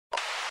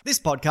This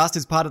podcast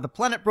is part of the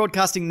Planet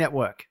Broadcasting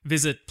Network.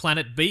 Visit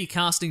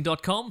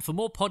planetbcasting.com for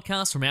more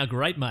podcasts from our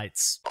great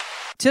mates.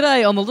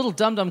 Today on the Little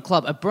Dum Dum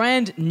Club, a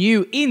brand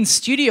new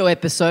in-studio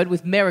episode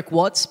with Merrick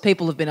Watts.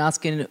 People have been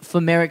asking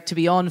for Merrick to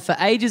be on for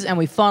ages, and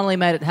we finally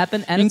made it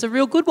happen, and it's a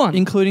real good one.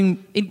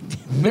 Including the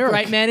Merrick.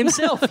 great man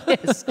himself,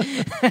 yes.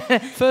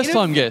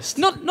 First-time guest.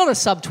 Not a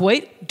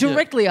subtweet,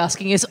 directly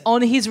asking us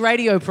on his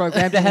radio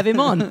program to have him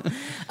on.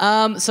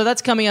 So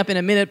that's coming up in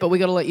a minute, but we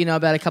got to let you know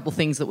about a couple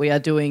things that we are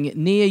doing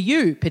near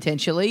you,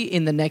 potentially,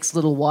 in the next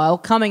little while.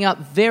 Coming up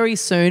very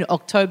soon,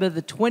 October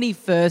the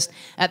 21st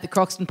at the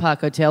Croxton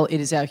Park Hotel. It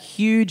is our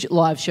huge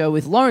live show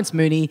with Lawrence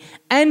Mooney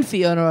and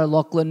Fiona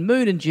O'Loughlin,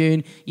 Moon and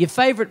June, your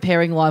favourite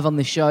pairing live on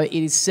the show. It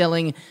is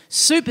selling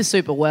super,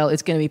 super well.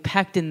 It's going to be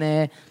packed in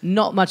there.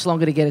 Not much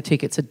longer to get a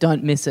ticket, so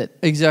don't miss it.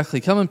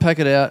 Exactly. Come and pack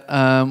it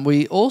out.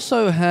 We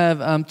also have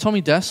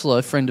Tommy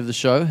Dassler, friend of the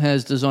show,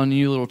 has designed a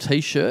new little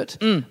T-shirt.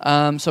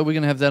 So we're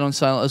going to have that on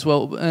sale as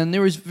well. And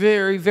there is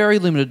very, very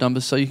limited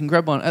numbers, so you can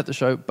grab one at the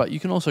show, but you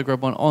can also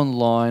grab one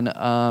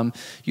online.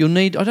 You'll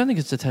need, I don't think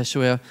it's attached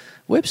to our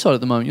website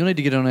at the moment. You'll need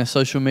to get it on our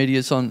social media.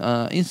 It's on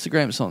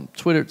Instagram, it's on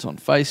Twitter, it's on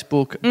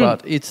Facebook,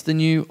 but it's the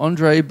new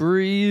Andre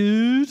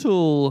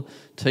Brutal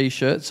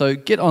T-shirt. So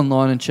get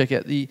online and check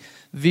out the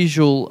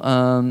visual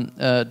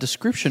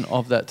description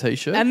of that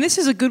T-shirt. And this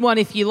is a good one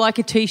if you like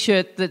a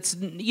T-shirt that's,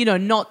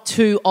 not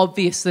too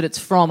obvious that it's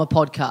from a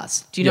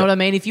podcast. Do you know what I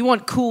mean? If you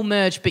want cool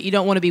merch, but you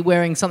don't want to be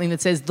wearing something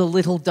that says the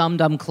Little Dum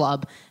Dum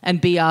Club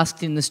and be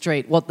asked in the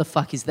street, what the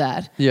fuck is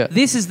that? Yeah.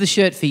 This is the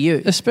shirt for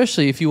you.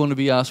 Especially if you want to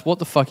be asked, what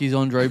the fuck is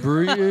Andre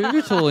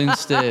Brutal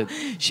instead?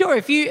 Sure,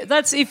 if you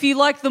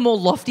like the more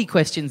lofty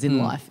questions in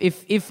life.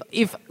 If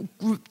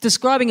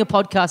describing a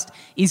podcast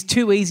is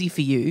too easy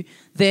for you,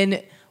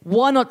 then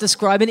why not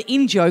describe an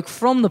in-joke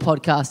from the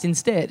podcast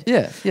instead?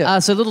 Yeah.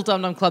 So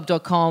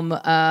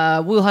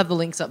littledumdumclub.com. We'll have the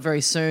links up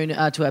very soon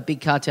to our big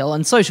cartel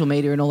and social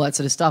media and all that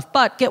sort of stuff.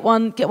 But get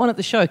one at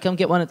the show. Come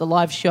get one at the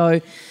live show.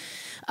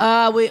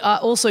 We are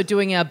also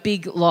doing our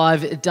big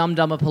live Dum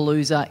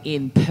Dummapalooza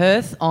in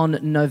Perth on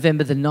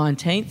November the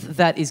 19th.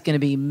 That is going to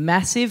be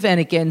massive and,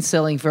 again,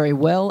 selling very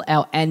well.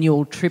 Our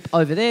annual trip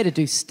over there to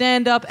do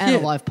stand-up and a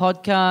live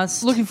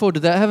podcast. Looking forward to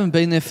that. I haven't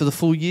been there for the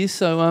full year,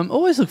 so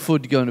always look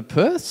forward to going to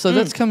Perth. So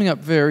that's coming up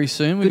very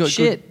soon. We've got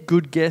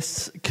good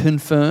guests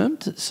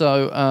confirmed,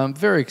 so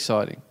very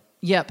exciting.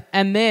 Yep.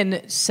 And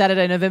then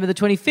Saturday, November the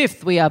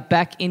 25th, we are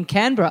back in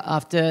Canberra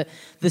after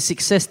the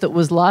success that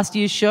was last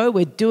year's show.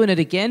 We're doing it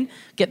again.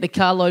 Get the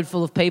carload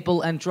full of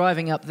people and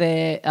driving up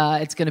there.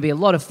 It's going to be a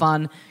lot of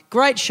fun.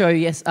 Great show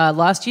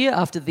last year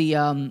after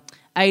the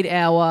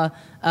 8-hour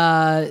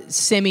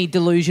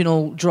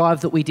semi-delusional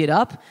drive that we did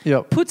up.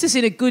 Yep. Puts us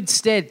in a good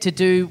stead to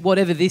do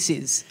whatever this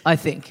is, I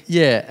think.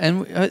 Yeah,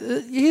 and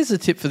here's a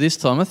tip for this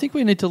time. I think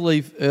we need to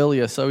leave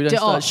earlier so we don't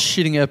start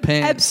shitting our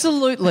pants.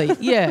 Absolutely,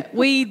 yeah.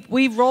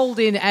 We rolled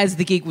in as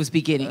the gig was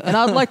beginning, and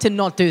I'd like to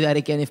not do that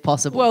again if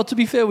possible. Well, to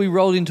be fair, we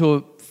rolled into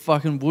a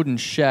fucking wooden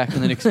shack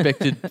and then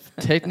expected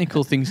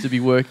technical things to be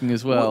working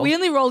as well. We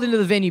only rolled into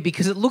the venue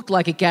because it looked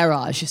like a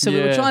garage, so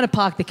we were trying to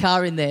park the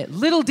car in there.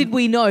 Little did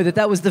we know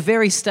that was the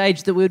very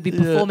stage that we would be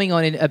performing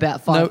on in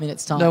about 5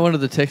 minutes' time. No wonder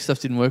the tech stuff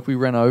didn't work. We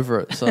ran over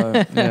it, so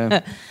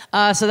yeah.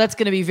 So that's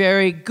going to be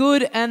very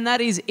good, and that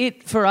is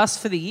it for us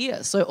for the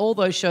year. So all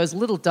those shows,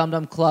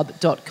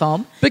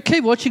 littledumdumclub.com. But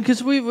keep watching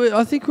because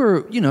I think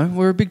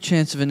we're a big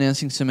chance of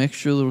announcing some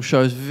extra little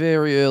shows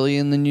very early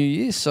in the new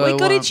year. So we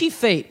got itchy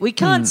feet. We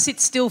can't sit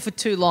still for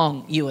too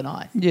long, you and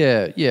I.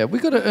 Yeah, we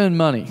got to earn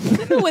money.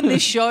 Remember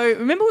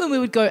when we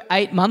would go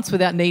 8 months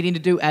without needing to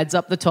do ads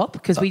up the top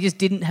because we just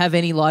didn't have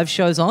any live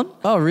shows on?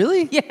 Oh,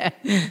 really? Yeah.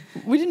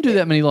 We didn't do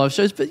that many live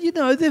shows, but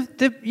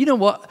they've you know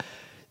what?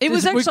 It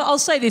was actually, I'll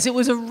say this, it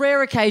was a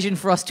rare occasion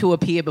for us to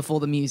appear before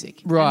the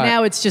music. Right. And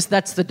now it's just,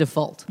 that's the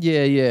default.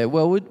 Yeah.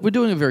 Well, we're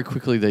doing it very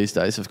quickly these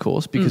days, of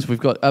course, because we've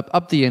got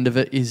up the end of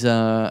it is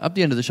up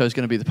the end of the show is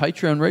going to be the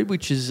Patreon read,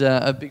 which is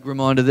a big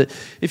reminder that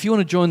if you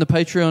want to join the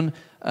Patreon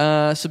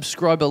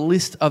subscriber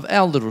list of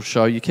our little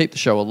show, you keep the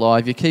show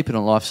alive, you keep it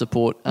on life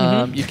support,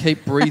 you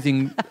keep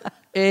breathing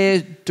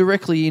air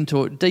directly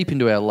deep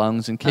into our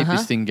lungs and keep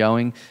this thing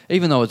going,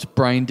 even though it's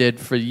brain dead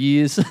for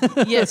years.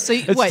 Yeah, so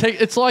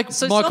it's like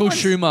Michael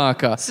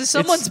Schumacher. So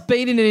someone's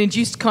been in an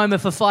induced coma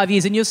for 5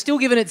 years and you're still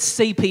giving it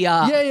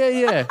CPR.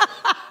 Yeah.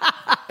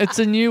 It's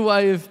a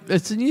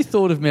new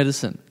thought of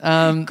medicine.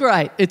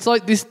 Great. It's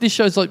like this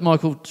show's like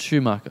Michael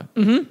Schumacher.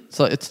 Mm-hmm.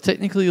 So it's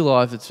technically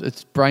alive.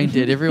 It's brain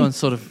dead. Everyone's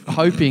sort of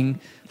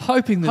hoping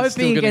that it's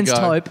still going to go.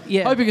 Hope,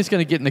 yeah. Hoping it's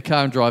going to get in the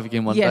car and drive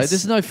again one day.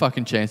 There's no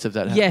fucking chance of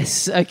that happening.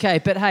 Yes, okay,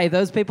 but hey,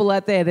 those people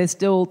out there, they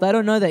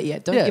don't know that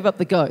yet. Don't give up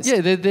the ghost.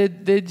 Yeah,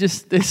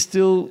 they're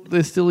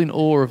still in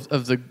awe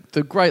of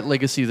the great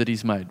legacy that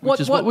he's made, which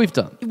is what we've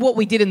done. What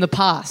we did in the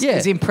past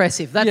is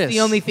impressive. That's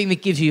the only thing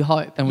that gives you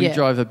hope. And we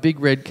drive a big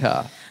red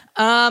car.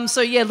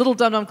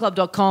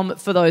 littledumdumclub.com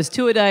for those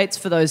tour dates,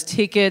 for those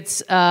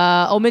tickets.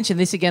 I'll mention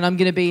this again. I'm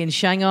going to be in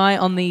Shanghai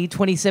on the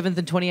 27th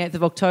and 28th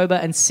of October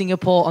and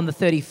Singapore on the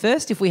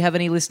 31st if we have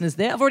any listeners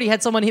there. I've already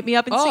had someone hit me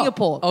up in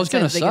Singapore. I was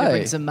going to say. They're going to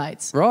bring some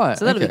mates. Right.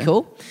 So that'll be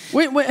cool.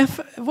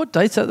 What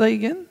dates are they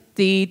again?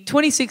 The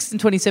 26th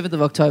and 27th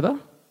of October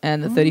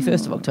and the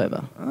 31st of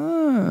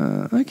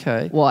October.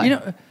 Okay.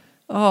 Why?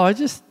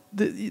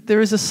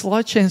 There is a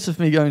slight chance of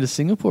me going to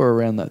Singapore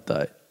around that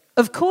date.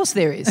 Of course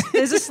there is.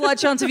 There's a slight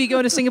chance of you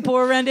going to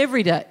Singapore around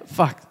every day.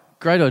 Fuck.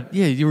 Great idea.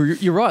 Yeah,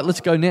 you're right.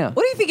 Let's go now.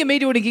 What do you think of me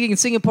doing a gig in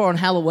Singapore on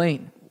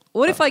Halloween?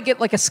 What if I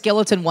get like a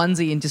skeleton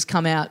onesie and just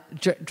come out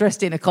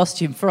dressed in a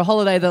costume for a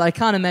holiday that I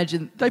can't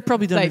imagine They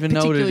probably don't even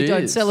know what it is.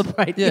 Don't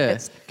celebrate. Yeah.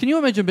 Yes. Can you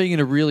imagine being in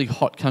a really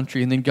hot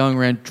country and then going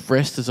around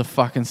dressed as a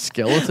fucking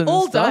skeleton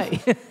All and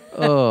stuff? day.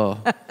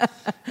 Oh.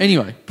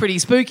 Anyway. Pretty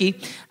spooky.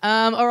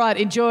 All right,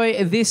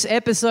 enjoy this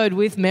episode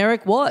with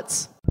Merrick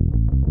Watts.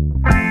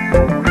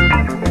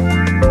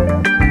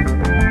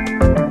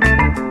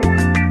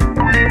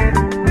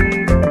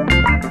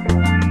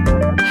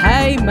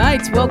 Hey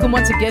mates, welcome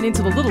once again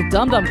into the Little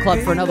Dum Dum Club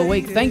for another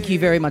week. Thank you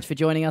very much for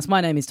joining us.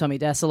 My name is Tommy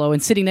Dasilo,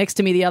 and sitting next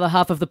to me the other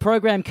half of the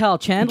program, Carl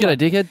Chandler.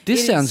 G'day, dickhead.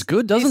 This sounds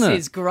good, doesn't it? This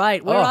is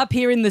great. We're up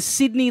here in the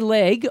Sydney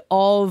leg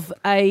of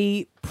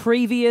a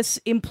previous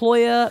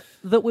employer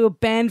that we were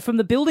banned from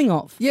the building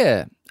of.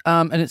 Yeah,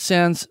 and it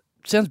sounds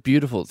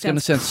beautiful. It's going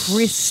to sound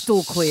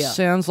crystal clear.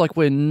 Sounds like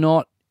we're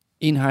not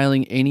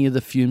inhaling any of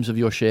the fumes of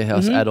your share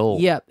house at all.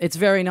 Yeah, it's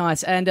very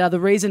nice. And the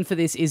reason for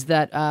this is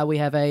that we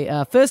have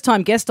a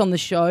first-time guest on the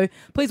show.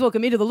 Please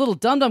welcome into the Little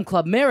Dum Dum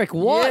Club, Merrick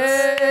Watts.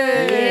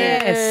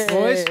 Yes.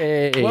 Boys,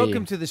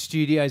 welcome to the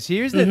studios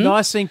here. Isn't it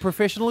nice seeing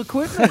professional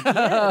equipment?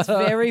 Yeah, it's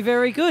very,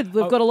 very good.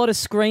 We've got a lot of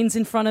screens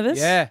in front of us.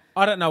 Yeah,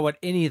 I don't know what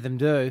any of them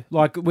do.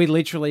 Like, we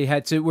literally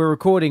had to... We're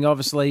recording,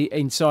 obviously,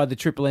 inside the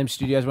Triple M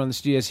studios, one of the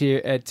studios here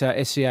at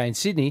SCA in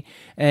Sydney,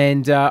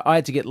 and I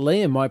had to get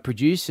Liam, my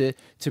producer,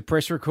 to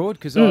press record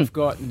because I've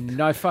got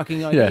no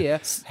fucking idea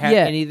how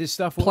any of this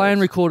stuff works. Play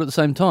and record at the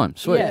same time.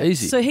 Sweet,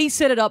 easy. So he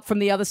set it up from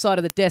the other side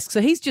of the desk.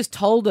 So he's just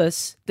told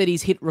us that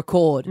he's hit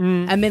record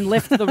and then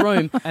left the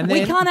room. And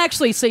we can't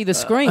actually see the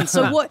screen.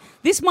 So what?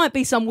 This might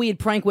be some weird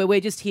prank where we're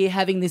just here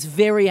having this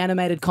very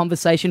animated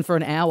conversation for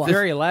an hour.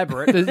 Very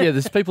elaborate.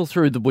 There's people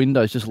through the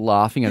windows just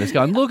laughing at us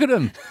going, look at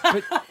them.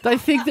 They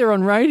think they're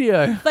on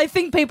radio. They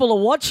think people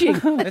are watching.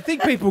 They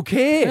think people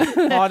care.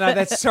 Oh, no,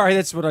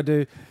 that's what I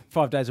do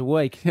 5 days a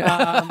week.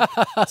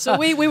 So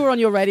we were on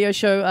your radio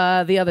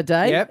show the other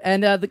day. Yep.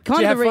 And the kind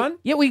Did you of have fun?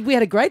 Yeah, we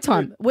had a great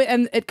time.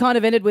 And it kind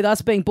of ended with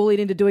us being bullied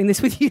into doing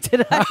this with you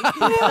today.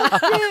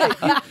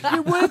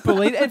 You were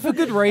bullied, and for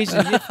good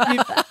reason.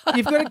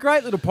 You've got a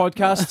great little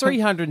podcast,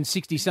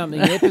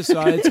 360-something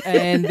episodes,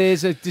 and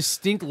there's a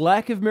distinct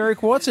lack of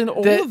Merrick Watts in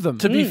all of them.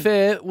 To be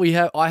fair,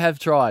 I have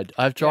tried.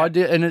 I've tried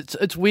it, and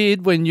it's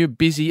weird when you're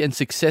busy and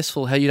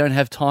successful how you don't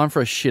have time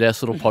for a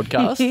shit-ass little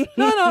podcast.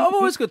 No, I've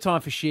always got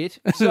time for shit.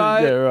 So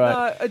Yeah,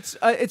 right.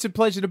 it's a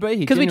pleasure to be here.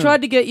 Because we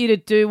tried to get you to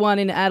do one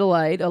in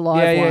Adelaide, a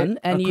live one,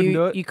 and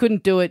you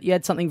couldn't do it. You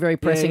had something very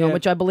pressing on,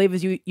 which I believe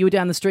is you were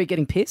down the street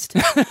getting pissed.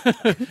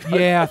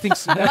 Yeah, I think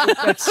so.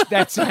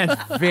 That sounds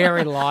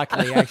very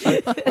likely, actually.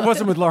 It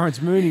wasn't with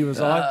Lawrence Mooney, was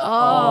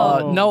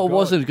I? No, it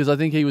wasn't, because I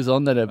think he was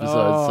on that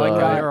episode. So,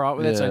 okay, all right.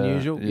 Well, that's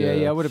unusual.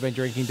 Yeah, I would have been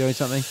drinking, doing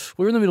something.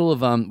 We're in the middle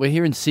of we're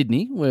here in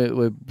Sydney.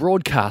 We're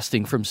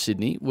broadcasting from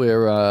Sydney.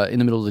 We're in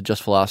the middle of the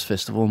Just for Laughs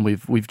festival, and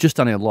we've just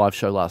done our live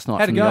show last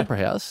night from the Opera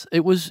House.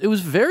 It was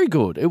very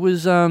good. It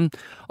was.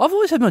 I've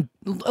always had a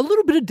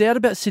little bit of doubt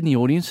about Sydney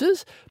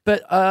audiences,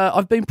 but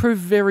I've been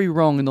proved very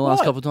wrong in the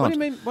last couple of times.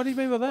 What do you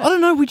mean by that? I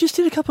don't know. We just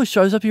did a couple of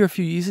shows up here a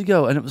few years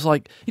ago, and it was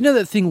like, you know,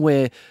 that thing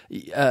where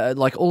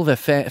like all of our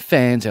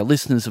fans, our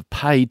listeners, have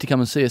paid to come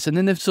and see us, and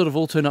then they've sort of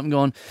all turned up and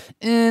gone,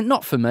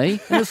 not for me.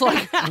 And it's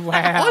like,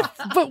 wow.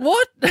 But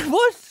what?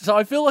 What? So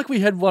I feel like we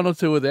had one or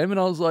two of them, and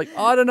I was like,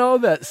 I don't know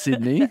about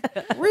Sydney.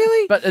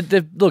 Really? But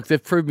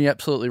they've proved me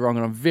absolutely wrong,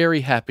 and I'm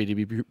very happy to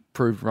be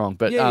proved wrong.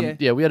 But we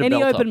had a Any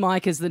belt open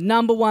micers, the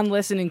number one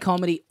lesson in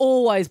comedy,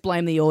 always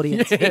blame the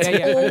audience.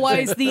 It's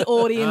always the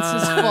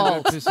audience's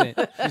fault.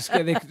 100%. Just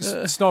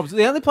get snobs.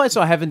 The only place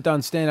I haven't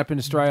done stand-up in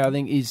Australia, I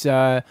think, is...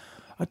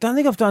 I don't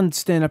think I've done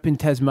stand-up in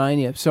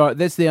Tasmania, so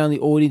that's the only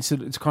audience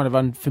that it's kind of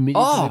unfamiliar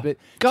to me.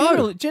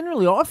 But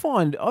generally, I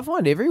find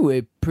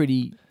everywhere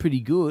pretty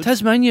good.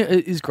 Tasmania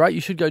is great.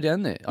 You should go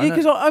down there. Yeah,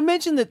 because I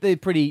mentioned that they're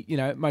pretty,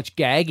 much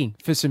gagging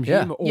for some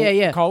humour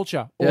or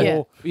culture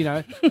or,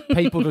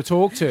 people to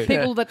talk to.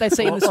 People that they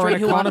see in the street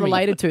who aren't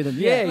related to them.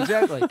 Yeah,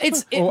 exactly.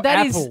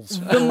 That is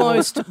the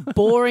most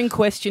boring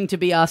question to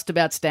be asked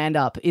about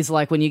stand-up is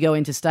like when you go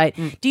interstate.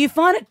 Do you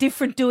find it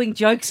different doing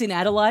jokes in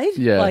Adelaide?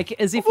 Yeah. Like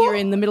as if you're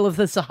in the middle of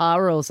the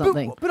Sahara or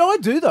something. But I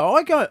do though.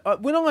 I go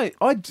when I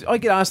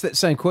get asked that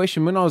same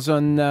question when I was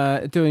on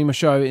doing my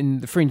show in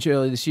the Fringe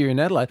earlier this year in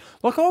Adelaide.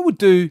 Like I would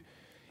do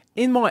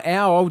in my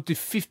hour, I would do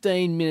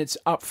 15 minutes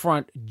up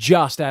front,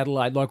 just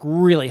Adelaide, like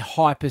really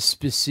hyper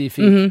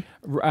specific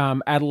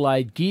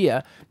Adelaide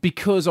gear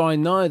because I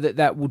know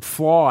that would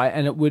fly,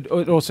 and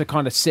it also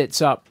kind of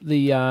sets up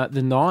the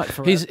night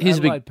for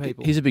Adelaide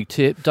people. Here's a big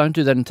tip: don't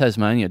do that in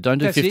Tasmania. Don't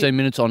do 15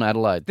 minutes on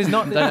Adelaide. There's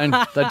not.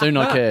 They do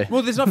not care.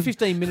 Well, there's not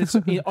 15 minutes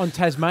on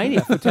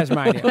Tasmania for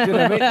Tasmania. Do you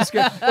know what I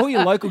mean? All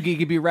your local gear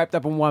could be wrapped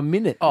up in 1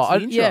 minute.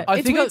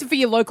 It's weird for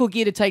your local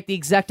gear to take the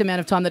exact amount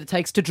of time that it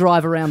takes to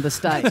drive around the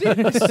state.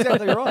 That's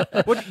exactly right.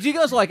 What, do you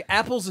guys like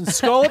apples and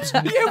scallops?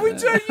 Yeah, we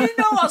do. You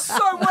know us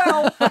so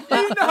well.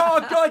 You know how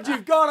good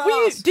you've got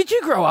us. Did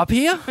you grow up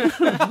here? One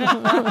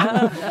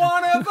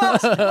of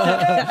us.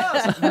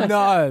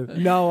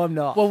 No, I'm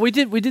not. Well, we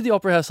did the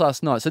Opera House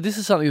last night, so this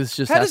is something that's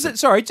just. How does it?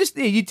 Sorry,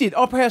 you did.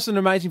 Opera House is an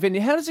amazing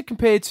venue. How does it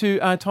compare to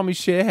Tommy's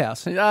Share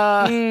House?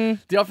 The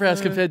Opera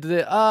House compared to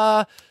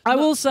the. I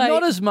will say,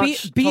 not as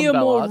much beer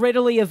Tom more Ballard.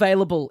 readily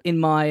available in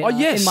my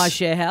in my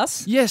share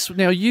house. Yes.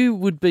 Now you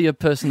would be a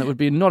person that would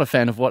be not a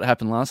fan of what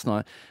happened last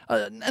night,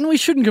 and we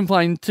shouldn't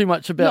complain too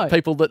much about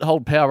people that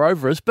hold power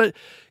over us. But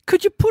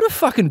could you put a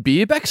fucking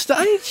beer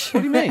backstage?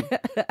 What do you mean?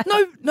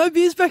 No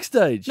beers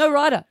backstage. No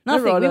rider.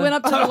 Nothing. rider. We went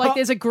up to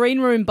there's a green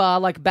room bar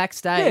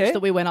backstage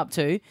that we went up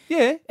to.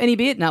 Yeah. Any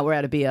beer? No, we're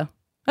out of beer.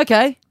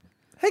 Okay.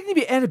 How can you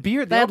be out of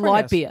beer at the They had Opera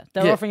light House? beer.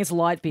 They were offering us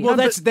light beer. Well,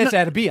 that's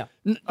out of beer.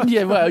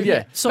 Yeah, well,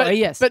 yeah. Sorry,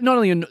 yes. But not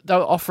only they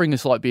were offering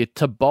us light beer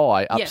to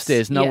buy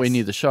upstairs, nowhere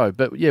near the show.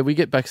 But yeah, we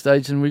get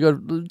backstage and we got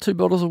 2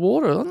 bottles of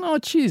water. Oh,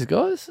 cheers,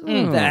 guys.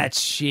 That's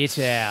shit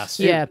house.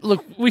 Yeah.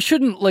 Look, we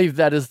shouldn't leave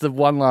that as the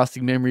one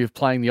lasting memory of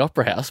playing the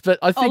Opera House, but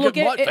I think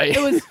it might be.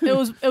 It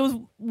was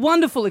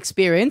wonderful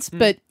experience,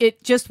 but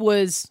it just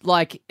was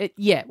like,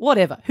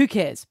 whatever. Who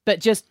cares? But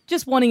just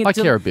wanting I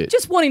care a bit.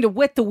 Just wanting to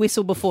wet the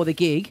whistle before the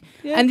gig,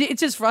 and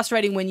it's just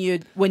frustrating when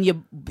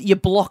you're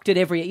blocked at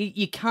every.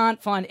 You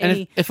can't find any.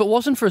 And if it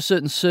wasn't for a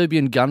certain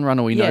Serbian gun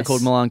runner we know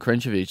called Milan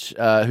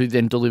Krenčević, who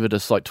then delivered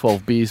us like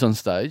 12 beers on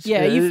stage.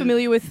 Yeah, are you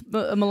familiar with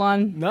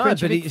Milan? No,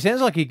 Krenčević? but it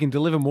sounds like he can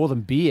deliver more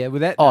than beer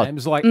with that name.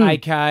 It's like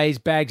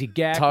AKs, bags of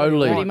gack.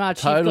 Totally. Pretty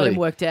much. You've got him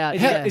worked out.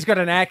 He's got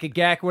an ack, a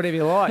gack, whatever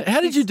you like. How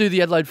did you do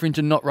the Adelaide Fringe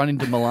and not run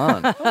into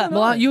Milan?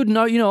 Milan, you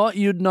know what?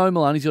 You'd know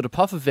Milan. He's got a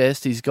puffer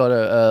vest. He's got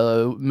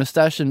a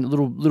moustache and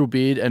little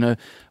beard and a,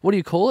 what do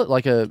you call it?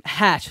 Like a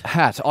hat.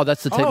 Oh,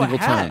 that's the technical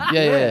term. hat.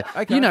 Yeah.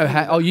 Okay. You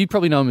know, you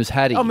probably know him as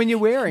Hattie. I mean, you're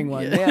wearing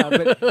one now,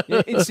 but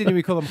in Sydney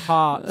we call them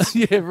hearts.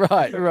 Yeah,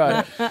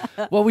 right.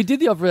 Well, we did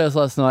the Opera House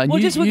last night. And Well,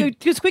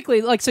 just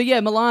quickly,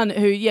 Milan,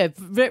 who,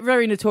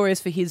 very notorious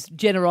for his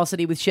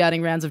generosity with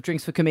shouting rounds of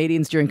drinks for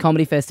comedians during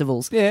comedy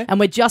festivals. Yeah. And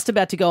we're just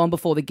about to go on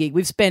before the gig.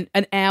 We've spent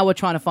an hour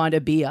trying to find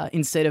a beer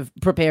instead of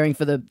preparing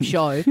for the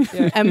show.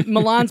 And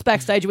Milan's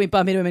backstage, and we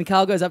bump into him, and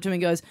Carl goes up to him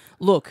and goes,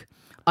 "Look,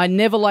 I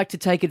never like to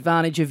take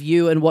advantage of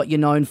you and what you're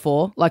known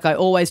for. Like, I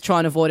always try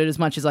and avoid it as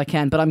much as I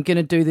can, but I'm going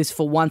to do this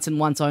for once and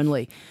once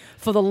only.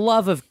 For the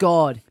love of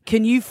God,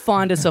 can you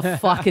find us a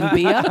fucking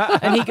beer?"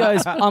 And he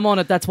goes, "I'm on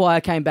it. That's why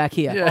I came back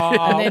here."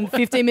 And then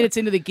 15 minutes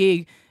into the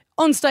gig,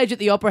 on stage at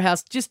the Opera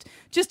House, just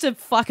a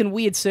fucking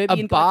weird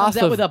Serbian guy comes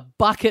out with a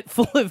bucket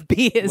full of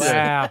beers.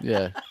 Wow.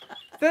 Yeah.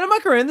 They don't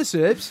muck around, the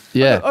Serbs.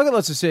 Yeah. I got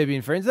lots of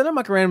Serbian friends. They don't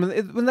muck around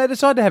when they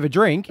decide to have a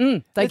drink.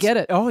 They get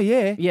it. Oh,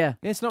 yeah. Yeah.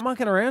 It's not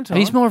mucking around time.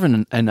 He's more of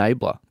an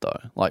enabler, though.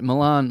 Like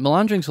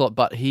Milan drinks a lot,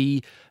 but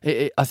I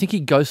think he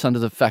goes under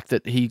the fact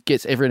that he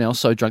gets everyone else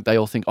so drunk they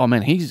all think, oh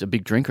man, he's a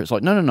big drinker. It's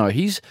like, no,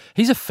 he's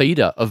a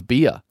feeder of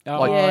beer.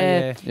 Oh, Like,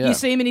 yeah. You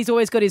see him and he's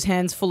always got his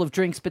hands full of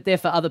drinks, but they're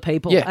for other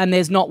people. Yeah. And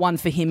there's not one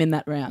for him in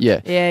that round.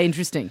 Yeah. Yeah,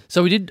 interesting.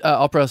 So we did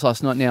Opera House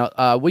last night.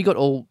 Now we got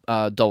all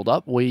dolled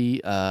up.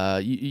 We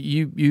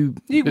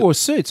you wore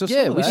suits. I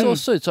saw we that. saw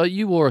suits. So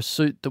you wore a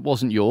suit that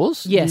wasn't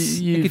yours. Yes.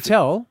 You could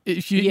tell.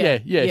 If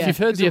you've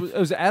heard It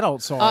was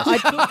adult size.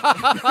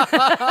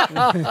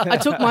 I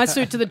took my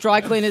suit to the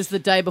dry cleaners the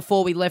day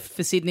before we left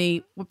for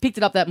Sydney. We picked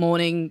it up that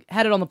morning,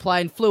 had it on the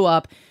plane, flew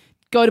up,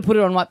 go to put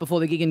it on right before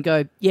the gig and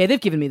go, yeah, they've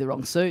given me the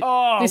wrong suit.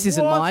 This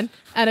isn't what? mine.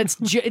 And it's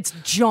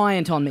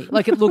giant on me.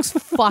 Like, it looks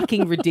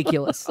fucking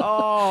ridiculous.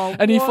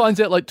 and he finds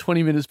out like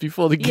 20 minutes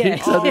before the gig.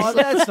 Yeah. Oh,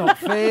 that's not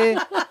fair.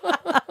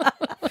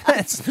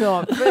 That's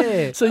not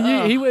fair. So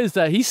he wears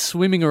that. He's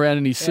swimming around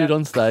in his suit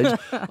on stage.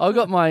 I've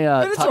got my.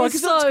 But it's all right, 'cause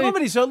it's so-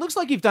 comedy, so it looks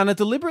like you've done it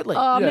deliberately.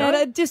 Oh, man,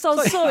 I was so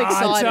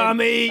excited.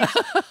 Tommy,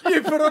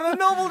 you put on a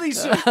novelty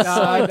suit.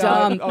 So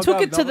dumb.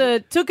 Took it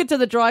to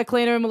the dry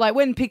cleaner and went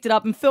and picked it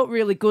up and felt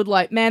really good.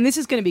 Like, man, this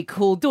is going to be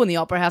cool. Doing the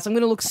Opera House, I'm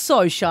going to look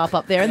so sharp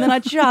up there. And then I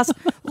just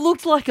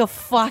looked like a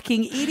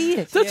fucking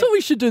idiot. That's what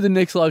we should do the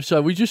next live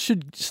show. We just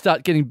should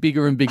start getting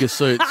bigger and bigger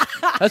suits.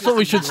 That's what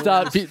we should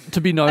start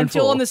to be known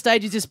Until for. on the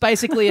stage is just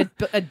basically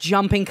a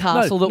jumping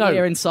castle that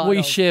we're inside. We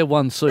of. share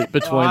one suit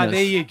between us.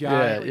 There you go.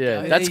 Yeah.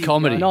 There That's you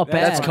comedy. go. Not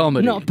bad. That's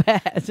comedy. Not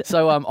bad.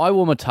 So I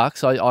wore my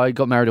tux. I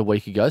got married a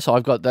week ago, so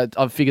I've got that.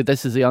 I figured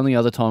this is the only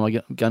other time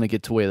I'm going to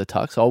get to wear the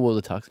tux. So I wore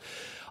the tux.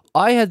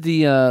 I had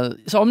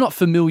so I'm not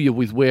familiar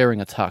with wearing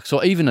a tux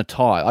or even a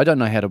tie. I don't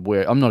know how to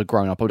wear. I'm not a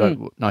grown up. I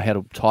don't know how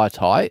to tie a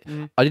tie.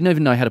 I didn't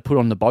even know how to put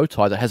on the bow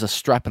tie that has a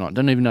strap on it. I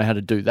don't even know how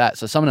to do that.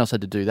 So someone else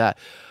had to do that.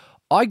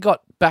 I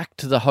got back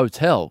to the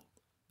hotel,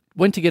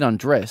 went to get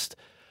undressed,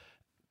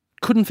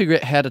 couldn't figure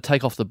out how to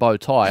take off the bow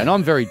tie, and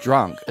I'm very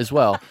drunk as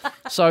well.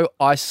 So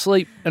I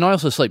sleep, and I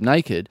also sleep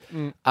naked.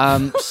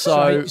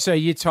 So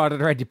you tied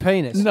it around your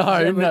penis? No,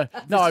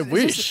 I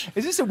wish.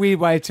 Is this a weird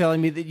way of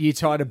telling me that you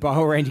tied a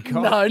bow around your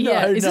cock? No,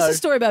 Yeah. Is this a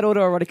story about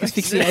autoerotic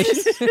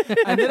asphyxiation?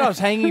 And then I was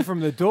hanging from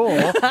the door,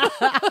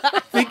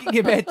 thinking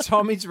about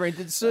Tommy's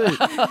rented suit.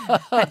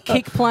 Had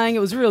kick playing. It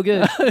was real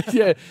good.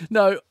 Yeah,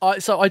 no.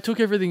 So I took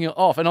everything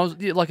off, and I was,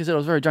 like I said, I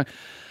was very drunk.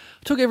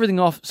 Took everything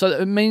off, so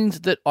it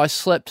means that I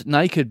slept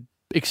naked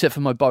except for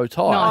my bow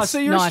tie. Nice. Oh, so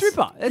you're a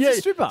stripper. That's a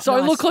stripper. So I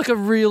look like a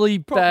really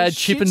Proper bad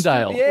shit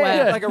Chippendale. stripper.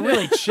 Yeah, Wow. like a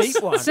really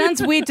cheap one.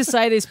 Sounds weird to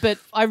say this, but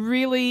I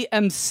really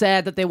am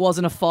sad that there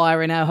wasn't a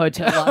fire in our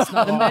hotel last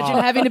night. Imagine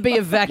having to be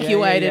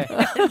evacuated.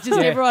 Just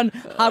everyone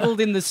huddled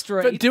in the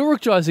street. But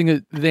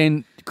Dilruk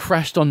then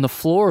crashed on the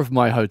floor of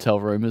my hotel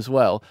room as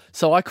well,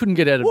 so I couldn't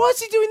get out of. Why is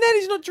he doing that?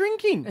 He's not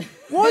drinking.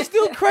 Why is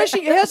Dill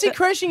crashing? How's he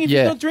crashing if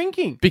he's not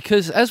drinking?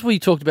 Because as we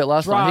talked about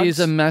last night, he is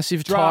a Drugs.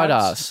 massive tight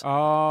ass.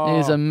 Oh. He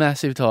is a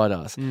massive tight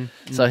ass.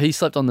 So he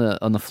slept on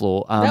the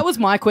floor. That was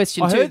my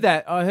question too.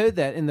 I heard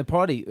that in the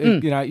potty.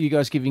 You know, you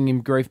guys giving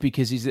him grief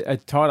because he's a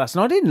tight ass,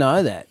 and I didn't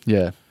know that.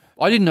 Yeah.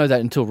 I didn't know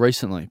that until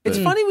recently. But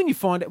It's funny when you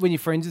find it when you're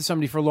friends with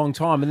somebody for a long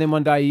time, and then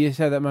one day you just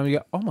have that moment. You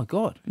go, "Oh my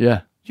god,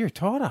 yeah. you're a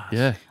tight ass."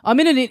 Yeah.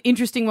 I'm in an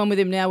interesting one with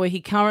him now where he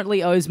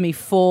currently owes me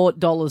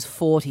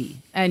 $4.40,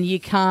 and you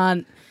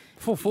can't.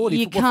 $4.40.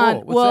 You What can't.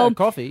 for? What's Well, that,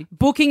 coffee?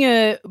 booking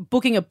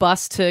a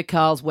bus to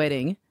Carl's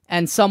wedding,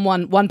 and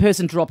one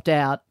person dropped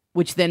out,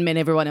 which then meant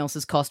everyone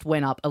else's cost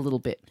went up a little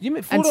bit. You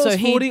meant And so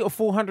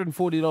 $4.40 or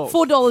 $440?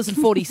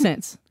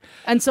 $4.40.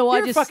 And so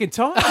You're I just a fucking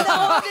tight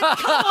ass.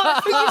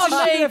 come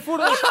on, me. I'm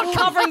not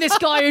covering this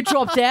guy who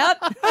dropped out.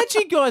 Aren't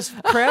you guys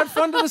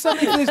crowdfunded or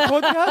something for this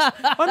podcast?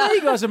 I know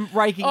you guys are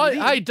raking it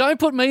in. Hey, don't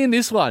put me in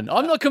this one.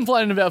 I'm not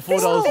complaining about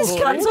 $4. This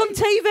cunt's on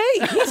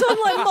TV. He's on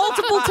like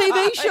multiple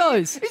TV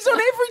shows. He's on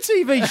every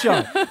TV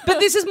show. But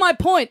this is my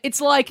point.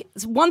 It's like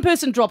one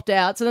person dropped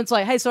out, so then it's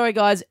like, hey, sorry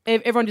guys,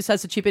 everyone just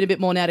has to chip in a bit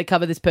more now to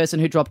cover this person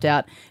who dropped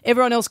out.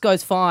 Everyone else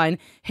goes fine.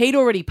 He'd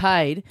already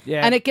paid,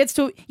 and it gets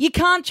to you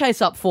can't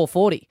chase up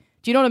 $4.40.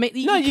 Do you know what I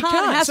mean? No, you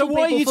can't. hassle So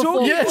why are you people for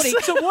talking?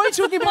 $4.40. So why are you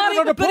talking about it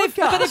on a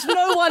podcast? But if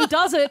no one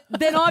does it,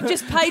 then I've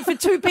just paid for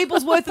 2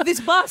 people's worth of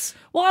this bus.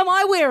 Why am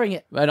I wearing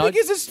it?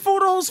 Because it's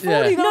 $4.40.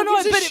 Yeah. No,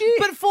 gives a shit.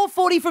 but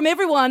 $4.40 from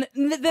everyone.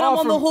 Then I'm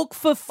on the hook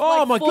for.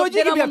 Oh my god!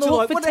 Then I'm on the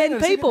hook for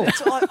 10 people.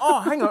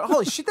 Hang on!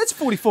 Holy shit! That's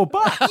 $44.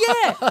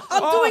 Yeah,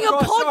 I'm doing a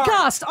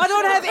podcast. I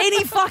don't have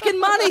any fucking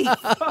money.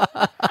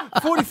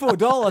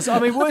 $44. I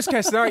mean, worst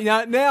case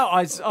scenario. Now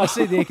I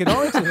see the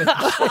economics of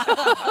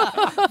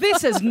it.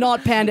 This has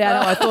not panned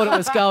out how I thought it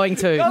was going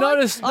to.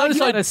 Notice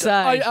gotta say.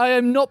 I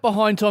am not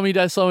behind Tommy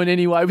Daslow in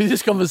any way with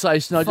this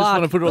conversation. I just Fuck.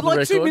 want to put it on But the like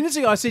record. 2 minutes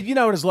ago, I said, you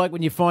know what it's like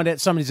when you find out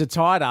somebody's a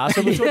tight ass,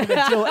 and we're talking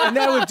about Jill, and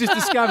now we've just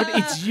discovered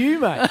it's you,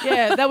 mate.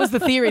 Yeah, that was the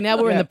theory.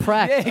 Now we're in the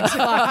prac. Yeah, exactly.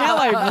 Fuck, now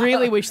I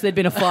really wish there'd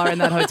been a fire in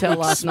that hotel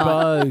last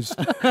night. Exposed.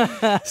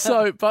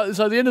 So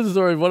the end of the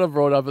story of what I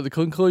brought up at the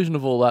conclusion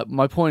of all that,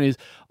 my point is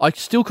I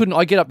still couldn't.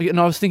 I get up and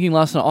I was thinking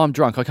last night, I'm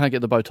drunk. I can't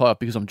get the bow tie up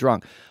because I'm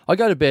drunk. I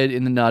go to bed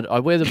in the nud. I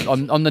wear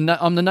I'm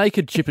the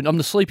naked Chippendale. I'm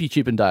the sleepy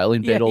Chippendale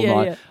in bed all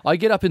night. Yeah. I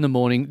get up in the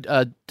morning.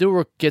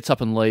 Dilruk gets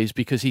up and leaves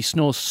because he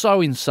snores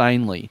so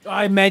insanely.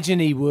 I imagine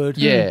he would.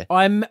 Yeah.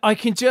 I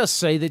can just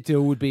see that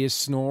Dill would be a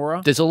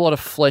snorer. There's a lot of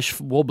flesh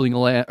wobbling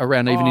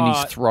around even in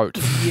his throat.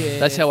 yeah.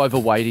 That's how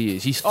overweight he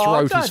is. His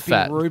throat don't is be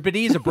fat. rude, but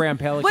he is a brown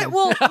pelican. Wait,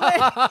 well,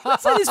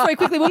 let's say this very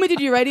quickly. When we did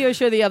your radio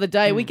show the other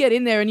day, we get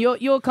in there and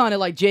you're kind of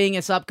like G'ing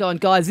us up, going,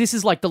 guys, this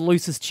is like the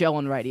loosest show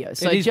on radio.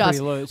 So It is just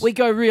pretty loose. we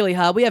go really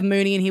hard. We have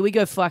Mooney in here. We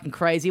go fucking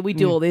crazy. We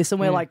do all this, and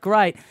we're like,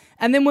 great.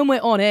 And then when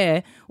we're on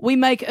air, we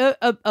make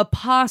a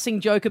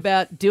passing joke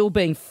about Dill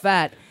being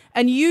fat.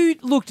 And you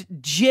looked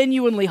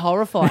genuinely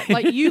horrified.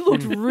 Like, you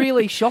looked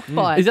really shocked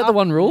by it. Is that the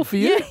one rule for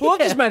you? Yeah. Well, I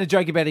just made a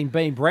joke about him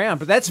being brown,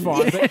 but that's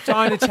fine. But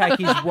don't attack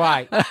his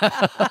weight.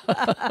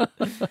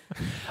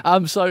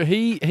 So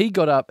he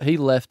got up, he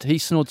left, he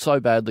snored so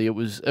badly it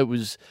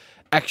was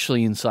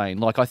actually insane.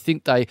 Like I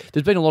think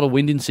there's been a lot of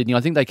wind in Sydney.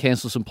 I think they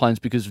cancelled some planes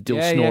because of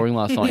Dill snoring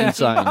last night.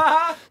 Insane.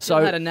 So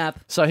Dill had a nap.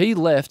 So he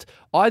left.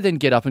 I then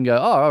get up and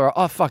go,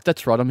 oh fuck,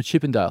 that's right, I'm a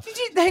Chippendale.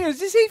 Hang on,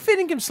 is he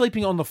fitting him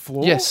sleeping on the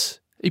floor? Yes.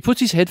 He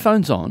puts his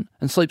headphones on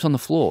and sleeps on the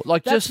floor.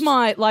 Like That's just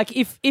my like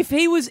if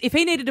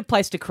he needed a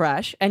place to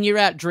crash and you're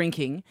out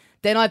drinking,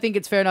 then I think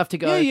it's fair enough to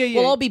go.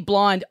 Yeah. Well, I'll be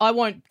blind. I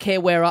won't care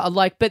where I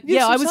like. But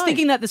Yes, I I'm was saying.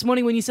 thinking that this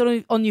morning when you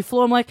said on your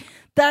floor. I'm like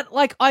that.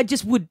 Like I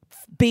just would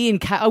be in.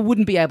 I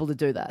wouldn't be able to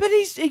do that. But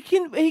he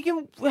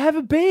can have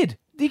a bed.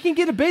 He can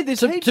get a bed. There's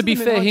heaps to be of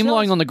them fair, in him hotels.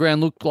 lying on the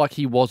ground looked like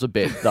he was a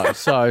bed though.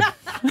 So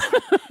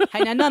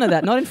Hey, now none of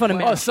that. Not in front of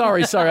me. oh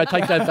sorry, I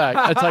take that back.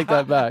 I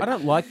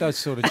don't like those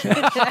sort of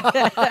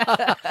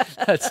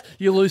chats.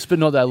 You're loose but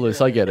not that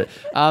loose. I get it.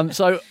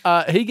 So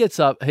he gets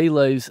up, he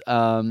leaves,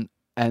 and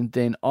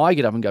then I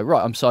get up and go,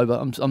 right, I'm sober.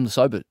 I'm the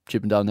sober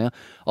Chippendale now.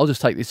 I'll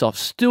just take this off.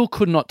 Still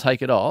could not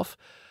take it off.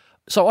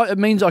 So it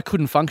means I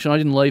couldn't function. I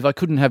didn't leave. I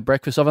couldn't have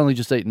breakfast. I've only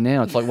just eaten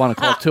now. It's like 1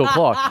 o'clock, 2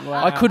 o'clock.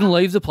 Wow. I couldn't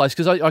leave the place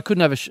because I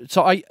couldn't have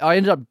so I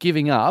ended up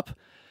giving up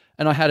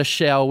and I had a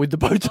shower with the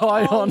bow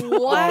tie on.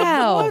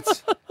 Wow.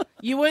 What?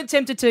 You weren't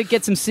tempted to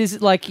get some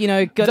scissors, like, go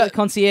to the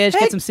concierge,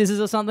 get some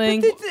scissors or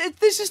something?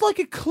 This is like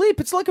a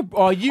clip. It's like a.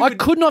 Oh, I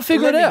could not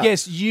figure it out.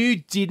 Yes, you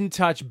didn't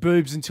touch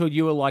boobs until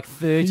you were like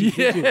 30.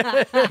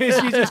 Yeah.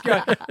 Because you just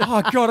go,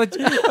 oh God,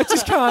 I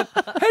just can't.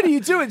 How do you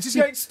do it? Just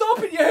going, stop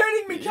it! You're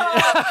hurting me,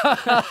 Carl.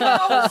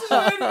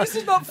 Oh, this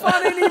is not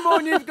fun anymore.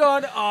 And you've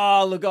gone,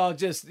 oh look, I'll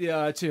just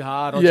too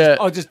hard.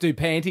 I'll just do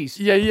panties.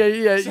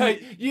 Yeah. So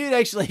you'd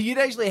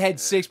actually had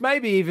sex,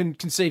 maybe even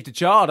conceived a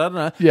child. I don't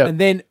know. Yeah.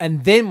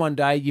 And then one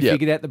day you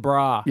figured out the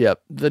bra.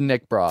 Yep, the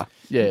neck bra.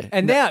 Yeah.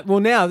 And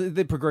now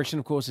the progression,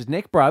 of course, is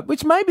neck bra,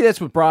 which maybe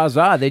that's what bras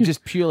are. They're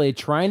just purely a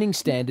training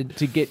standard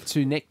to get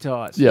to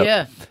neckties. Yep.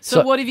 Yeah.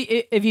 So what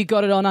have you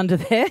got it on under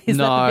there? Is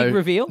that the big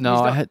reveal? No,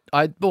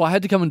 I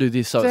had to come and do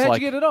this. So it's how'd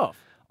like, you get it off?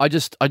 I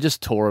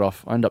just tore it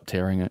off. I ended up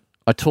tearing it.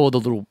 I tore the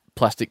little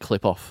plastic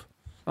clip off.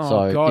 Oh,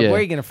 so, God, yeah. where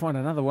are you going to find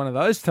another one of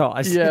those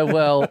ties? Yeah,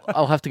 well,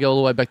 I'll have to go all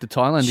the way back to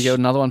Thailand to get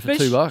another one for But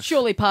 $2.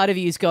 surely part of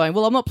you is going,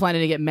 well, I'm not planning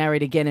to get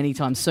married again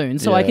anytime soon,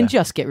 so Yeah. I can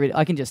just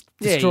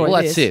destroy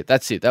Well, this.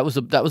 that's it. That was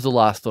the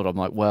last thought. I'm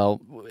like, well,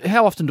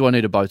 how often do I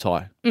need a bow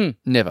tie?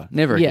 Never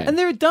again. And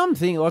they're a dumb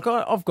thing. Like,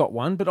 I've got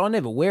one, but I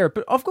never wear it.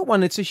 But I've got one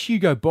that's a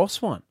Hugo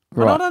Boss one.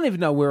 And Right. I don't even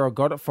know where I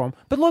got it from.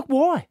 But, like,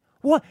 why?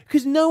 Why?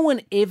 Because no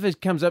one ever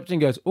comes up to you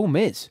and goes, oh,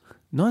 Mez,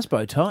 nice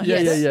bow tie. Yeah.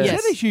 Is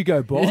Yes. that a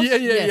Hugo Boss?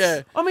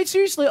 Yes. I mean,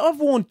 seriously, I've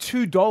worn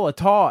 $2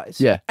 ties.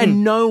 Yeah.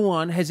 And no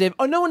one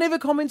ever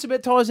comments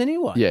about ties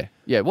anyway. Yeah.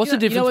 What's the You know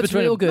difference what's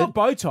between real good? Not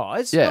bow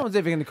ties. Yeah. No one's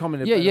ever going to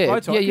comment Yeah, about yeah. a bow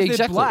tie. Yeah, 'cause they're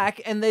exactly.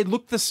 black and they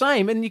look the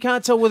same, and you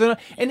can't tell whether or not.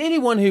 And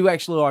anyone who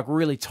actually like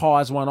really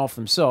ties one off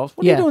themselves,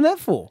 what are you doing that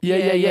for?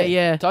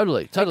 Yeah.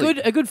 Totally.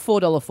 A good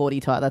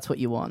 $4.40 tie. That's what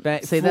you want.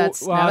 That- See, four-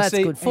 that's well, that's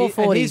see, good. and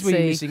 $4.40. here's where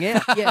you're see? missing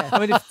out. Yeah, I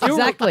mean, if Dilrook-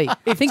 exactly.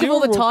 if Think of all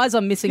the Dilrook- ties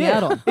I'm missing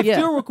out on. If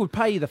Yeah. Dilrook would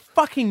pay you the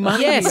fucking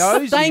money Yes, he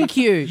owes thank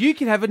you. you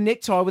could have a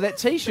necktie with that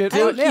T-shirt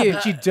Thank right now, you.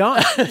 but you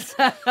don't.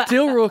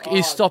 Dilrook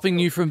is stopping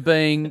you from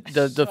being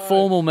the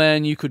formal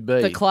man you could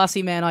be. The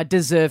classy man I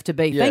deserve to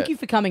be. Yeah. Thank you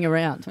for coming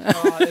around.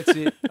 Oh, that's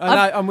it. I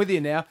know, I'm with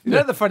you now. You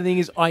know, the funny thing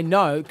is, I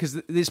know, because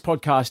this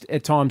podcast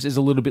at times is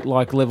a little bit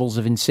like levels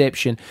of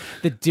Inception,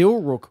 that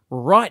Dilrook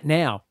right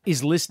now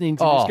is listening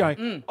to this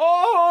going,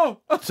 oh!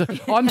 So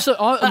I'm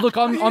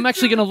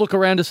actually going to look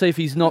around to see if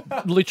he's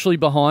not literally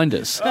behind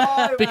us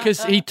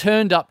because he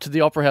turned up to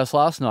the Opera House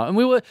last night and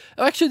we were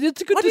actually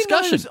it's a good I didn't know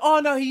he discussion.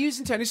 was- no, he is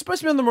in town. He's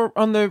supposed to be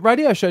on the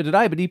radio show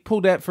today, but he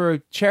pulled out for a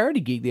charity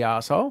gig, the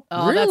arsehole.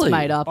 Oh, that's Really?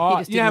 made up. He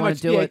just you know didn't how want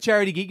much? to do it.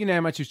 Charity gig. You know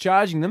how much he was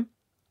charging them?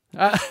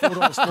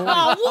 $4.40.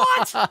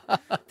 Oh,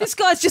 what? This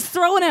guy's just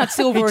throwing out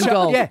silver and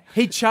gold. Yeah,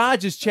 he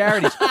charges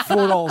charities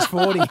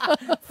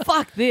 $4.40.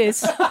 Fuck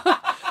this.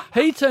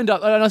 He turned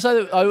up, and I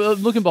say that I'm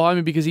looking behind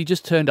me because he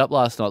just turned up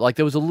last night. Like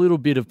there was a little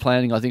bit of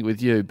planning, I think,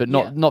 with you, but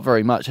not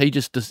very much. He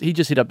just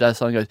hit up Dad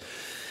and goes,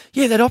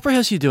 "Yeah, that Opera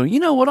House you're doing. You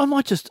know what? I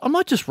might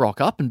just rock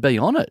up and be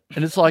on it."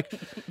 And it's like,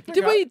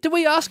 did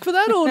we ask for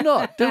that or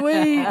not? Do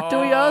we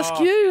ask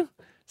you?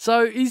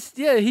 So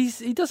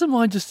he doesn't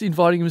mind just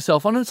inviting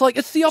himself on. And it's like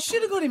it's the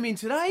Should have got him in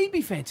today. He'd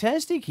be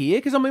fantastic here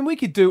because I mean we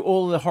could do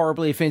all the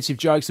horribly offensive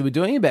jokes that we're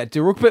doing about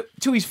Dilrook, but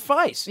to his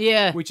face,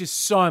 Yeah. which is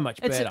so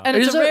much better. And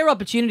it's Is a it? rare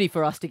opportunity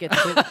for us to get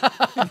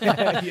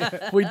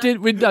to We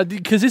did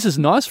because this is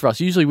nice for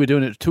us. Usually we're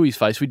doing it to his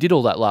face. We did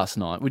all that last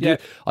night.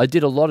 I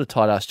did a lot of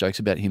tight ass jokes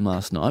about him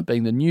last night,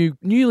 being the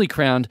newly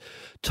crowned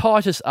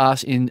tightest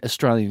ass in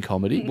Australian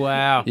comedy.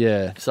 Wow.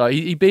 Yeah, so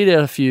he beat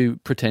out a few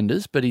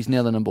pretenders, but he's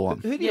now the number one.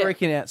 Who do you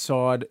reckon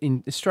outside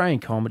in Australian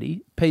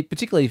comedy,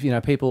 particularly if you know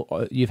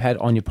people you've had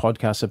on your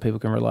podcast so people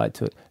can relate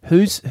to it?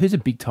 Who's a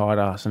big tight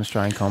ass in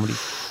Australian comedy?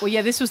 Well,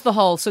 yeah, this was the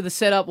whole. So the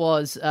setup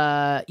was,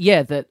 that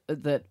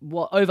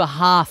over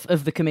half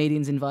of the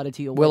comedians invited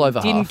to your Well wedding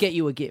over didn't half. get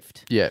you a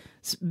gift. Yeah.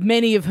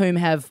 Many of whom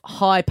have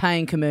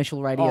high-paying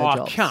commercial radio Oh,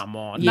 jobs. come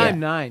on. Yeah. Name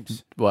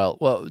names. Well,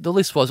 the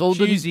list was all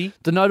Husey.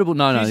 the notable.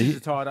 No, He's a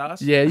tight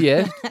ass.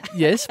 Yeah,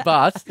 yes,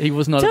 but he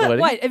was not at the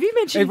wedding. Wait, have you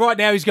mentioned? And right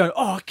now he's going,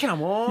 oh,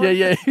 come on.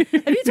 Yeah. Have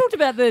you talked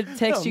about the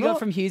text No, you got not.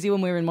 from Husey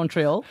when we were in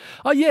Montreal?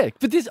 Oh yeah,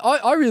 but this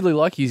I really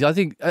like Husey. I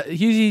think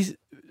Husey's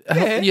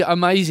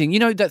amazing. You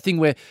know that thing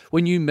where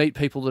when you meet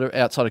people that are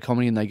outside of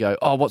comedy and they go,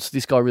 "Oh, what's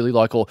this guy really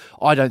like?" or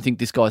 "I don't think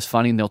this guy's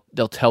funny," and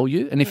they'll tell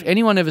you. And if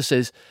anyone ever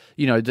says,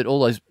 that all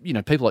those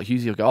people like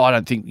Husey will go, "Oh, I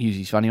don't think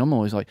Husey's funny," I'm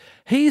always like,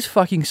 "He is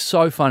fucking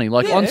so funny."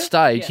 Like on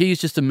stage, he is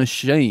just a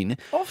machine.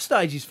 Off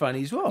stage he's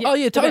funny as well. Oh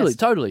yeah, the best.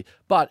 totally.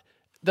 But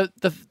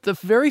the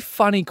very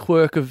funny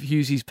quirk of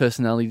Husey's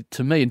personality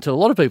to me and to a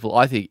lot of people,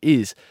 I think,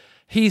 is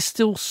he's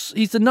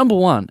the number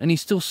one and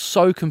he's still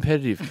so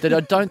competitive that I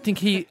don't think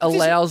he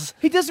allows.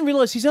 He doesn't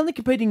realise he's only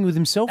competing with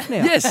himself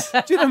now. Yes.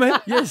 Do you know what I mean?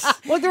 Yes.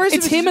 Like the rest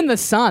It's of us him and the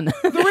sun.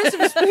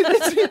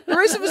 the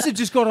rest of us have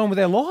just got on with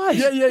our lives.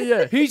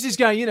 Yeah. Who's just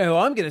going, who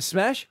I'm going to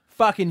smash?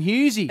 Fucking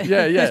Husey.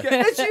 Yeah.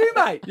 That's you,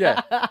 mate.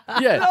 Yeah.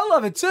 I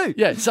love it too.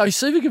 Yeah. So he's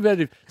super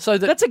competitive. So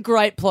That's a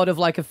great plot of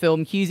like a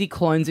film. Husey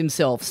clones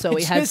himself, so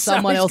he has So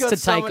someone he's else got to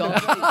take someone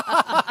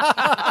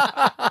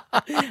on.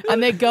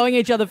 and they're going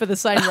each other for the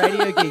same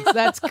radio gigs.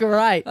 That's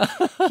great.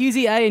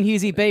 Hughesy A and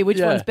Hughesy B, which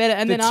one's better?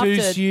 And then two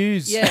after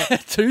Hughes. yeah.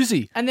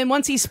 Toozy. And then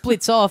once he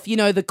splits off,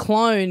 the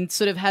clone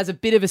sort of has a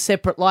bit of a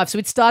separate life. So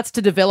it starts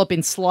to develop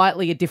in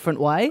slightly a different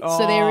way. So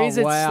there is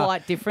a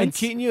slight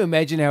difference. And can you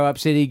imagine how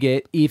upset he'd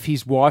get if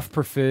his wife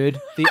preferred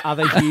the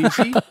other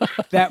Hughesy?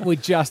 That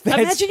would just...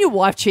 Imagine your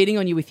wife cheating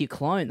on you with your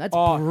clone. That's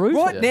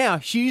brutal. Right now,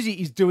 Hughesy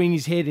is doing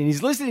his head and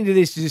he's listening to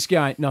this just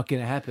going, not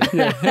going to happen.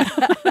 Yeah.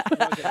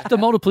 The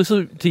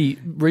Multiplicity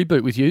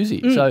reboot with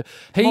Yuzi. So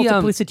he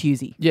Multiplicity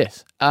Hughesy.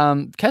 Yes,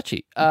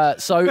 catchy.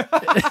 So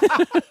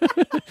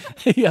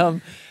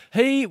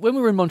he when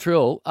we were in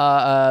Montreal,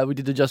 we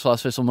did the Just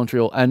Last Festival in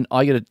Montreal, and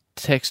I get a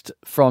text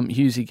from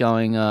Hughesy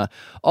going,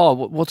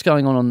 what's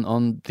going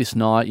on this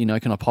night?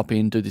 Can I pop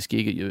in, do this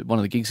gig at one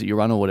of the gigs that you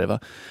run or whatever?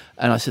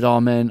 And I said, oh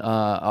man,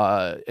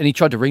 and he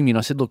tried to ring me, and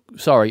I said, look,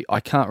 sorry, I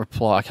can't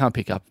reply, I can't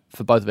pick up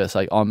for both of our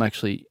sake. I'm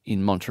actually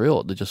in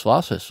Montreal at the Just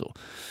Last Festival.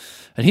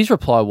 And his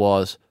reply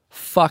was,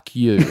 fuck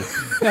you.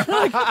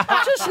 Like,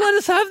 just let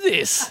us have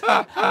this.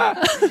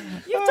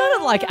 You've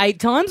done it like 8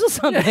 times or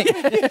something.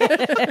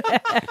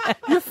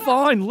 You're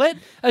fine. Let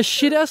a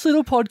shit-ass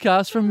little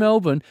podcast from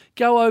Melbourne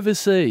go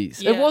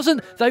overseas. Yeah.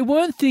 They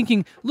weren't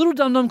thinking, Little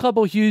Dum Dum Club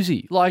or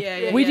Hughesy.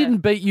 Like, we didn't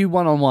beat you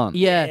one-on-one.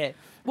 Yeah.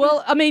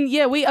 Well,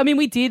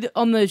 we did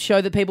on the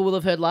show that people will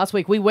have heard last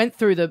week. We went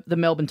through the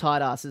Melbourne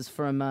tight asses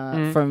from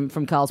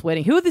Carl's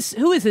wedding. Who is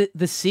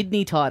the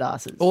Sydney tight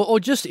asses? Or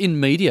just in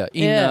media,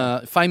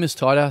 famous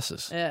tight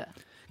asses. Yeah.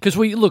 Because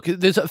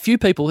there's a few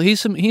people.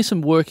 Here's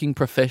some working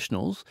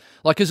professionals.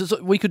 Like, cause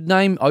we could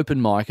name open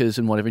micers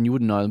and whatever, and you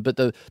wouldn't know them. But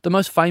the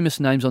most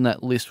famous names on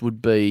that list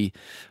would be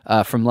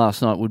from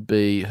last night would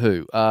be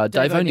who?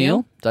 Dave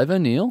O'Neill. Dave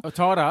O'Neill. A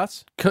tight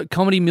ass.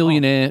 Comedy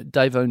millionaire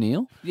Dave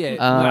O'Neill.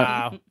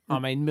 Yeah. I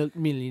mean,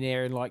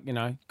 millionaire in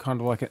kind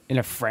of like in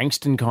a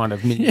Frankston kind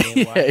of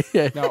millionaire way.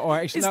 Yeah. No, or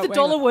actually, Is the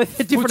dollar worth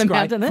a different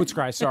amount, isn't it?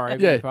 Footscray, sorry.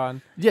 beg your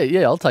pardon.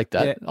 Yeah, I'll take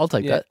that. Yeah. I'll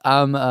take that.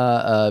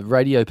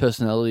 Radio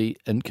personality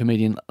and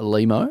comedian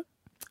Limo.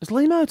 Is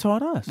Limo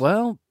tight ass?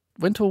 Well,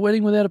 went to a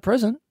wedding without a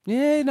present.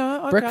 Yeah,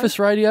 no. Okay. Breakfast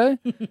radio.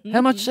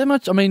 How much? I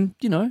mean,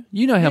 you know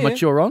how much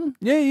you're on.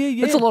 Yeah.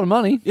 It's a lot of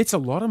money. It's a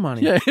lot of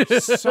money. Yeah.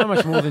 So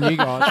much more than you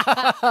guys.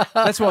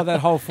 That's why that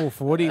whole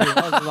 440 thing,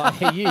 I was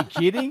like, are you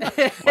kidding?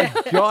 My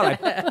God,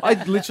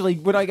 I literally,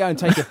 when I go and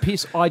take a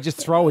piss, I just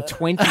throw a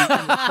 20 in the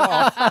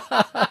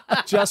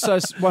trough just so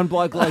one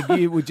bloke like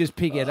you would just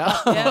pick it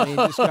up. Yeah. And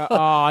just go,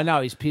 I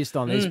know he's pissed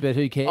on this, but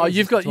who cares? Oh,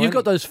 you've got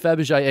those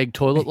Fabergé egg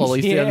toilet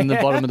lollies down in the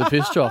bottom of the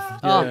piss trough.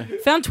 Yeah. Oh,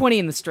 found 20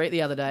 in the street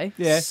the other day.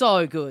 Yeah.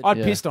 So good. I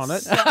pissed on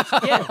it.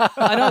 Yeah,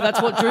 I know.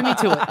 That's what drew me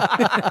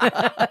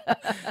to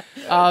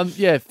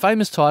it.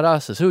 Famous tight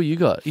asses. Who you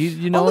got?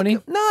 You know any?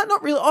 No,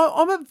 not really.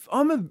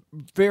 I'm a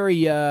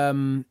very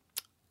I'm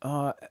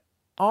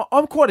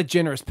quite a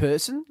generous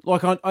person.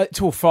 Like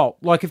to a fault.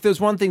 Like if there's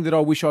one thing that I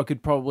wish I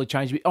could probably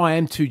change, I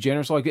am too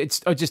generous. Like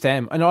I just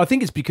am, and I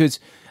think it's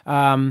because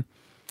my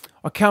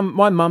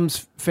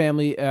mum's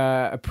family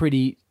are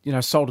pretty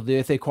salt of the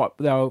earth. They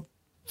were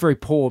very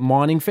poor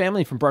mining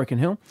family from Broken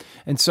Hill,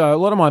 and so a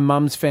lot of my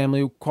mum's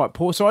family were quite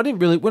poor. So I didn't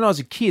really, when I was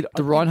a kid,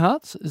 the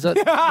Reinhardts, is that?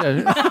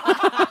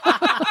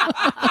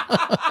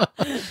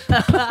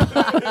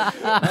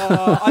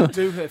 I'd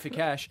do her for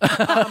cash.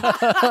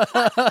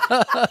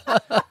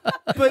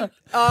 But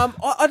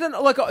I don't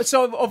know. Like,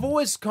 so I've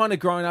always kind of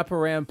grown up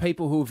around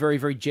people who are very,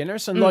 very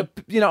generous, and I've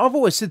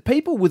always said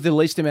people with the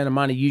least amount of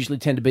money usually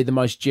tend to be the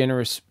most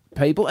generous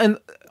people. And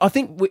I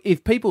think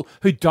if people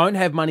who don't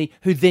have money,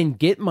 who then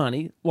get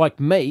money, like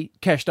me,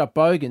 cashed up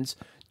bogans,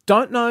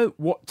 don't know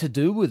what to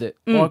do with it.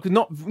 Like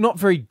not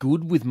very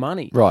good with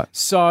money. Right.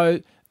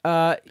 So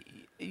I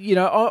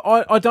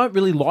don't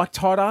really like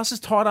tight asses.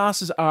 Tight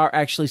asses are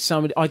actually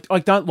somebody I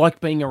don't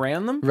like being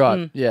around them.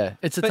 Right. Yeah.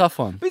 It's a tough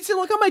one. But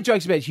I made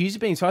jokes about Hughesy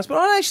being tight ass, but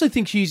I don't actually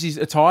think Hughesy's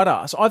a tight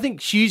ass. I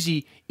think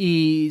Hughesy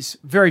is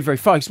very, very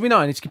focused. We know,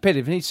 and it's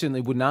competitive, and he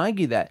certainly wouldn't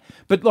argue that.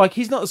 But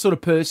he's not the sort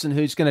of person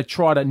who's going to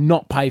try to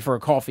not pay for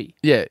a coffee.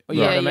 Yeah. You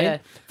know what I mean? Yeah.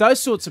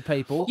 Those sorts of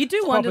people. You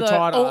do wonder, though,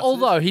 tight asses.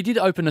 Although he did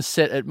open a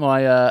set at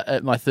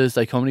my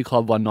Thursday comedy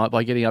club one night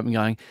by getting up and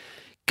going,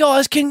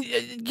 guys,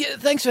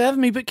 thanks for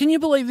having me, but can you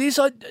believe this?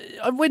 I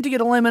went to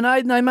get a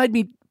lemonade and they made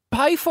me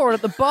pay for it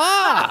at the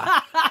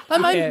bar. They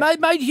made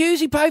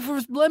Hughesy pay for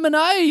his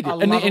lemonade. I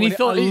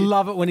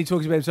love it when he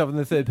talks about himself in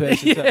the third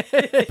person, so,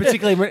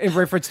 particularly in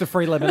reference to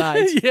free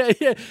lemonades.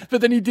 Yeah.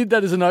 But then he did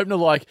that as an opener,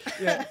 like,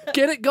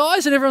 get it,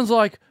 guys? And everyone's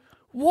like,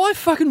 why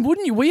fucking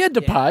wouldn't you? We had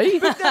to pay.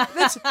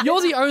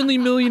 You're the only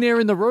millionaire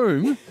in the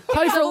room.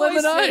 Pay for a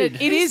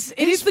lemonade. It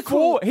is the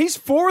core. He's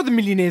 4 of the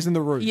millionaires in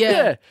the room.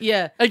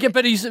 Yeah. Again,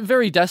 but he's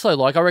very Dasso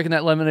like. I reckon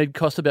that lemonade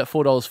cost about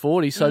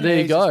 $4.40. So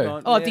there you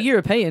go. The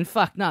European,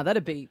 fuck no,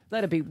 that'd be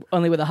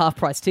only with a half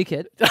price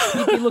ticket.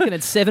 You'd be looking at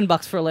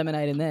 $7 for a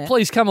lemonade in there.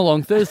 Please come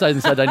along Thursdays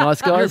and Saturday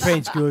nights, guys.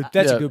 European's good.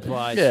 That's a good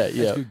place. Yeah,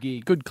 That's a good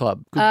gig. Good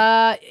club. Good.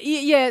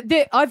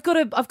 I've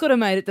got a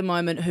mate at the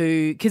moment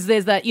who, because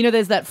there's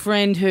that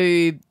friend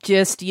who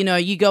just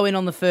you go in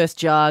on the first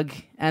jug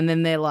and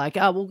then they're like,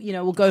 oh, well,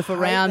 we'll go for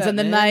rounds, that,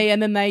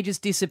 and then they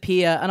just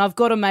disappear. And I've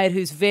got a mate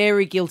who's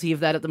very guilty of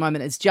that at the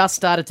moment. It's just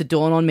started to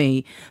dawn on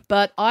me.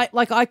 But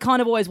I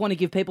kind of always want to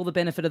give people the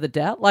benefit of the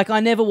doubt. Like, I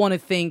never want to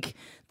think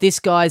this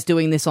guy's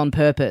doing this on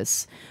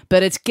purpose,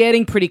 but it's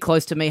getting pretty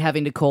close to me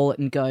having to call it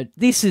and go,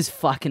 this is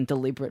fucking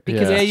deliberate,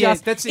 because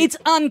it's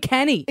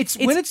uncanny. It's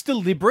when it's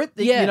deliberate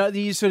that,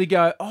 you sort of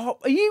go, oh,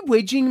 are you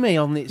wedging me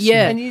on this?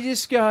 Yeah. And you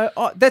just go,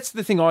 oh, that's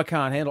the thing I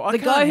can't handle. The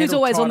guy who's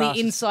always on the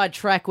inside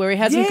track where he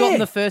hasn't gotten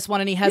the first one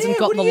and he hasn't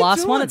gotten the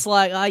last one. It's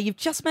like, you've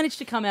just managed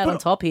to come out on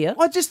top here.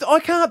 I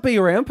can't be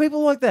around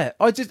people like that.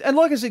 And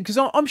like I said, because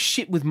I'm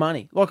shit with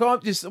money. Like, I'm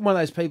just one of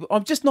those people,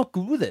 I'm just not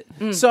good with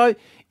it. So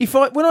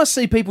when I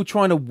see people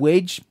trying to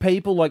wedge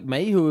people like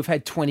me who have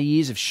had 20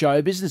 years of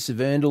show business, have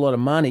earned a lot of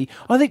money,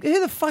 I think,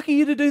 who the fuck are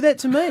you to do that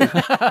to me?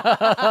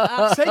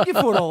 Take your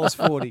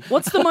 $4.40.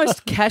 What's the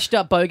most cashed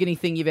up bogany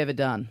thing you've ever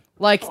done?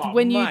 Like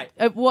when mate.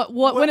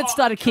 when it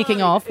started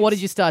kicking off, what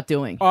did you start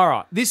doing? All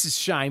right, this is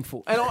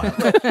shameful. And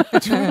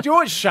do you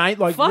want shame?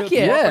 Like, Fuck really,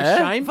 yeah.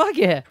 shame? Fuck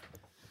yeah.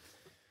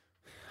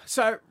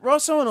 So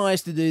Rosso and I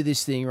used to do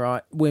this thing,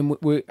 right? When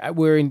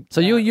we're in.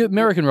 So you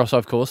American Rosso,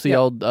 of course. The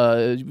old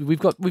we've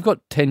got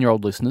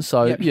 10-year-old listeners,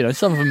 so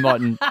some of them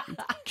mightn't.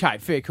 Okay,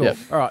 fair, cool. Yep.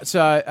 All right,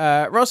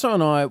 so Rosso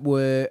and I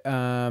were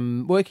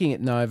working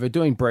at Nova,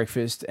 doing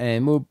breakfast,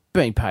 and we were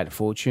being paid a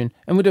fortune,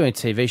 and we're doing a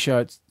TV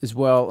show as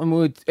well,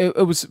 and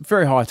it was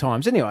very high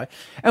times anyway,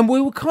 and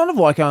we were kind of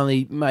like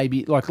only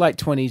maybe like late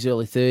 20s,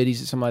 early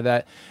 30s or something like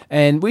that,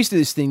 and we used to do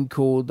this thing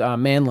called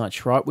Man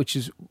Lunch, right, which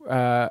is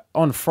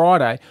on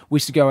Friday, we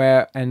used to go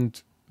out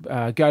and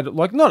go to,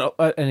 like, not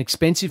an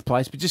expensive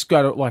place, but just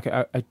go to like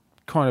a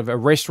kind of a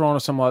restaurant or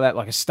something like that,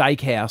 like a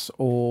steakhouse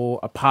or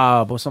a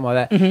pub or something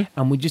like that,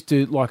 and we just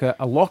do like a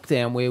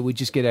lockdown where we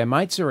just get our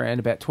mates around,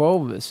 about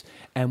 12 of us,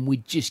 and we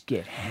just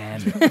get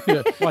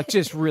hammered, like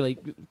just really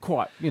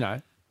quite,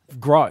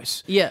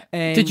 gross. Yeah.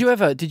 And Did you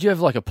have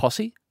like a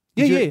posse?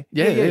 Yeah,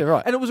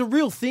 right. And it was a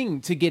real thing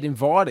to get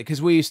invited,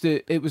 because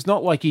it was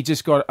not like you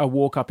just got a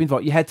walk-up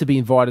invite. You had to be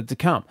invited to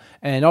come.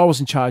 And I was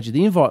in charge of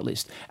the invite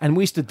list. And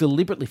we used to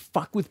deliberately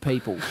fuck with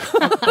people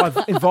by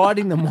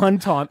inviting them one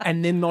time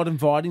and then not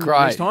inviting them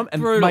the next time,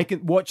 and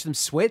watch them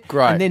sweat.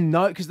 Great. And then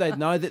because they'd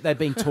know that they'd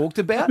been talked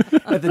about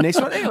at the next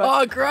one. Anyway,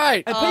 Oh,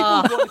 great. and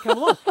people would want to come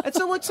along. And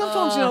so, like,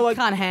 sometimes, I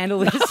can't handle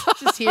this.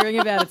 Just hearing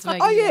about it's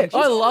making oh, yeah. me anxious.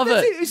 I love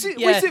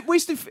it. We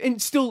used to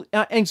instill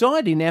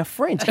anxiety in our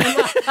friends.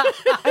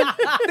 And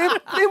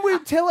then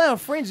we'd tell our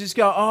friends, just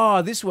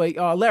go, this week,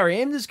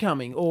 Larry Amder's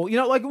coming. Or,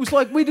 like, it was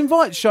like we'd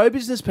invite show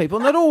business people,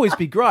 and they'd always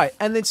be great.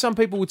 And then some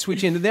people would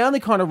switch in. And the only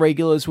kind of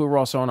regulars were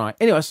Rosso and I.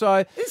 Anyway,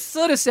 so... This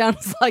sort of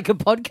sounds like a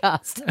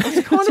podcast.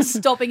 It's kind of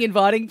stopping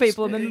inviting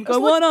people and then go,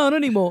 why not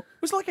anymore?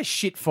 It was like a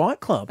shit fight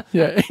club.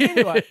 Yeah.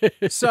 Anyway,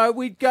 so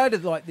we'd go to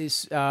like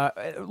this,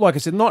 like I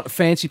said, not a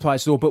fancy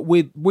place at all, but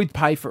we'd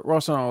pay for it.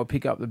 Ross and I would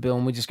pick up the bill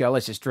and we'd just go,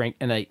 let's just drink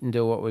and eat and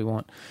do what we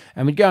want.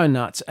 And we'd go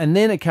nuts. And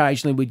then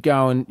occasionally we'd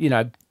go and,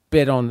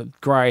 bet on the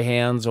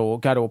greyhounds or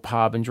go to a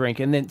pub and drink.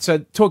 And then, so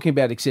talking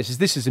about excesses,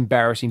 this is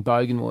embarrassing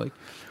Bogan Week.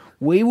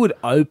 We would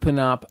open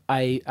up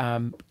a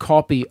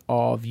copy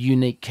of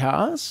Unique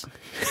Cars.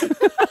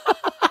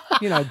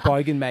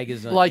 Bogan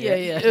magazine. Like,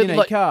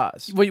 Unique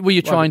Cars. Were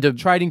you trying to...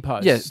 Trading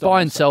post. Yeah,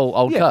 buy and sell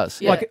old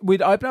cars. Yeah. Like,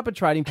 we'd open up a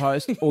trading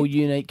post or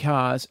Unique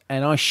Cars,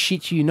 and I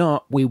shit you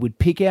not, we would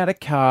pick out a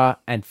car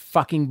and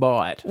fucking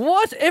buy it.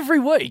 What? Every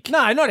week?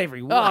 No, not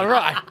every week. Oh,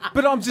 right.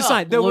 But I'm just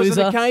saying, there was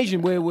loser. an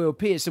occasion where we were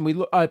pissed and we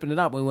opened it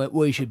up and we went,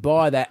 we should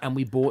buy that, and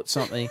we bought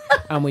something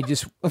and we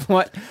just,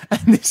 like,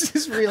 and this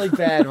is really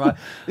bad, right?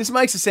 This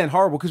makes it sound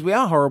horrible because we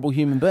are horrible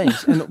human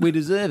beings and we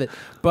deserve it.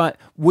 But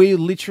we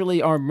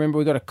literally, I remember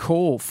we got a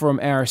call from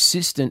our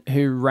assistant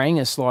who rang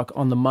us like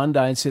on the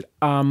Monday and said,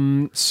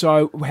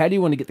 so how do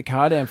you want to get the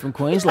car down from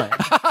Queensland?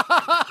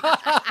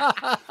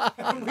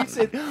 And we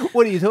said,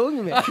 what are you talking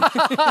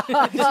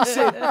about? She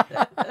said,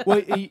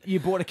 well, you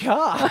bought a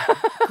car.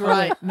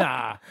 Great.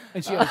 Nah.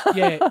 And she goes,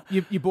 yeah,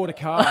 you bought a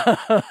car.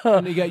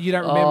 And you go, you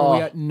don't remember? We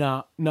go,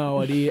 nah, no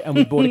idea. And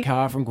we bought a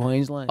car from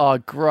Queensland. Oh,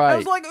 great.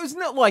 It was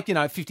not like,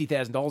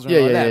 $50,000 or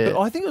anything like that.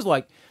 But I think it was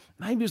like,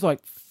 maybe it was like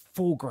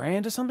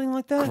 $4,000 or something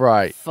like that.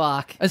 Great.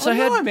 Fuck. And so I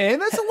know, man,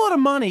 that's a lot of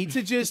money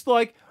to just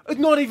like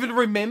not even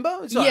remember.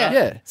 It's like,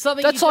 Yeah.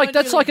 Something That's you like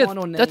don't that's really like want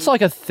or a need. that's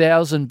like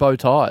 1,000 bow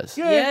ties.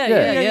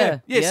 Yeah.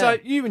 So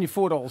you and your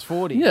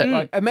 $4.40. Yeah.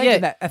 Like, imagine Yeah.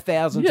 that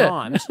 1,000 Yeah.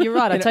 times. You're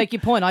right. I take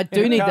your point. I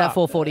do need that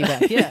 440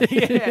 back. Yeah.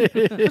 Yeah.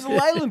 It was a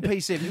Leyland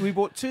P70. We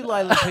bought 2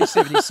 Leyland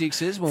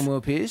P76s when we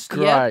were pissed.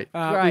 Great.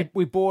 Great.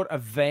 We bought a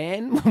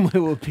van when we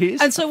were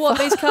pissed. And so what?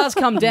 These cars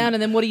come down,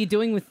 and then what are you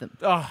doing with them?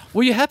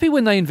 Were you happy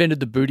when they invented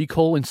the booty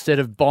call instead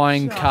of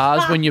buying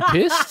cars when you're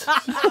pissed?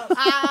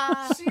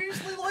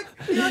 Seriously, like,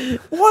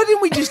 why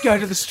didn't we just go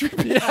to the strip?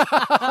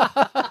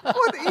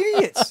 What,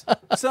 idiots.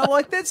 So,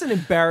 like, that's an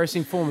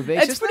embarrassing form of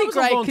excess. It's pretty That was a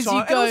great long 'cause time.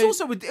 you And it was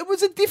go- also it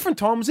was a different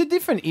time. It was a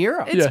different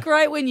era. It's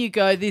great when you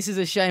go, this is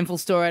a shameful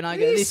story, and I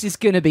go, It is. this is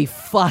going to be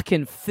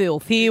fucking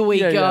filth. Here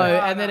we Yeah, go.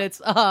 yeah. And then it's,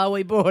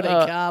 we bought a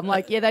car. I'm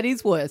like, yeah, that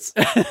is worse.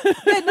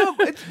 Yeah, no,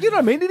 you know what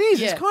I mean? It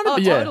is. Yeah. It's kind of.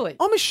 Oh, totally.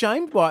 I'm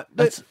ashamed by it.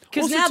 That's-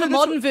 'Cause Also, now too, the that's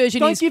modern what-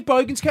 version don't is- give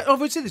Bogans. I've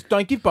always said this.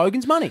 Don't give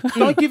Bogans money.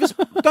 Don't give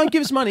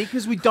us money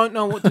because we don't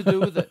know what to do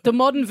with it. The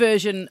modern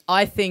version,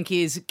 I think,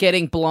 is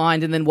getting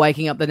blind and then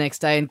waking up the next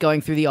day and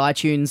going through the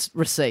iTunes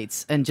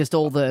receipts and just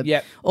all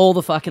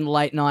the fucking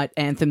late night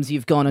anthems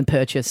you've gone and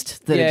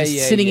purchased that are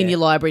just sitting in your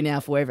library now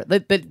forever.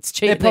 But it's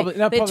cheap. They're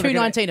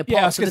 $2.19 a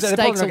pop, so the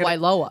stakes are way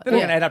lower. They're not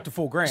going to add up to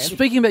 $4,000.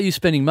 Speaking about you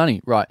spending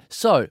money, right?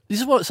 So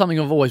this is something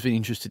I've always been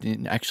interested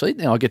in. Actually,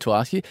 now I get to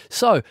ask you.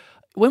 So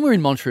when we were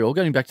in Montreal,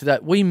 going back to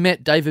that, we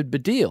met David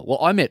Baddiel. Well,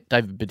 I met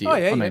David Baddiel. Oh,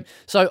 yeah.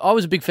 So I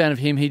was a big fan of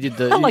him. He did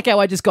the. I like how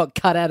I just got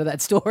cut out of that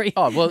story.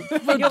 Oh well,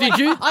 did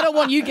you? I don't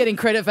want you getting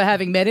credit for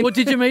having met him. Well,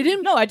 did you meet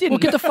him? No, I didn't. Well,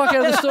 get the fuck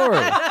out of the story.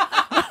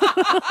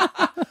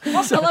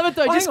 I love it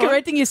though, just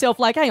correcting yourself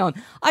like, hang on,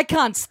 I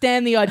can't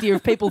stand the idea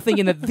of people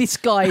thinking that this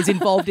guy is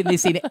involved in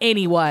this in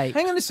any way.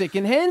 Hang on a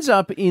second. Hands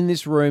up in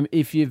this room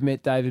if you've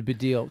met David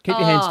Baddiel. Keep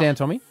your hands down,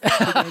 Tommy. Keep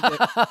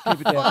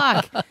it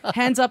down. Fuck.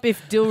 Hands up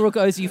if Dilrook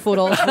owes you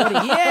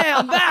 $4.40. Yeah,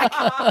 I'm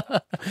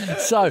back.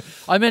 So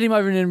I met him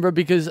over in Edinburgh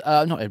because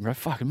not Edinburgh,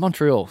 fucking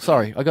Montreal.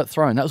 Sorry, I got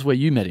thrown. That was where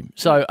you met him.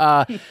 So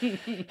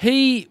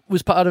he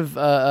was part of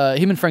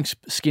him and Frank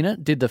Skinner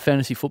did the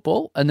fantasy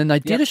football, and then they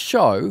did a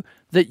show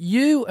that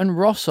you and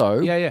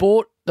Rosso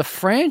bought the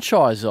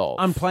franchise of.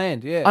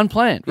 Unplanned, yeah.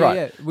 Unplanned, right.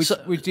 Yeah, which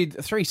we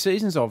did 3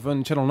 seasons of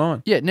on Channel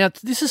 9. Yeah, now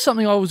this is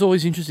something I was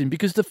always interested in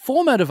because the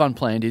format of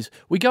Unplanned is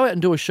we go out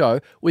and do a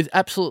show with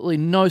absolutely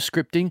no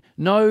scripting,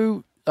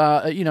 no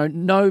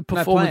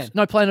performance,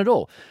 no plan at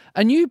all.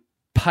 And you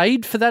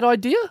paid for that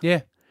idea?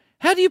 Yeah.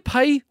 How do you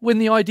pay when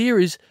the idea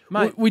is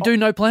Mate, we do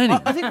no planning?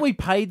 I think we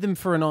paid them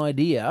for an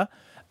idea,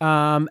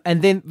 and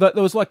then there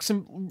was like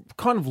some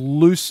kind of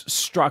loose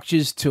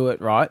structures to it,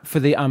 right, for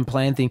the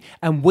unplanned thing,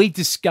 and we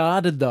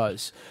discarded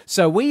those.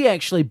 So we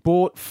actually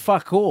bought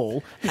fuck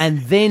all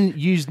and then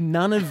used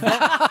none of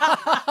that.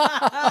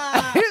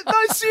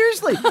 No,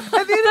 seriously. At the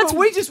end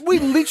of it, we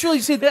literally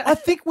said, I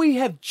think we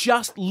have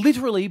just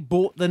literally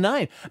bought the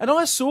name. And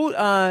I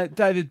saw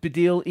David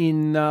Baddiel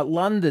in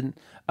London.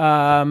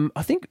 I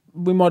think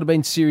we might have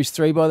been Series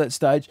 3 by that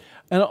stage.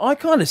 And I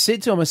kind of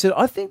said to him, I said,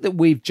 I think that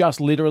we've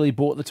just literally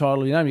bought the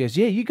title of your name. He goes,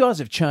 yeah, you guys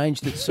have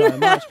changed it so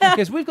much.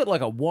 Because we've got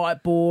like a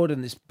whiteboard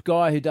and this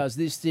guy who does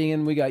this thing.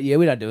 And we go, yeah,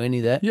 we don't do any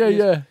of that. Yeah, He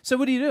goes, yeah. So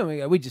what do you do? And we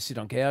go, we just sit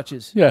on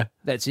couches. Yeah.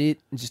 That's it.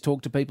 And just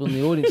talk to people in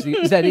the audience.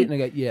 Is that it? And I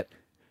go, yeah.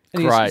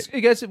 And Great.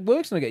 He goes, it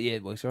works? And I go, yeah,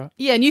 it works, all right.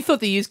 Yeah, and you thought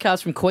the used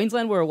cars from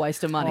Queensland were a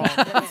waste of money.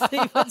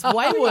 That's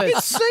way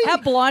worse. see. How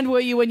blind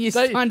were you when you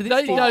signed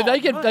this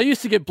deal? They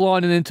used to get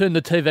blind and then turn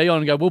the TV on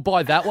and go, we'll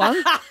buy that one.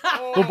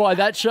 We'll buy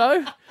that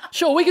show.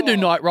 Sure, we can do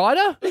Knight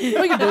Rider. We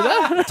can do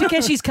that.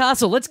 Takeshi's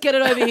Castle. Let's get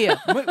it over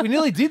here. We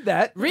nearly did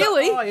that.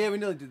 Really? Oh, yeah, we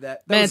nearly did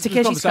that. Man, was the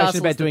Takeshi's conversation Castle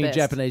about was the doing a best.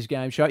 Japanese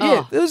game show.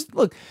 Oh.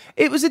 Yeah,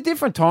 it was a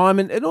different time.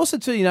 And also,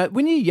 too,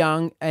 when you're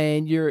young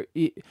and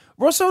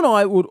Rosso and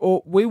I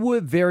we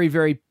were very,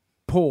 very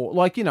poor.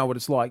 Like, you know what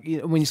it's like.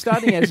 When you're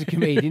starting out as a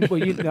comedian,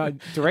 well, you know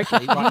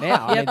directly right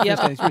now.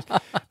 Yep.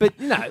 But,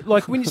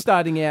 like when you're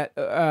starting out,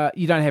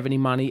 you don't have any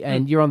money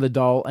and you're on the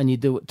dole and you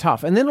do it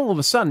tough. And then all of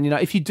a sudden,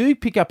 if you do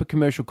pick up a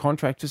commercial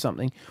contract for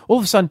something, all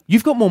of a sudden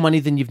you've got more money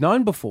than you've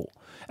known before.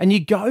 And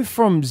you go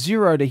from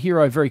zero to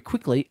hero very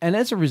quickly, and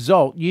as a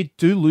result, you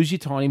do lose your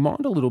tiny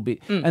mind a little bit.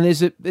 And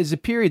there's a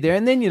period there,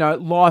 and then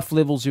life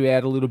levels you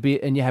out a little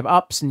bit, and you have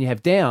ups and you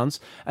have downs,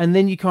 and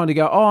then you kind of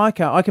go, oh,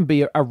 okay, I can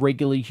be a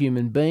regular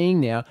human being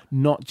now,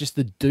 not just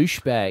the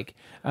douchebag.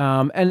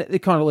 And it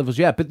kind of levels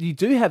you out, but you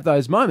do have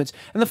those moments.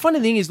 And the funny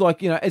thing is,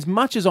 as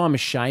much as I'm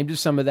ashamed of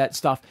some of that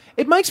stuff,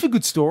 it makes for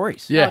good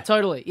stories. Yeah. Oh,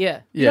 totally.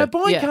 Yeah.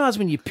 Buying cars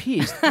when you're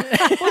pissed.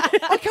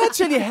 I can't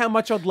tell you how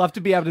much I'd love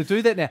to be able to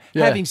do that now.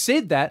 Yeah. Having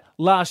said that,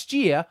 last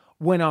year,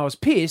 when I was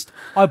pissed,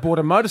 I bought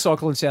a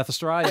motorcycle in South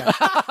Australia.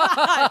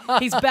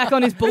 He's back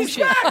on his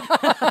bullshit.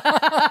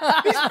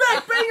 He's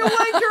back being a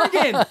wanker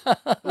again.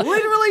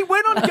 Literally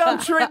went on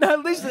Gumtree. No,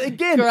 listen,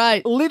 again.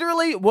 Great.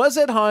 Literally was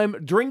at home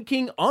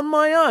drinking on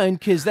my own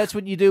because that's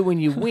what you do when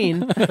you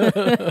win.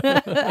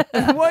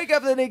 And woke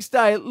up the next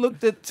day,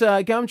 looked at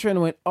Gumtree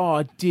and went, oh,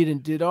 I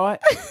didn't, did I?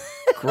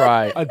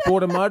 Great. I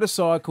bought a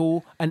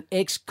motorcycle, an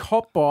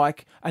ex-cop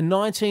bike, a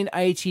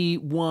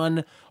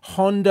 1981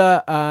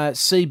 Honda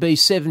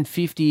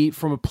CB750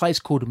 from a place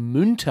called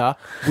Munta,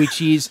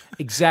 which is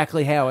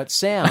exactly how it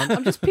sounds.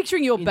 I'm just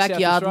picturing your In South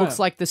backyard Australia. looks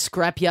like the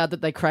scrapyard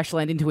that they crash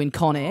land into in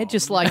Con Air.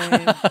 Just like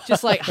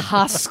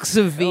husks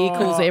of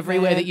vehicles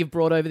everywhere man. that you've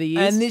brought over the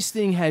years. And this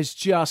thing has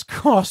just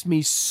cost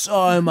me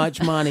so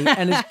much money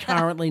and is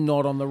currently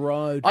not on the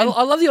road. I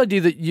love the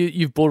idea that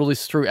you've bought all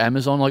this through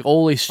Amazon, like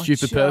all these stupid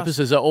just-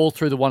 purposes are all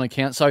through the one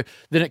account. So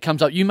then it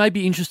comes up. You may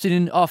be interested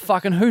in. Oh,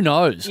 fucking who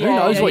knows? Who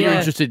knows what you're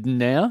interested in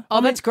now? Oh,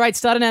 that's great.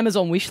 Start an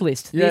Amazon wish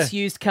list. Yeah. This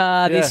used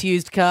car. This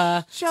used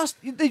car. Just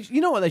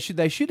you know what they should?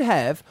 They should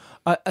have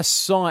a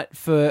site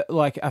for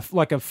like a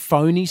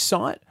phony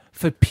site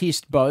for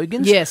pissed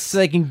bogans. Yes. So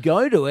they can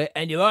go to it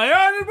and you're like,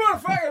 I just bought a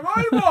fucking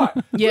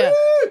motorbike. Yeah.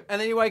 Woo!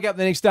 And then you wake up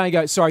the next day and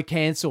go, sorry,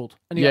 cancelled.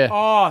 And you go,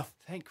 oh,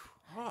 thank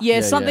Christ.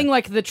 Yeah, something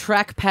like the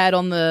trackpad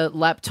on the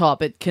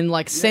laptop. It can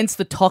sense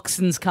the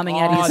toxins coming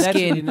out of your that's what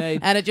skin, you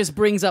need. and it just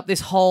brings up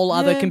this whole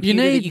other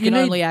computer that you can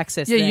only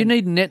access. Yeah, then. you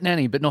need Net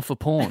Nanny, but not for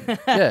porn.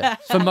 Yeah,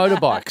 for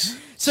motorbikes.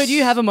 So, do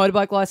you have a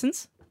motorbike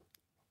license?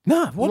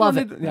 No, what Love do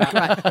I it. need? No.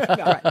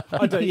 Great.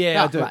 I do.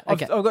 Yeah, I do. Right,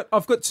 okay.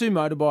 I've got 2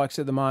 motorbikes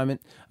at the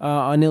moment.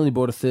 I nearly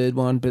bought a third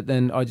one, but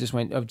then I've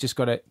just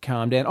got to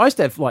calm down. I used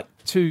to have like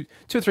two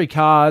or three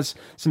cars.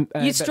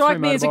 You strike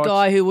me as a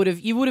guy who would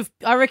have.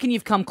 I reckon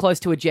you've come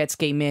close to a jet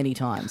ski many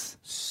times.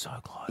 So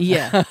close.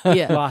 Yeah,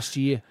 yeah. Last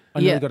year,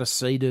 I nearly got a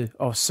Sea-Doo.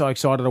 I was so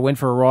excited. I went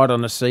for a ride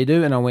on a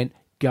Sea-Doo, and I went,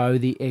 go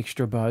the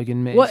extra bogan,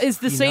 man. What is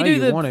the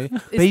Sea-Doo?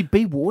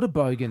 Be water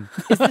bogan.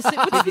 What's the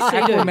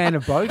Sea-Doo? Aquaman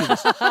of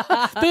bogans.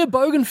 Be a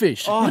bogan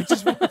fish. Oh,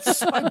 it's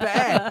so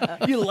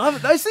bad. You love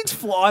it. Those things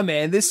fly,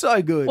 man. They're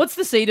so good. What's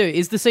the Sea-Doo?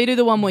 Is the Sea-Doo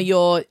the one where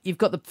you've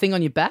got the thing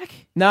on your back?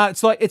 No,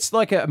 it's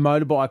like a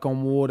motorbike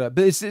on water,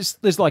 but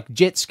there's like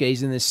jet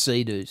skis and there's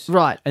Sea-Doos.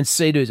 Right. And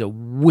Sea-Doos are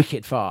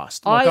wicked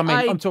fast. Like,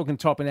 I I'm talking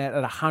topping out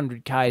at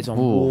 100 k's on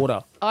water.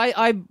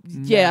 I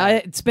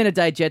spent a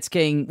day jet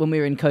skiing when we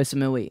were in Koh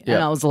Samui,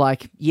 and I was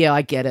like, yeah,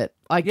 I get it.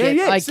 I get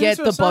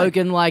the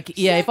bogan. Like,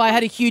 if I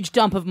had a huge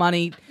dump of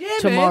money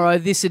tomorrow,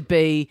 this would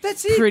be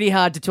pretty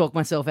hard to talk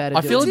myself out of.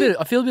 I feel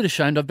a bit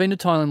ashamed. I've been to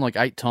Thailand like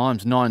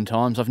 9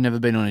 times. I've never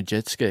been on a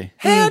jet ski.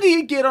 How do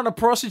you get on a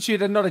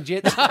prostitute and not a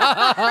jet ski?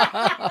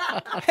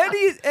 How do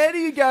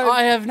you go?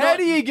 I have not. How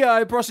do you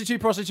go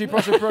prostitute,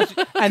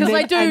 and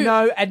they do.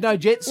 and no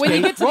jet ski? When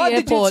you get to the Ride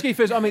airport- the jet ski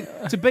first. I mean,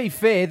 to be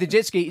fair, the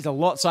jet ski is a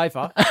lot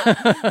safer.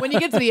 When you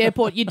get to the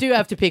airport, you do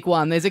have to pick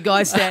one. There's a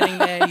guy standing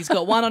there. He's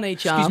got one on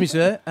each arm. Excuse me,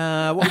 sir.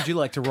 What would you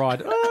like to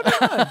ride? Oh, I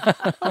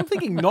don't know. I'm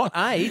thinking not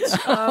 8.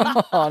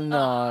 Oh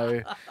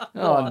no!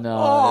 Oh no!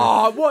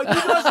 Oh, what? You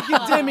guys are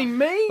condemning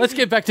me? Let's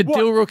get back to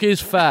Dilruk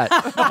is fat.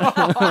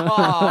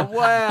 Oh,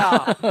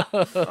 wow.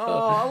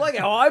 Oh, I like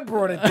how I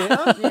brought it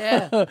down.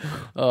 Yeah.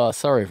 Oh,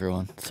 sorry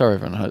everyone.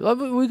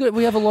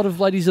 We have a lot of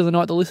ladies of the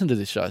night that listen to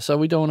this show, so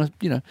we don't want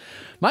to.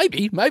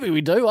 Maybe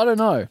we do. I don't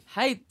know.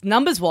 Hey,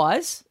 numbers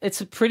wise, it's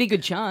a pretty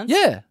good chance.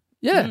 Yeah.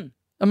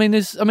 I mean,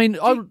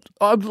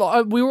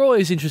 we were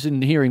always interested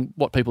in hearing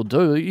what people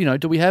do.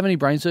 Do we have any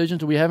brain surgeons?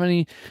 Do we have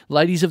any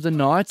ladies of the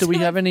night? Do we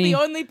have any? The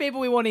only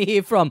people we want to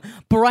hear from: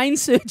 brain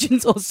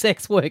surgeons or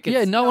sex workers.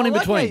 Yeah, no one in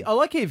between. I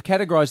like how you've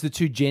categorised the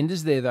 2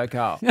 genders there, though,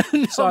 Carl.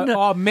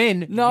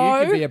 Men, you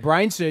can be a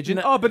brain surgeon.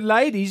 No. Oh, but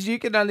ladies, you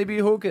can only be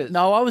hookers.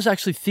 No, I was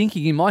actually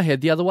thinking in my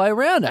head the other way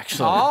around,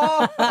 actually.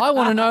 Oh. I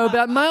want to know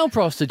about male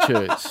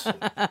prostitutes.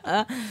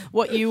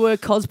 What you were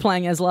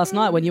cosplaying as last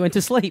night when you went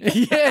to sleep.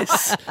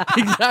 Yes,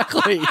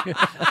 exactly.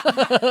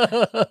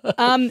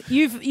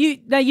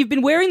 You've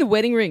been wearing the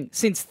wedding ring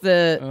since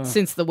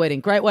the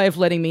wedding. Great way of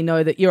letting me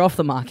know that you're off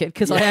the market,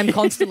 because I am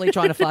constantly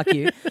trying to fuck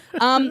you.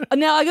 Now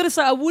I got to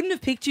say, I wouldn't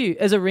have picked you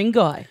as a ring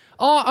guy.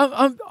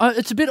 Oh,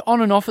 it's a bit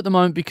on and off at the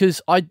moment because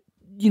I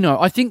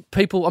think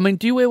people. I mean,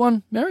 do you wear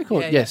one, Merrick?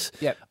 Yes.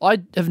 Yep.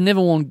 I have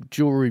never worn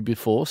jewelry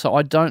before, so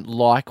I don't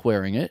like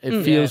wearing it.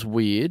 It feels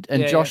weird.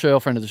 And Josh Earl,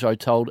 friend of the show,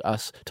 told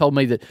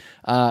me that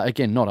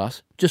again, not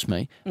us, just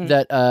me,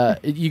 that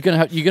you're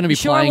gonna be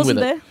sure playing I wasn't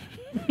with there? it.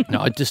 No,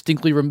 I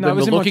distinctly remember it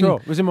was in looking.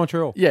 Montreal. It was in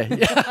Montreal.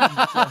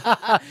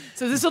 Yeah.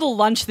 So this little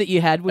lunch that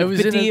you had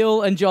with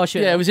Badil and Josh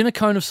Earl. Yeah, it was in a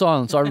cone of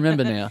silence. I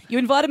remember now. You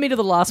invited me to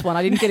the last one.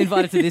 I didn't get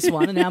invited to this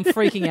one, and now I'm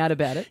freaking out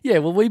about it. Yeah,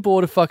 well, we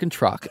bought a fucking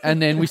truck,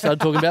 and then we started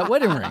talking about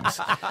wedding rings.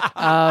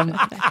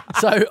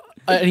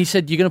 And he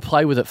said, you're going to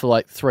play with it for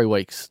like 3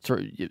 weeks,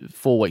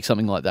 4 weeks,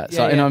 something like that.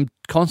 And I'm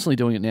constantly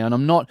doing it now, and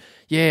I'm not.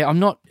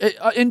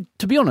 And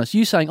to be honest,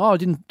 you saying, I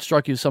didn't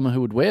strike you as someone who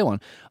would wear one.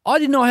 I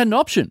didn't know I had an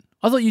option.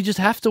 I thought you just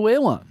have to wear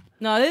one.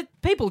 No,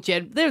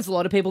 there's a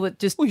lot of people that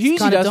just Hughesy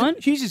kind of doesn't. don't.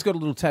 Hughesy's got a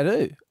little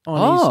tattoo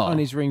on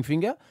his ring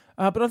finger,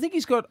 but I think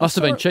he's got. Must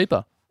have been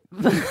cheaper.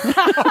 But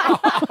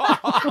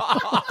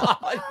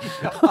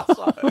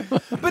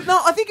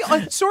no, I think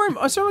I saw him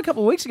a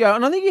couple of weeks ago,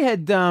 and I think he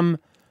had.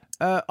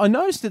 I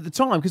noticed at the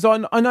time because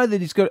I know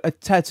that he's got a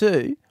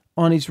tattoo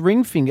on his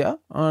ring finger,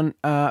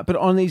 but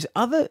on his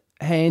other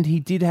hand he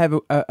did have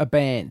a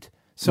band.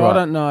 So I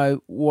don't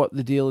know what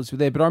the deal is with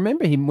there. But I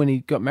remember him when he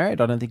got married.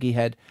 I don't think he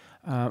had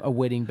a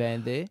wedding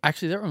band there.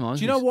 Actually, that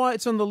reminds me. Do you know why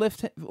it's on the left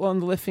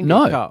finger?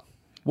 No. Carl?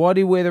 Why do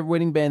you wear the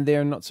wedding band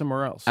there and not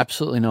somewhere else?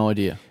 Absolutely no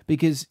idea.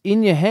 Because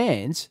in your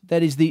hands,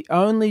 that is the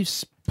only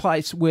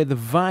place where the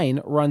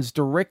vein runs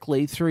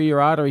directly through your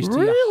arteries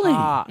to your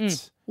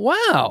heart.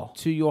 Wow.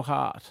 To your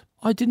heart.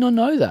 I did not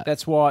know that.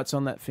 That's why it's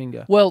on that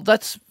finger. Well,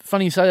 that's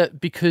funny you say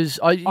that because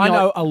I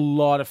know a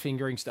lot of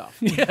fingering stuff.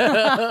 Oh,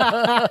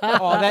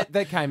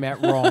 that came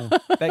out wrong.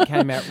 That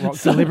came out wrong,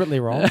 deliberately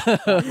wrong.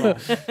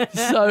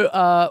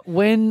 So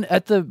when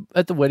at the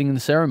wedding and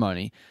the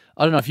ceremony,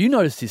 I don't know if you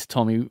noticed this,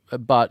 Tommy,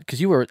 but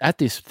because you were at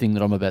this thing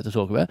that I'm about to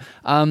talk about.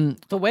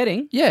 The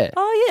wedding? Yeah.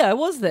 Oh, yeah, I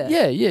was there.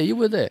 Yeah, you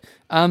were there.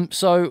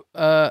 So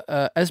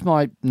as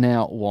my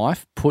now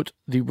wife put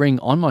the ring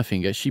on my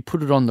finger, she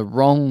put it on the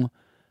wrong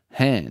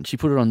hand. She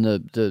put it on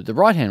the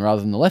right hand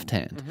rather than the left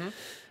hand. Mm-hmm.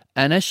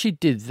 And as she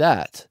did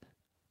that,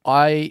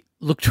 I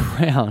looked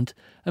around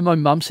and my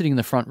mum sitting in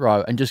the front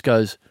row and just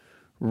goes,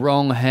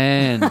 wrong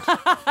hand.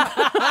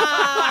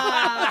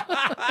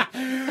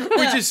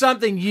 Which is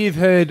something you've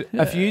heard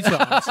a few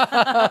times,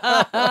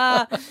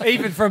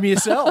 even from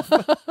yourself.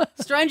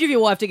 Strange of your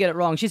wife to get it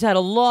wrong. She's had a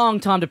long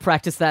time to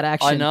practice that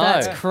action. I know.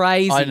 That's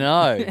crazy. I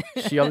know.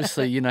 She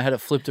obviously, had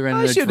it flipped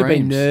around in her should have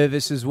been dreams.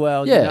 nervous as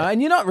well, Yeah.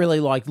 and you're not really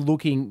like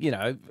looking,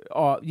 you're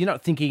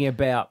not thinking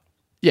about,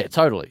 Yeah,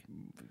 totally.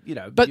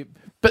 but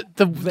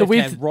the left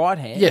weird hand, right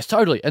hand. Yes,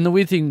 totally. And the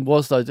weird thing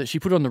was though that she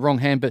put it on the wrong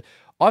hand, but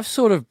I've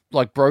sort of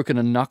like broken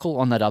a knuckle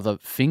on that other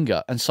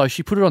finger, and so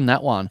she put it on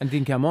that one, and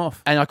didn't come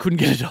off. and I couldn't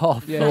get it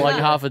off for like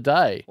half a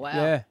day. Wow.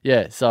 Yeah.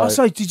 Yeah, so Oh,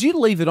 so did you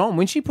leave it on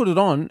when she put it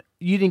on?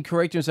 You didn't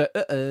correct her and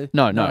say,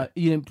 No.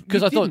 you didn't,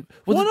 Because you I thought, didn't.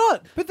 well, why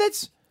not? But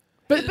that's.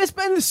 But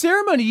in the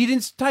ceremony, you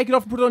didn't take it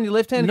off and put it on your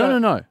left hand.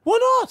 and No. go, Why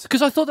not?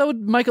 because I thought that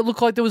would make it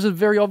look like there was a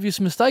very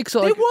obvious mistake.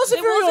 So It was a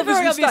There very was a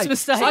very obvious obvious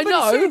mistake. Somebody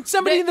I know.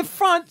 Somebody in the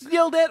front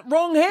yelled out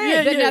wrong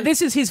hand. Now,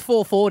 this is his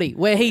 440,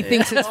 where he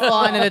thinks it's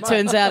fine and it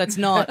turns out it's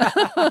not.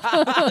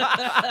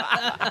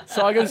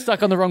 So I got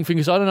stuck on the wrong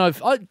finger. So I don't know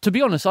if, to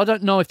be honest, I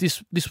don't know if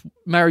this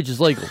marriage is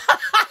legal.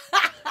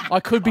 I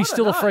could be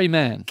still a free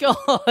man.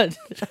 God.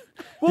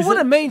 Well, what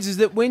it means is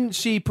that when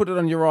she put it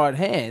on your right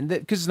hand,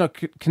 because it's not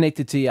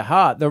connected to your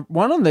heart, the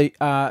one on the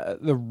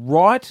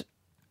right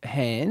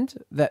hand,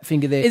 that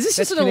finger there. Is this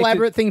just an connected-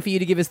 elaborate thing for you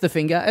to give us the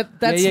finger?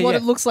 That's Yeah. what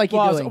it looks like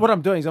you're Well, doing. what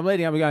I'm doing is I'm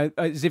leading up and going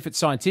as if it's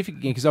scientific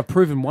again, because I've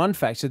proven one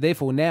fact. So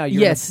therefore now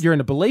you're in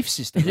a belief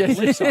system, a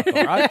belief cycle,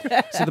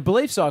 right? So the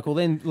belief cycle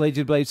then leads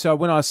you to believe. So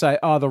when I say,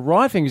 the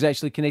right finger is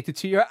actually connected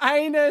to your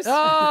anus.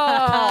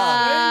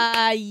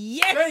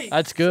 Yes.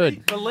 That's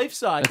good. Belief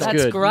cycle.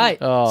 That's good. great.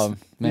 Oh,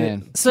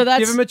 man. So that's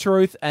Give him a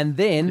truth and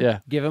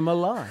then give him a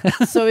lie.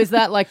 so is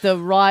that like the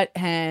right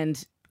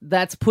hand?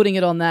 That's putting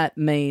it on. That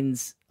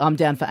means I'm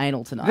down for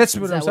anal tonight. That's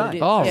Is what that I'm it saying.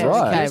 is? Oh, Yeah,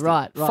 right. Okay,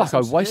 right. Fuck,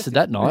 I wasted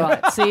that night.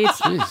 Right. See,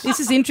 this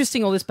is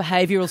interesting. All this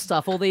behavioural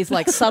stuff, all these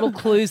like subtle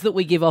clues that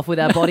we give off with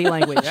our body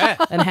language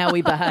and how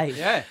we behave.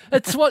 Yeah.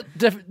 It's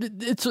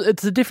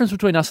it's the difference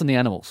between us and the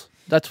animals.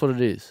 That's what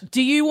it is.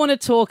 Do you want to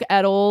talk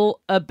at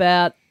all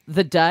about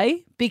the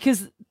day?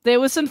 Because there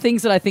were some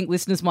things that I think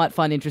listeners might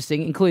find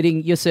interesting,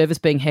 including your service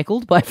being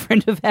heckled by a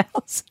friend of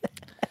ours.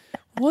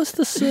 Was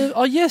the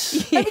Oh, yes.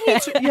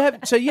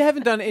 So you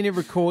haven't done any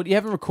record. You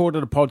haven't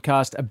recorded a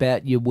podcast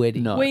about your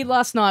wedding. No.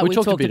 Last night we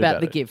talked a talked bit about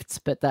about the it. gifts,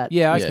 but that's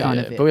Yeah, kind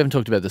of it. But we haven't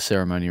talked about the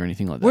ceremony or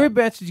anything like that.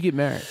 Whereabouts did you get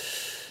married?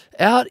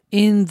 Out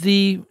in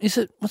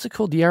what's it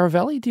called? The Yarra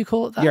Valley? Do you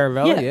call it that? Yarra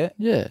Valley, Yeah.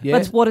 yeah. Yeah.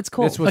 That's what it's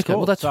called. That's what it's Okay, called.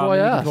 well, that's So, why I we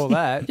can asked. call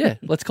that. Yeah,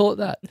 let's call it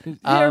that.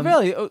 Yarra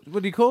Valley.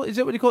 What do you call it? Is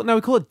that what you call it? No,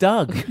 we call it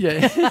Doug.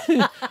 Yeah.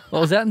 Well, I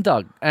was out in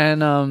Doug.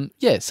 And,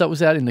 so it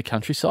was out in the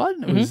countryside.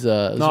 It was,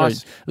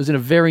 Nice. it was in a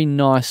very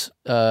nice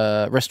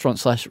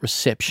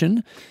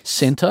restaurant/reception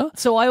centre.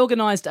 So I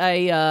organised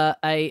a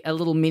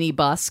little mini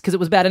bus because it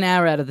was about an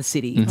hour out of the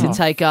city to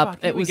take up.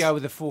 Fuck, here we go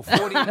with the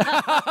 440.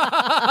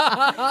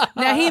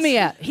 Now hear me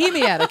out,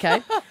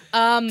 okay?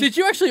 Did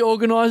you actually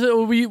organise it,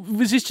 or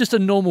was this just a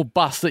normal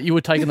bus that you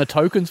were taking the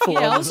tokens for?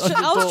 Yeah, I was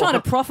trying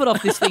to profit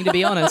off this thing, to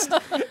be honest.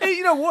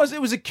 You know what? It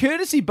was a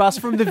courtesy bus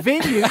from the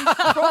venue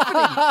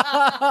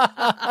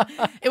property.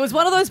 It was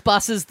one of those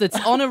buses that's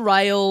on a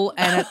rail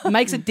and it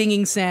makes a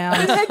dinging It sound.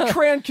 had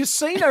Crown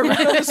Casino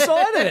right on the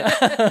side of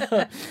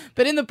it.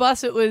 But in the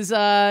bus, it was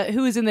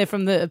who was in there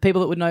from the people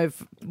that would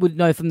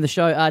know from the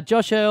show?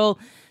 Josh Earl,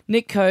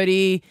 Nick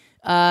Cody,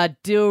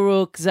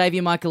 Dilrook,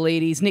 Xavier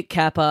Michaelides, Nick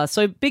Kappa.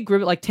 So big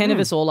group, like 10 of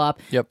us all up.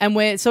 Yep. And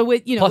we're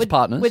Plus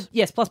partners.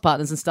 Plus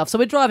partners and stuff. So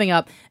we're driving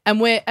up and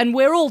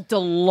we're all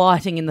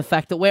delighting in the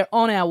fact that we're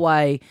on our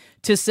way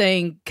to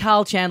seeing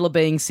Carl Chandler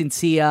being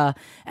sincere,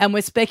 and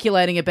we're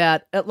speculating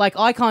about like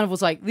I kind of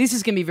was like, this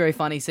is gonna be very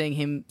funny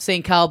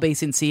seeing Carl be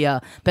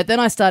sincere. But then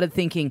I started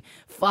thinking,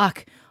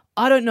 fuck,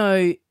 I don't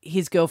know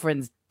his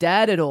girlfriend's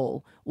dad at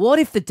all. What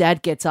if the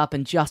dad gets up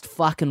and just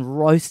fucking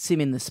roasts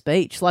him in the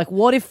speech? Like,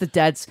 what if the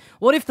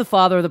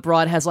father of the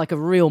bride has like a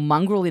real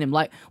mongrel in him?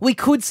 Like, we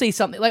could see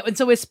something like, and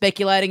so we're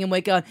speculating and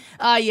we're going,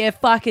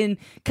 fucking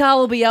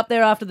Carl will be up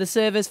there after the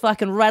service,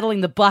 fucking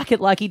rattling the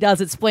bucket like he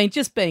does at Spleen,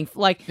 just being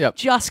like,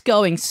 just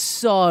going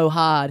so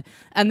hard.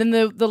 And then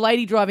the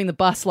lady driving the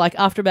bus, like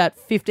after about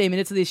 15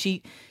 minutes of this,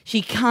 she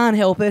can't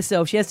help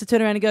herself. She has to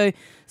turn around and go,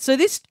 so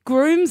this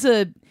groom's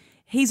a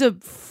he's a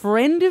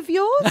friend of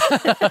yours?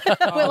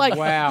 We're like,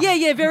 wow.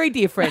 yeah, very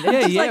dear friend. And Yeah,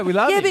 it's just yeah, like, we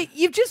love him. but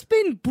you've just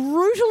been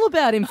brutal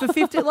about him for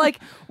 50. Like,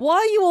 why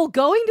are you all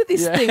going to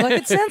this thing? Like,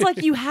 it sounds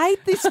like you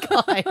hate this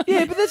guy.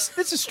 Yeah, but that's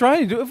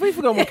Australian. Have we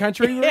forgotten what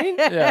country we're in?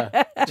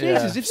 Yeah.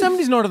 Jesus, if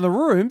somebody's not in the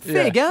room,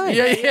 fair game.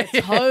 Yeah.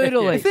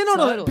 Totally. If they're not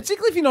totally. on,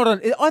 particularly if you're not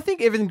on, I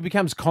think everything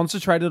becomes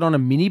concentrated on a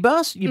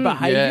minibus. Your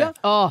behaviour, Yeah.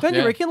 Oh. don't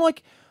you Yeah. reckon?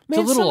 Like, man,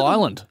 a little some of the-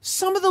 island.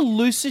 Some of the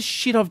loosest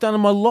shit I've done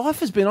in my life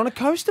has been on a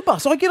coaster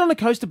bus. I get on a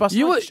coaster bus.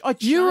 You and were I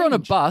you were on a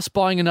change. bus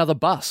buying another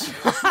bus.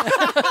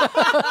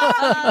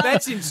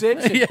 That's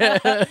Inception.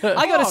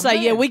 I got to say,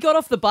 man. yeah, we got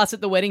off the bus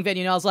at the wedding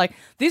venue, and I was like,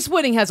 this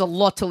wedding has a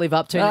lot to live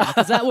up to now,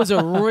 because that was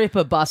a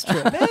ripper bus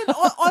trip. Man,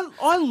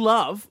 I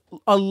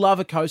love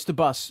a coaster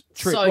bus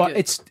trip. So Like,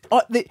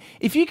 good.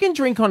 if you can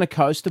drink on a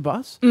coaster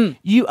bus,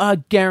 you are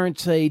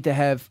guaranteed to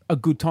have a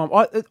good time.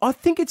 I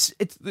think it's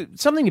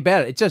something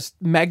about it. It just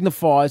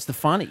magnifies the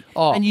funny.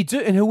 Oh. And you do,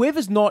 and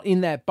whoever's not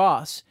in that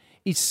bus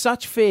is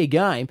such fair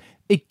game.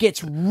 It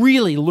gets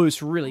really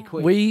loose really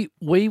quick.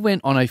 We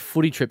went on a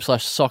footy trip /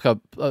 soccer.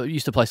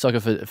 Used to play soccer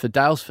for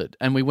Dalesford,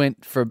 and we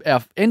went for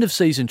our end of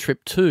season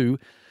trip to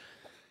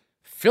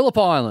Phillip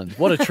Island.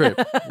 What a trip!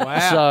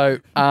 Wow. So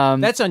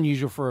That's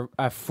unusual for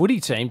a footy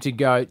team to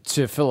go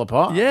to Phillip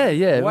Island.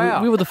 yeah.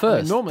 Wow. We were the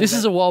first. normally this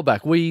is a while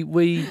back. We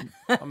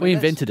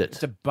invented It's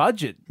it. a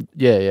budget.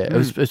 Yeah. It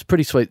was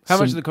pretty sweet. How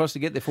much did it cost to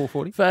get there?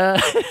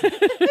 $440.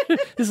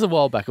 This is a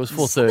while back. It was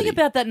Something $430.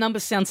 about that number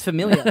sounds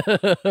familiar.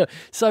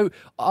 So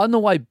on the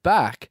way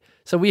back,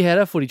 so we had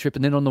our footy trip,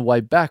 and then on the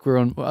way back, we were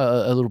on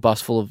a little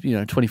bus full of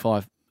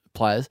 25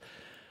 players.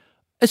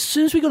 As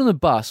soon as we got on the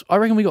bus, I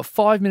reckon we got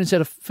 5 minutes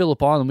out of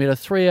Phillip Island. We had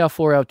a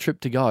 4 hour trip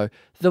to go.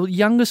 The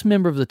youngest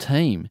member of the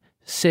team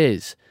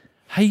says,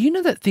 "Hey, you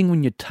know that thing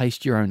when you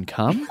taste your own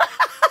cum?"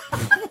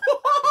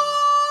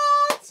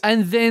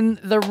 And then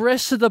the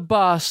rest of the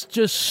bus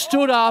just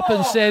stood up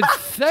and said,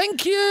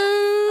 "Thank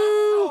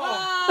you."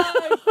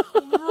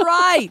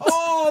 Right.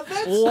 Oh,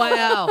 that's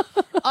Wow.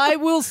 I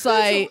will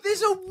say,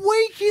 There's a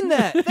week in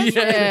that.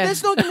 Yeah.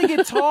 That's not going to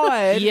get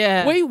tired.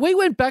 yeah. We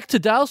went back to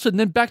Dalesford and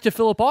then back to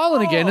Phillip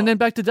Island again and then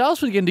back to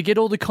Dalesford again to get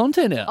all the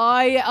content out.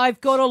 I've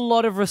got a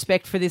lot of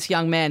respect for this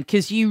young man,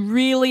 because you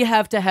really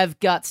have to have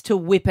guts to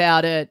whip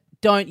out a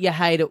 "don't you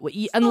hate it,"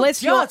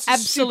 unless you're guts, it's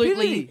absolutely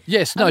stupidity.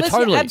 Yes, no, unless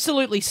totally. You're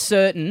absolutely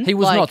certain. He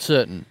was like, not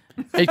certain.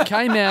 It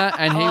came out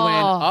and he went,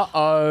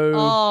 uh-oh.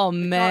 Oh It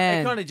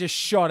man. kind of just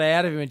shot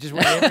out of him and just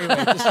went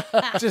everywhere.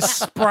 just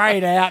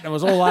sprayed out and it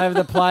was all over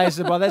the place.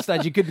 And by that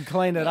stage, you couldn't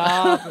clean it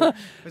up.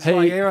 It's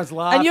like everyone's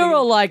laughing. And you're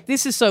all like,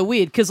 this is so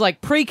weird, because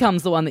like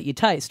pre-cum's the one that you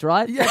taste,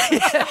 right? Yeah.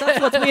 That's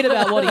what's weird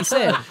about what he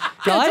said.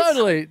 Guys? Yeah,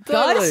 totally.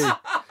 Guys?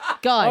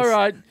 Guys. All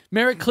right.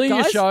 Merrick, clear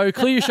your Guys? show.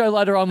 Clear your show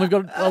later on. We've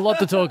got a lot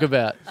to talk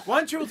about.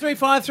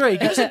 13353.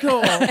 Give us a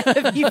call.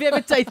 Have you ever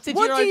tasted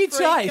What your do own you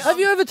pre-cum? taste? Have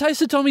you ever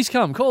tasted Tommy's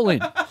cum? Call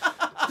in.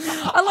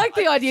 I like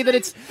the idea that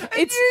it's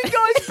You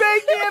guys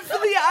begged out for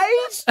the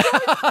AIDS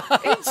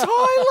joke in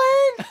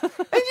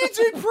Thailand, and you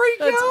do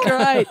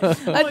pre-cum.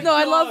 That's great. No,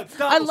 I love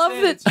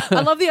that.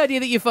 I love the idea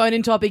that your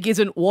phone-in topic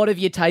isn't "what have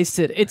you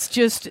tasted." It's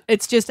just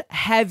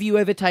 "have you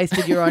ever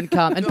tasted your own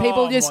cum?" And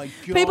people Oh, my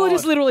people are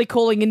just God. literally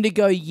calling in to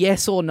go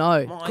yes or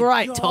no.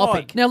 Great God.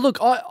 topic. Now, look,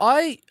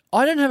 I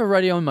don't have a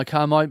radio in my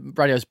car. My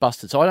radio's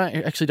busted, so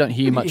I don't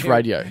hear much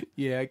radio.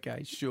 Yeah,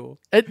 okay, sure.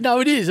 No,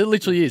 it is. It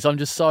literally is. I'm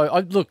just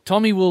so. Look,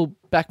 Tommy will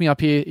back me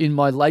up here in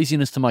my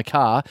laziness to my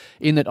car.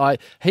 In that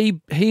he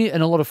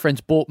and a lot of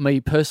friends bought me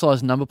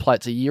personalised number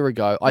plates a year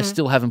ago. I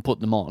still haven't put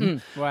them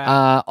on.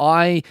 Wow.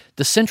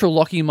 The central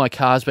locking in my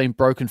car has been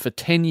broken for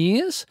 10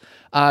 years.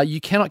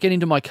 You cannot get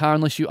into my car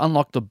unless you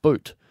unlock the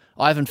boot.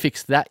 I haven't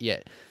fixed that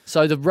yet.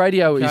 So the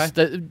radio is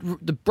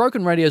the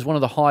broken radio is one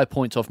of the high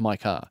points of my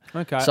car.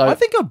 Okay. So I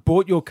think I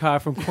bought your car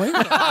from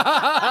Queensland.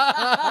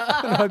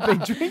 I've been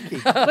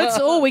drinking.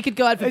 We could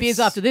go out for beers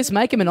after this.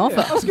 Make him an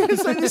offer. I was going to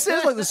say, this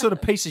sounds like the sort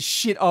of piece of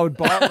shit I would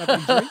buy when I've been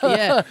drinking.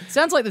 Yeah,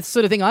 sounds like the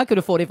sort of thing I could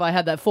afford if I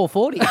had that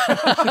 440.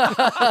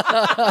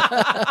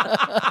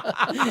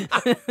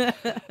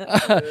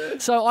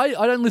 So I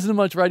don't listen to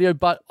much radio,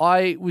 but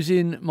I was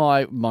in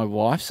my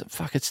wife's.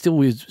 Fuck, it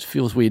still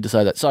feels weird to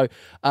say that. So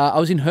I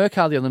was in her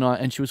car the other night,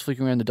 and she was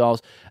flicking around the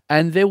dials,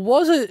 and there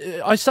was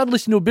I started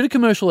listening to a bit of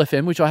commercial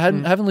FM, which I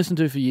haven't listened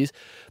to for years.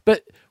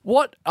 But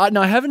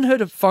I haven't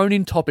heard a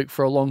phone-in topic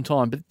for a long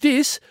time, but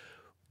this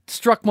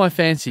struck my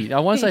fancy. Now,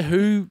 I won't say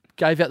who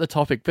gave out the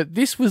topic, but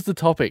this was the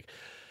topic.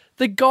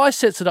 The guy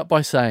sets it up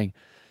by saying,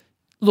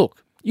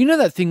 "Look, you know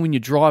that thing when you're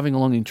driving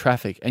along in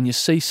traffic and you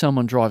see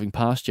someone driving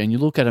past you and you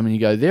look at them and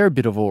you go, they're a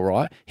bit of all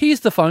right.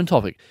 Here's the phone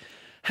topic.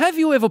 Have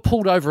you ever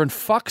pulled over and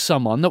fucked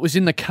someone that was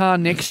in the car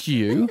next to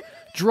you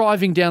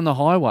driving down the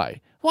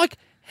highway? Like,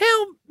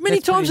 how many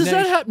That's times is pretty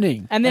that niche.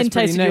 happening?" And then That's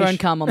pretty tasted your own niche.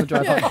 cum on the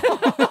drive home.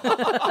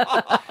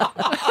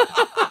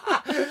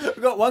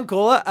 We've got one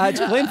caller. It's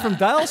Glenn from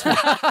Dalesford.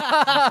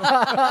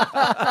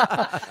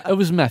 It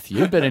was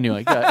Matthew, but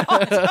anyway, go.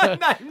 Don't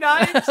name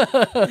names.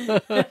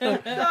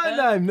 Don't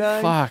name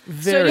names. Fuck,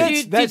 very. did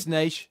you- That's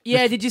niche.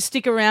 Yeah, did you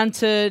stick around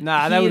to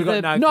Nah, they hear would've got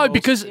the- no No,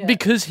 calls.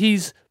 because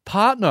his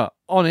partner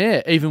on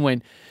air even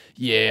went,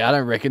 yeah, I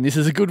don't reckon this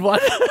is a good one.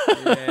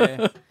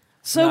 Yeah.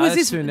 So No, was that's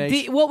this? too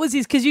niche. What was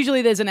his? Because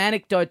usually there's an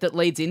anecdote that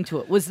leads into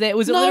it. Was it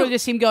No. literally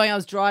just him going? I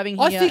was driving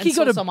here I think and he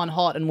saw got a- someone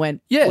hot and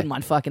went. Yeah. Wouldn't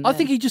mind fucking. I them."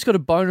 think he just got a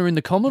boner in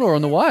the Commodore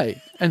on the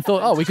way and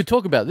thought, oh, we could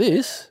talk about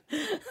this.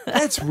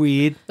 That's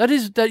weird.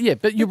 Yeah,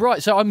 but you're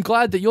right. So I'm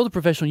glad that you're the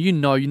professional. You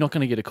know you're not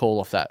going to get a call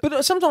off that.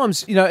 But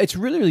sometimes, it's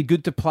really, really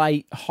good to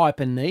play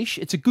hyper niche.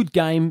 It's a good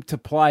game to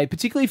play,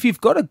 particularly if you've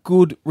got a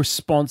good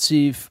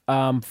responsive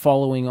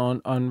following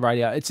on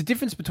radio. It's a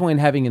difference between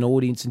having an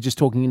audience and just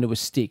talking into a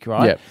stick,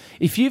 right? Yeah.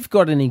 If you've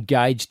got an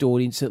engaged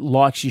audience that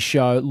likes your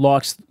show,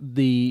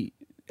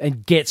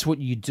 and gets what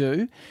you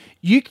do,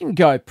 you can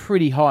go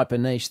pretty hyper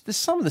niche. There's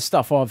some of the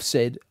stuff I've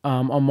said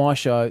on my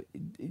show,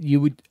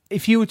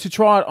 if you were to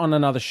try it on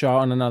another show,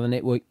 on another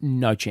network,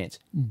 no chance.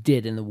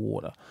 Dead in the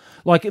water.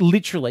 Like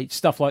literally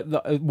stuff like,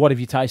 what have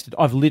you tasted?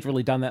 I've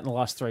literally done that in the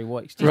last 3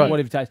 weeks. Just Right. What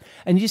have you tasted?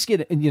 And you just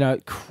get,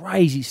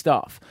 crazy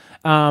stuff.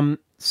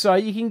 So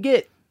you can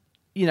get,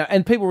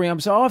 and people ring up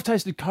and say, oh, I've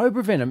tasted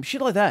cobra venom,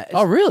 shit like that.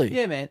 Oh, really?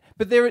 Yeah, man.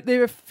 But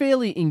they're a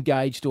fairly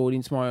engaged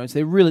audience, my audience.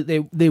 They're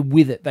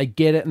with it. They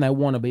get it and they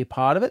want to be a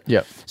part of it.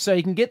 Yep. So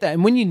you can get that.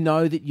 And when you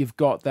know that you've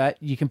got that,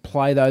 you can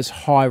play those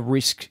high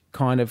risk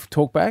kind of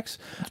talkbacks.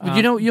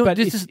 But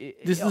this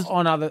this is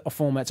on other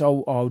formats,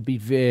 I would be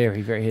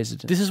very, very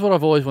hesitant. This is what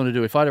I've always wanted to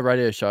do. If I had a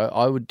radio show,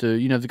 I would do,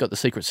 they've got the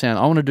secret sound.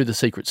 I want to do the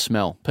secret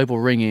smell. People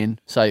ring in,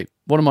 say,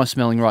 what am I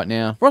smelling right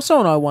now? Rosso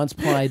and I once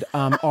played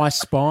I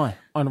Spy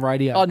on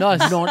radio. Oh,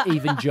 nice. Not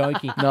even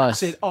joking. Nice.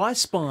 Said, I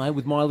spy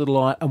with my little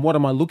eye, and what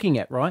am I looking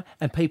at, right?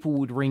 And people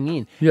would ring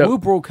in. Yep. We were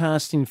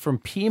broadcasting from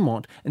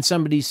Piermont, and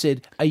somebody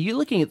said, are you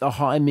looking at the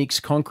high mix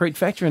concrete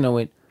factory? And I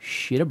went,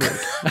 shit a brick.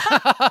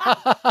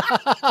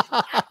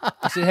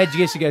 I said, how'd you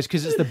guess? He goes,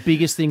 because it's the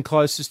biggest thing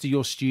closest to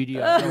your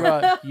studio.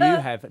 Right. You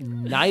have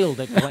nailed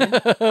it, Glenn. I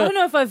don't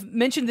know if I've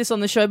mentioned this on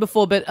the show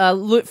before, but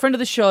friend of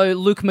the show,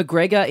 Luke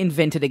McGregor,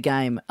 invented a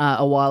game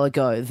a while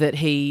ago that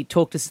he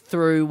talked us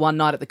through one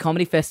night at the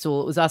Comedy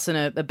Festival. It was us and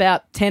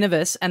about 10 of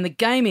us, and the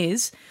game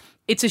is,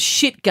 it's a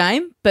shit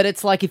game, but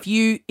it's like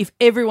if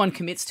everyone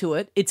commits to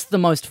it, it's the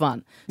most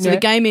fun. So Yeah. the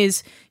game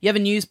is, you have a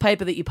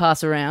newspaper that you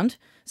pass around.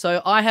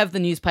 So I have the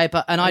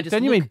newspaper, and I just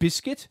Don't you mean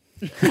biscuit?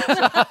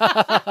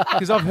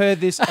 Because I've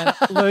heard this. And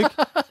Luke,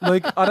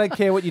 I don't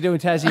care what you do in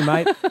Tassie,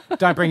 mate.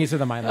 Don't bring it to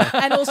the mainland.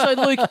 And also,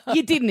 Luke,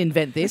 you didn't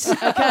invent this,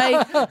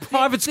 okay?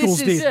 Private schools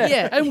This is- did.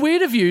 Yeah. And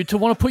weird of you to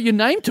want to put your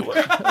name to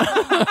it.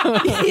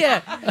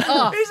 Yeah.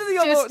 Oh, Here's the thing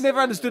I've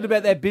never understood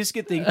about that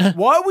biscuit thing.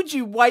 Why would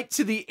you wait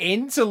to the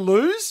end to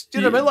lose? Do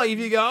you know what I mean? Like if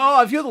you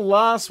go, if you're the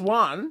last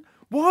one,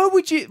 why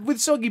would you, with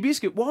Soggy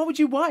Biscuit, why would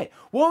you wait?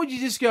 Why would you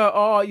just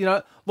go,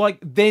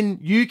 then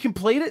you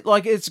complete it?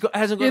 Like hasn't got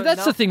Yeah, that's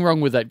the enough? thing wrong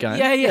with that game.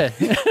 Yeah.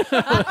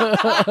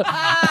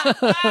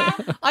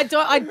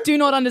 I do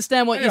not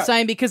understand what you're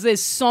saying because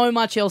there's so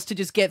much else to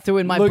just get through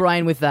in my Luke-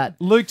 brain with that.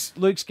 Luke's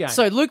game.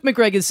 So Luke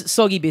McGregor's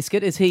Soggy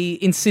Biscuit, as he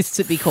insists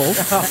it be called,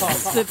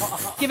 to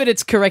give it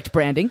its correct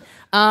branding.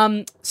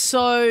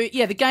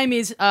 The game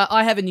is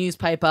I have a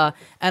newspaper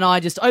and I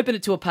just open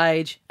it to a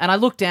page and I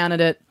look down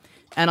at it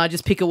and I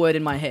just pick a word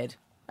in my head.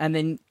 And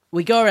then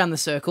we go around the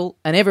circle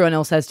and everyone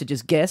else has to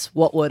just guess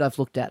what word I've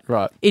looked at.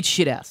 Right. It's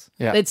shithouse.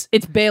 Yeah. It's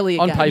barely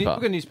a On game. paper. Look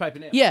at a newspaper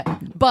now. Yeah,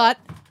 but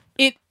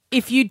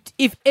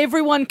if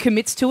everyone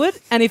commits to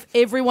it and if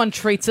everyone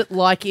treats it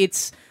like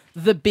it's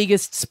the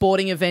biggest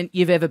sporting event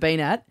you've ever been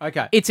at,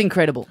 Okay. it's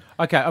incredible.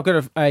 Okay, I've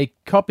got a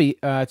copy.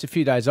 It's a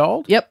few days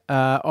old. Yep.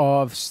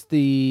 Of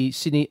the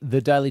Sydney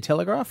The Daily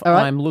Telegraph. All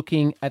right. I'm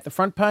looking at the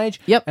front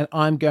page. Yep. And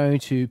I'm going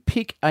to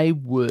pick a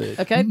word.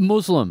 Okay.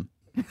 Muslim.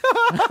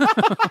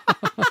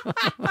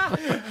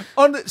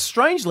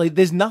 Strangely,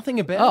 there's nothing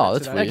about Oh, it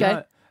that's today, weird. you Okay.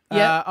 know.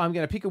 Yeah. I'm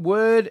going to pick a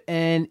word,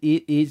 and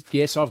it is,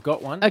 yes, I've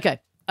got one. Okay.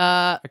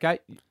 Okay.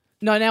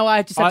 No, now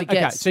I just have to Okay,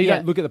 guess. so you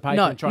don't look at the paper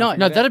No, and try no, and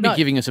No, figure it that'd be No.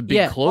 giving us a big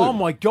Yeah. clue. Oh,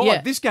 my God,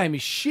 Yeah. this game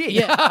is shit.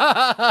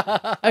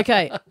 Yeah.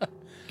 Okay.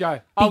 Go.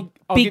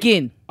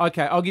 Begin.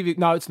 Okay, I'll give you,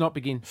 no, it's not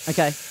begin.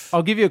 Okay.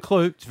 I'll give you a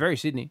clue. It's very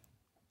Sydney.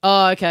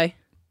 Oh, okay.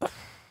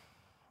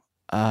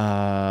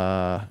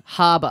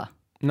 Harbour.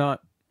 No,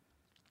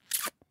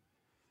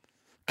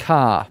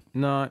 Car.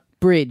 no,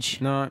 Bridge.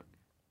 no.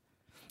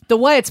 The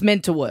way it's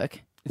meant to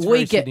work, It's we very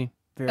get Sydney.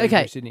 Very, Okay.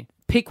 very Sydney.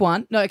 pick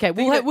one. No, okay.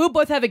 Think of it- We'll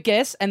both have a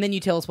guess, and then you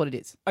tell us what it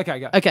is. Okay,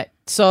 go. Okay.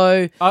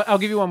 So I'll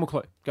give you one more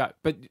clue. Go.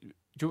 But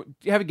do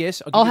you have a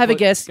guess? I'll give you have a clue.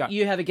 guess. Go.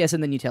 You have a guess,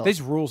 and then you tell us.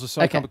 These rules are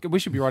so Okay. complicated. We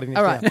should be writing this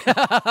All right.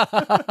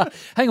 down.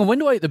 Hang on, when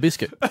do I eat the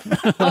biscuit?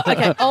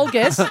 Okay, I'll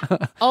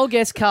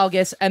guess, Carl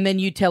guess, and then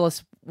you tell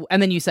us,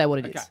 and then you say what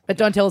it is. Okay. But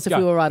don't tell us if Go.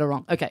 we were right or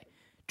wrong. Okay.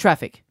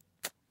 Traffic.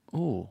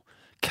 Ooh.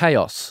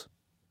 Chaos.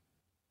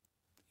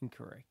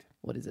 Incorrect.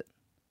 What is it?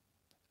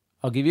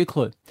 I'll give you a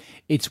clue.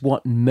 It's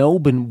what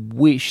Melbourne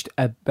wished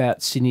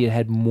about Sydney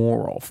had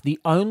more of. The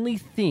only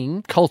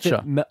thing...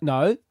 Culture.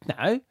 No.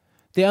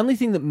 The only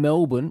thing that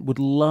Melbourne would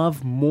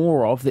love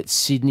more of that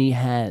Sydney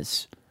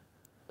has.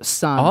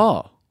 Sun.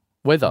 Oh.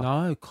 Weather.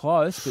 No,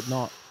 close, but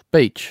not.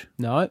 Beach.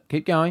 No,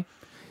 keep going.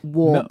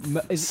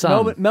 Warmth.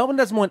 Sun. Melbourne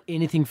doesn't want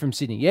anything from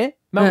Sydney, yeah?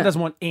 Melbourne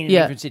doesn't want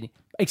anything from Sydney,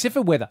 except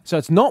for weather. So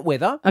it's not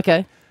weather.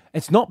 Okay.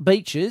 It's not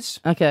beaches.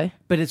 Okay.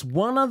 But it's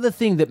one other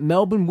thing that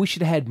Melbourne wish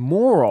it had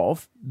more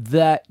of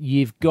that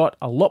you've got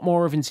a lot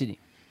more of in Sydney.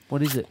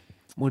 What is it?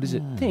 What is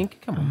it?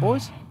 Think. Come on,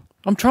 boys.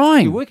 I'm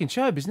trying. You work in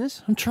show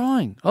business. I'm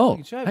trying. Oh,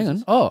 in show hang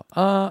business. on.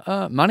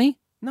 Oh, money?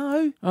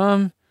 No.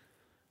 Um,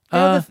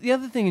 The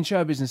other thing in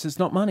show business is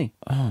not money.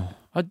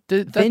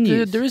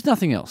 Venues. There is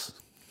nothing else.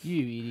 You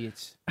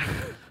idiots.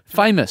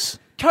 Famous.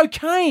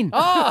 Cocaine.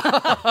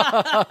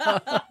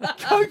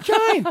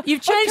 Cocaine.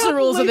 You've changed the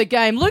rules of the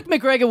game. Luke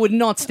McGregor would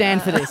not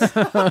stand for this.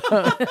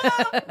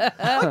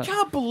 I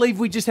can't believe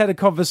we just had a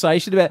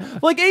conversation about,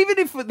 like, even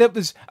if that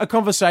was a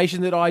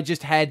conversation that I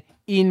just had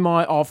in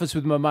my office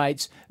with my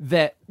mates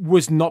that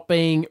was not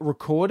being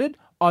recorded,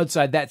 I'd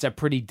say that's a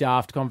pretty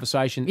daft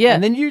conversation. Yeah.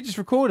 And then you just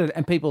record it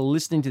and people are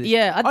listening to this.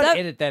 Yeah, I'd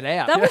edit that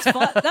out.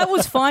 That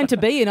was fine to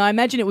be in. I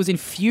imagine it was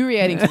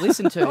infuriating to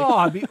listen to.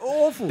 Oh, it'd be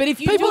awful. But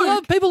if you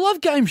People love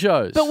game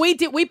shows. But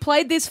we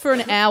played this for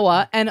an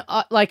hour, and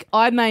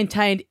I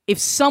maintained if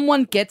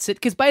someone gets it,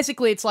 because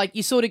basically it's like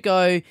you sort of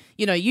go,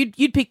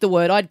 you'd pick the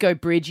word, I'd go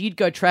bridge, you'd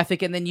go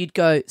traffic, and then you'd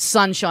go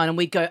sunshine, and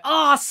we'd go,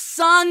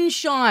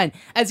 sunshine,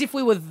 as if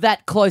we were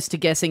that close to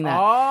guessing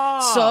that.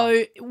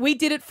 So we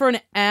did it for an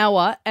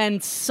hour,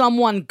 and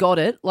someone got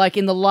it. Like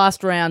in the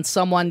last round,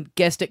 someone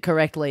guessed it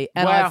correctly,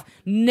 and Wow. I've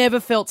never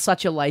felt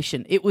such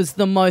elation. It was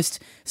the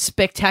most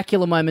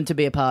spectacular moment to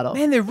be a part of.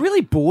 Man, they're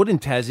really bored in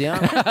Tassie,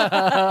 aren't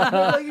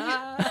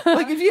they?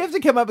 like if you have to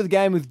come up with a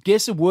game with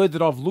guess a word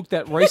that I've looked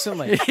at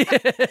recently.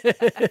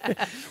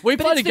 we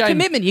But played it's a the game.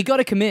 commitment. You got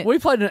to commit. We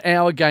played an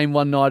hour game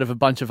one night of a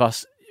bunch of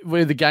us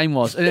where the game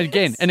was. And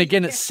again,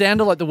 it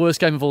sounded like the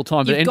worst game of all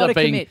time, but You've it ended gotta up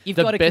being commit. You've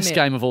the gotta best commit.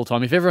 game of all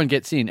time if everyone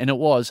gets in. And it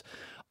was.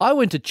 I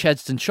went to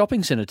Chadstone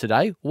Shopping Centre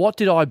today. What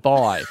did I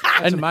buy?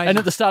 amazing. And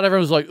at the start,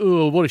 everyone was like,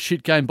 oh, what a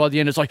shit game. By the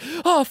end, it's like,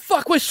 oh,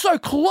 fuck, we're so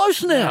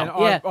close now.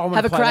 Man, Yeah, I wanna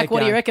have a play crack. that What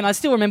do you game. reckon? I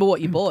still remember what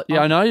you bought.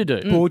 Yeah, I know you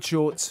do. Board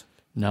shorts.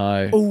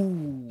 No.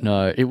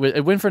 No. It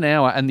went for an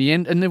hour, and the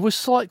end, and there were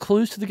slight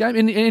clues to the game.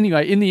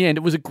 Anyway, in the end,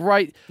 it was a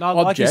great No, I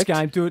like this object.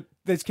 game. Do it.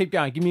 Let's keep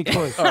going. Give me a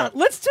clue.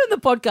 Let's turn the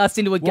podcast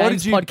into a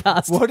games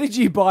podcast. What did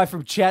you buy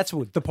from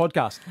Chatswood, the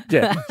podcast?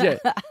 Yeah.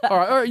 All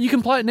right, you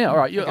can play it now. All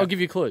right, I'll give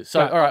you clues. So,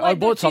 all right, I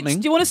bought something.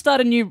 Do you want to start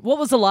a new? What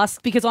was the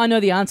last? Because I know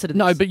the answer to this.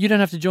 No, but you don't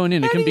have to join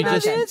in. It can be How do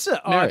just you know the answer?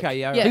 Oh, Merrick. okay,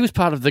 yeah. Yeah. He was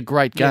part of the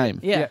great game.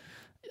 Yeah.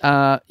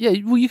 Well,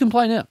 you can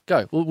play now.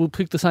 Go. We'll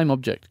pick the same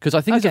object because I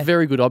think it's a Okay.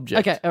 very good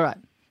object. Okay. All right.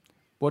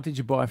 What did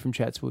you buy from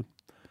Chatswood?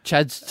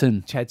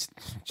 Chadstone.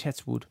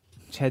 Chatswood.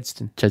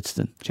 Chadstone.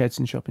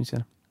 Chadstone Shopping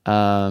Centre.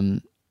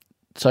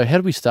 So how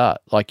do we start?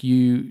 Like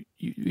you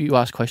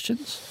ask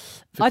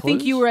questions? for I think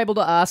clues? you were able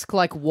to ask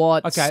like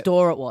what Okay.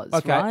 store it was.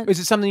 Okay. Right? Is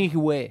it something you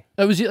can wear?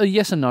 It was a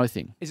yes and no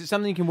thing. Is it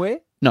something you can wear?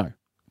 No.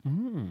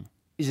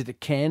 Is it a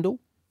candle?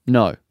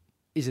 No.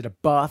 Is it a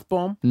bath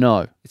bomb?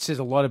 No. It says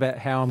a lot about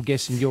how I'm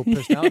guessing your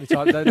personality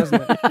type, though,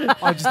 doesn't it?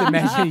 I just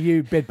imagine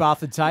you bed,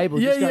 bath, and table.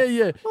 Yeah.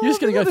 You're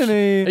just gonna go.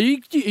 Are you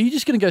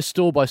just gonna go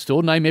store by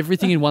store, name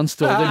everything in one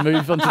store, then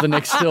move on to the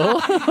next store?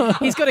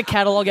 He's got a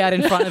catalogue out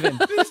in front of him.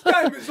 This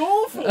game is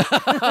awful.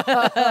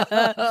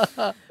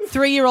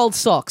 3-year-old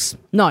socks.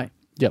 No.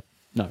 Yep.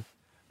 No.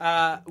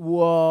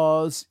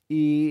 Was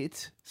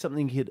it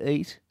something you could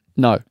eat?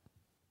 No.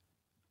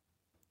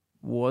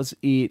 Was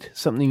it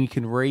something you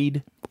can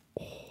read?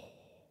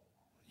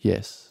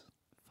 Yes.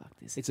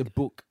 It's a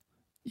book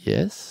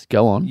Yes.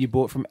 Go on. you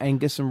bought from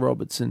Angus and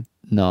Robertson.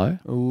 No.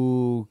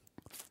 Ooh.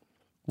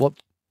 What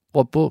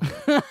book?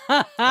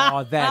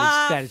 Oh,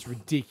 that is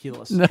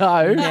ridiculous. No.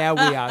 Now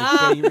we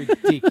are being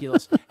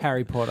ridiculous.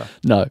 Harry Potter.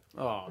 No.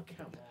 Oh,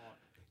 come on.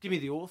 Give me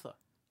the author.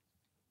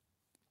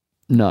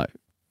 No.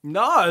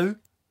 No.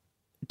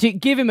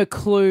 Give him a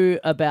clue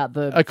about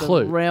the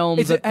clue. realm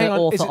that the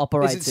author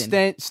operates is it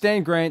in.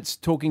 Stan Grant's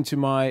Talking to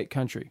My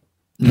Country?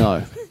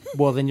 No.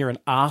 Well, then you're an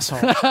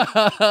arsehole.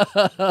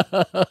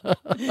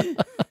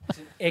 It's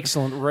an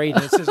excellent read.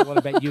 And it says a lot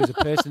about you as a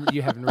person that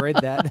you haven't read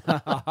that.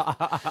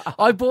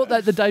 I bought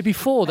that the day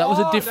before. That was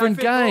a different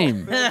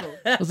game.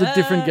 That was a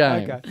different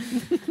game.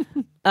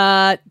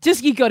 Okay.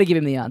 Just you got to give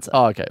him the answer.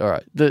 Oh, okay. All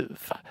right.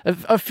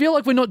 I feel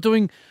like we're not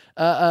doing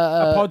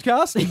A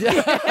podcast?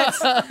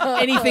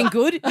 Anything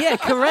good? Yeah,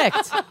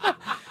 correct.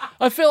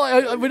 I feel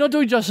like we're not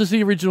doing justice to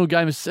the original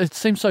game. It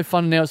seems so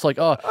fun now. It's like,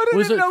 I don't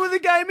was even it? know what the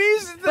game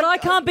is. But I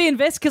can't be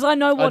invested because I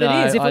know what I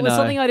know, it is. If I it was know.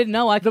 something I didn't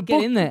know, I could get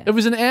book- in there. It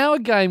was an hour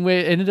game where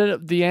it ended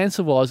up. The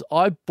answer was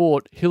I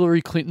bought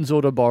Hillary Clinton's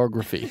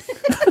autobiography,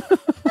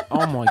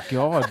 Oh my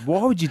God.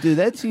 Why would you do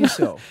that to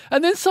yourself?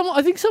 and then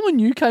I think someone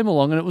new came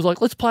along and it was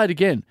like, let's play it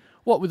again.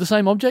 What, with the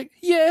same object?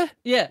 Yeah.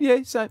 Yeah. Yeah,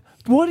 so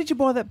why did you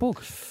buy that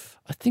book?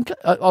 I think.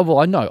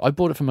 I know. I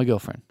bought it for my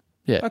girlfriend.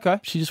 Yeah. Okay.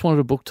 She just wanted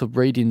a book to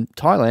read in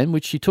Thailand,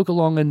 which she took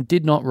along and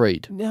did not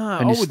read. No,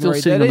 and I is wouldn't still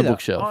read sitting that on either. the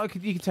bookshelf.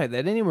 You can take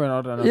that anywhere, and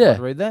I don't know Yeah. if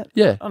I'd read that.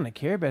 Yeah. I don't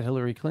care about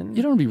Hillary Clinton.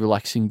 You don't want to be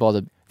relaxing by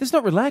the... That's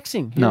not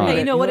relaxing. No. Hey,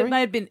 you know what?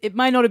 Hillary? It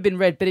may not have been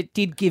read, but it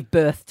did give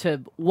birth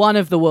to one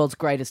of the world's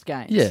greatest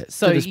games. Yeah.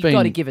 So that has you got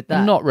to been give it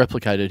that. Not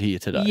replicated here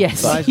today.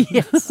 Yes. But-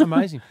 yes.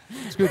 Amazing.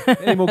 It's good.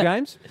 Any more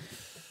games?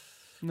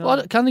 No.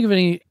 Well, I can't think of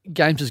any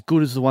games as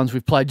good as the ones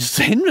we've played just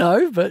then,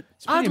 no, but...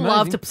 I'd pretty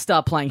love amazing. to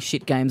start playing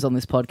shit games on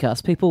this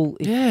podcast.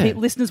 If Yeah.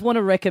 listeners want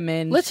to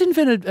recommend Let's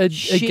invent a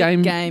shit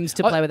game... games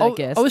to play with our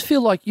guests. I always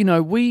feel like,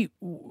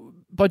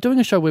 by doing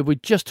a show where we're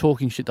just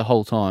talking shit the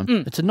whole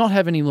time, to not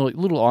have any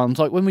little items,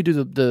 like when we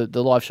do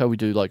the live show, we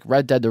do like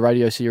Rad Dad, the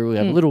radio serial, we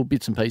have little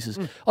bits and pieces.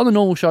 On the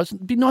normal show,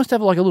 it'd be nice to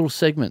have like a little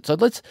segment. So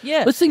let's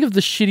think of the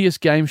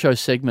shittiest game show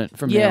segment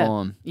from now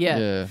on.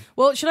 Yeah.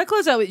 Well, should I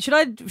close out with,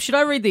 should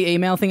I read the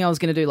email thing I was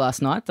going to do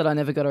last night that I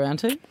never got around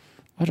to?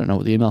 I don't know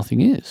what the email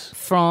thing is.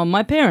 From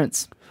my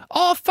parents.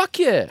 Oh, fuck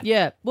yeah.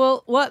 Yeah.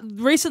 Well,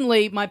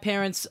 recently my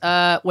parents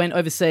went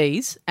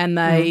overseas and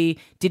they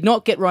did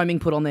not get roaming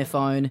put on their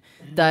phone.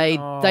 They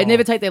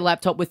never take their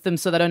laptop with them,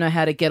 so they don't know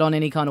how to get on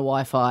any kind of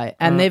Wi-Fi.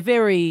 And they're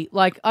very,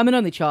 like, I'm an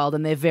only child,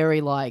 and they're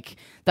very, like,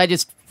 they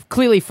just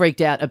clearly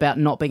freaked out about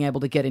not being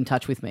able to get in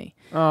touch with me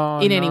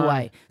in any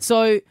way.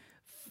 So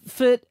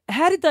but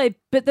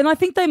then I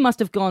think they must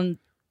have gone,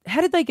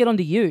 how did they get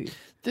onto you?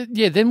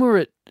 Then we're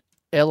at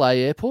LA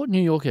Airport,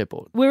 New York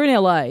Airport. We're in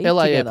LA.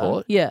 LA together.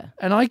 Airport. Yeah.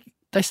 And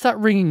they start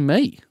ringing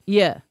me.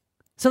 Yeah.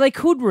 So they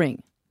could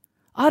ring.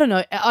 I don't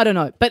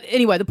know. But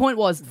anyway, the point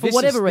was, for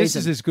whatever reason.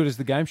 This is as good as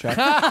the game show.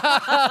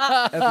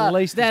 At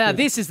least.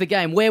 This is the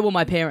game. Where were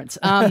my parents?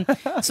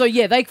 So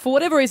yeah, for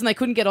whatever reason, they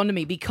couldn't get onto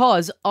me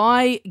because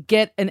I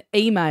get an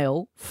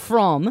email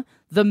from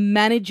the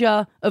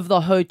manager of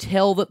the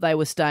hotel that they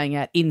were staying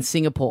at in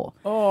Singapore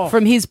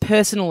from his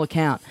personal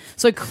account.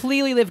 So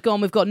clearly they've gone,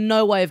 we've got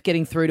no way of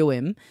getting through to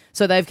him.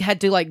 So they've had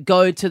to like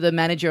go to the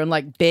manager and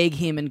like beg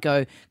him and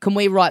go, can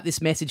we write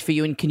this message for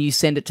you and can you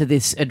send it to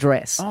this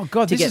address? Oh,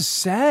 God, this is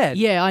sad.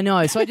 Yeah, I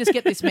know. So I just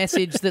get this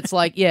message that's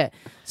like,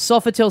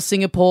 Sofitel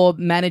Singapore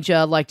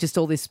manager, like just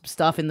all this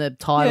stuff in the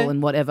title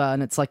and whatever.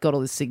 And it's like got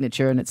all this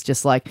signature and it's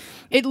just like,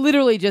 it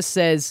literally just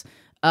says,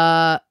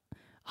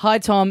 hi,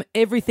 Tom.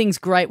 Everything's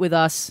great with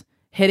us.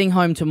 Heading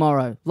home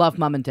tomorrow. Love,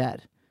 Mum and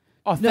Dad.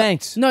 Oh,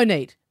 thanks. No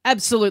need.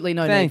 Absolutely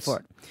no need for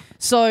it.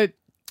 So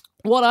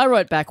what I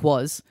wrote back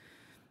was,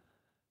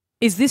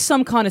 is this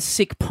some kind of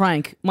sick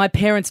prank? My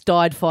parents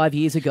died 5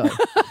 years ago.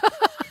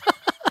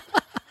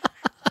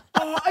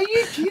 Oh, are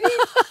you kidding?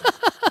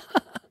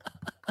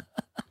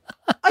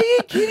 Are you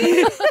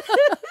kidding?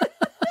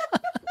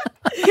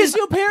 Because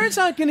your parents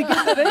aren't going to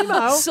get that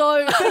email.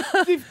 So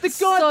the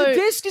guy at the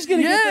desk is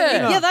going to get that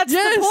email. Yeah, that's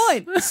the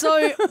point.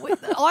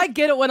 So I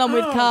get it when I'm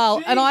with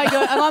Carl, and I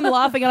go, and I'm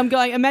laughing, and I'm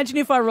going, imagine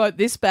if I wrote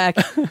this back,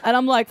 and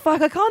I'm like,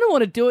 fuck, I kind of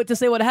want to do it to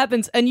see what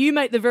happens. And you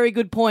make the very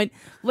good point.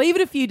 Leave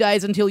it a few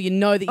days until you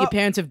know that your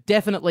parents have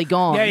definitely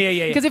gone.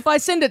 Yeah. Because if I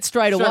send it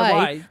straight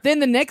away, then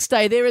the next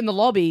day they're in the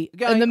lobby,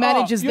 Going, and the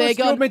manager's there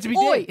going, you're meant to be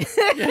Oi.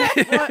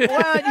 dead.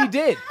 Why aren't you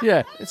dead?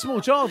 Yeah. A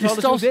small child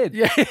told us you're dead.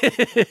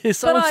 Yeah.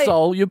 Someone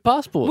stole your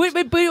passport.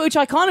 Which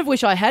I kind of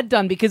wish I had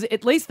done, because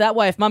at least that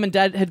way, if Mum and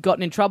Dad had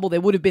gotten in trouble,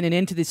 there would have been an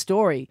end to this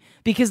story.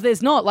 Because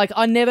there's not. Like,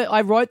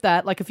 I wrote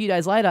that like a few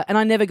days later, and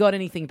I never got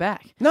anything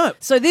back. No.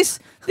 So this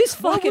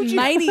fucking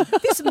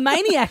this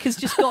maniac has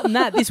just gotten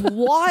this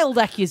wild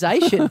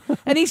accusation,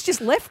 and he's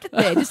just left it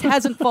there. Just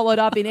hasn't followed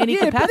up in any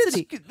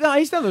capacity. No,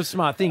 he's done a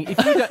smart thing.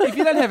 If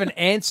you don't have an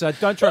answer,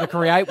 don't try to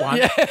create one.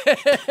 You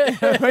know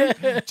what I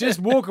mean? Just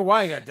walk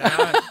away and go,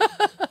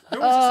 who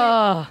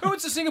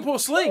wants a Singapore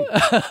sling?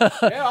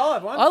 Yeah, I'll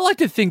have one. I like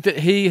to think that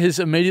he has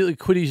immediately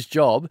quit his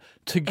job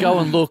to go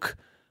and look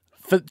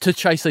to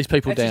chase these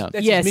people down.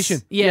 That's his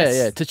mission. Yes.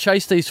 Yeah, to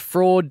chase these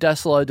fraud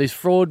these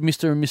fraud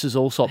Mr. and Mrs.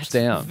 Allsops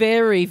down.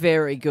 Very,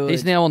 very good.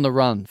 He's now on the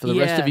run for the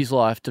rest of his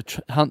life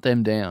to hunt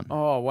them down.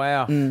 Oh,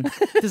 wow.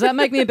 Does that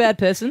make me a bad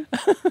person?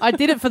 I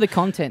did it for the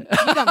content.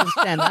 You don't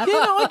understand that. Yeah,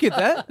 no, I get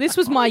that. This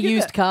was my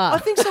used car. I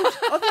think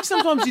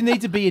sometimes you need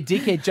to be a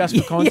dickhead just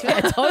for content.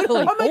 Yeah,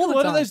 totally. I make All a the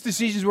lot time. of those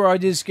decisions where I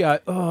just go,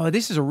 oh,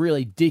 this is a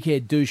really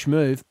dickhead douche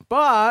move,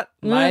 but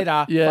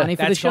later, Funny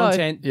for that's the show.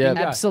 content. Yeah.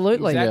 Bingo.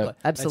 Absolutely. Exactly. Yeah.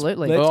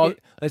 Absolutely.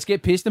 Let's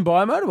get pissed and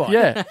buy a motorbike.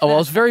 Yeah. Oh, I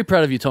was very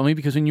proud of you, Tommy,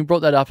 because when you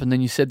brought that up and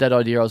then you said that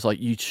idea, I was like,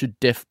 you should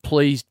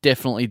please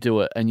definitely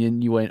do it. And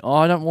you went, oh,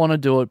 I don't want to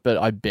do it, but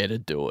I better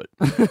do it.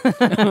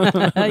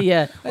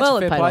 Yeah. That's Well,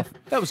 a it fair paid play. off.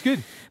 That was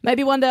good.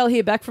 Maybe one day I'll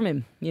hear back from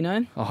him, you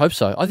know? I hope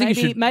so. I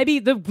think Maybe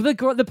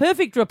the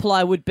perfect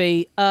reply would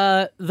be,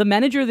 the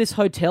manager of this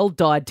hotel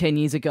died 10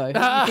 years ago. Who do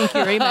you think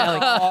you're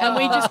emailing? And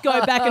we just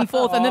go back and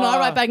forth, and then I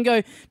write back and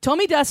go,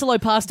 Tommy Dasilo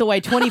passed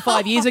away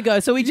 25 years ago,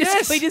 so we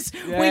just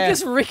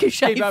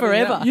ricochet Keep up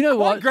forever. with that. You know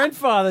My what?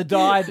 grandfather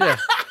died I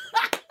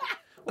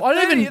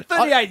don't even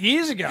 38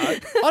 years ago. I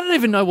don't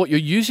even know what you're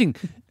using.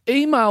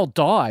 email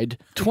died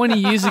 20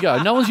 years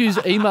ago. No one's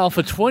used email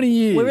for 20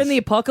 years. We're in the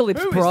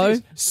apocalypse, Who is bro.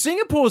 this?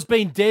 Singapore's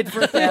been dead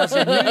for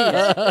 1,000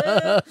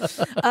 years.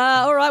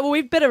 All right, well,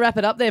 we better wrap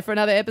it up there for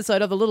another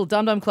episode of the Little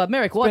Dum Dum Club.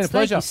 Merrick Watts, been a thank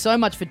pleasure. you so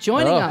much for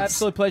joining us.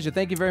 Absolute pleasure.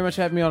 Thank you very much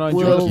for having me on. I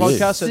enjoyed We'll the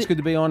podcast, so see- it's good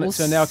to be on it. We'll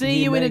So now I can see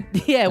hear you me.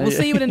 we'll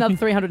see you in another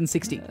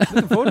 360.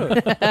 Looking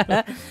forward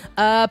to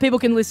it. People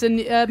can listen.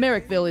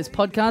 Merrickville is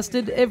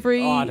podcasted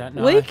every Oh, I don't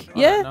know. week. I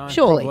Yeah, don't know.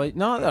 surely. Probably.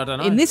 No, I don't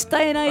know. In this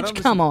day and I age,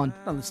 don't come on.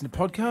 I don't listen to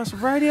podcasts or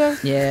radio.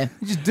 Yeah.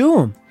 You just do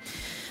them.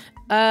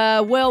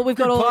 Well, we've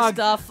got all the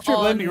stuff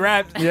Triple on. empty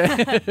wrapped.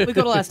 We've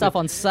got all our stuff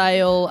on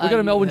sale. We've got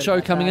a Melbourne show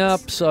coming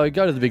up, so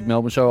go to the big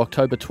Melbourne show,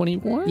 October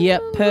 21.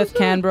 Yep, Perth,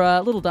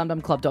 Canberra,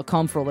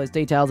 littledumdumclub.com for all those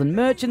details and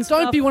merch and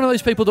stuff. Don't be one of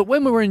those people that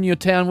when we're in your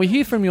town, we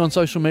hear from you on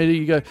social media,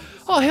 you go,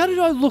 oh, how did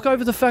I look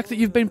over the fact that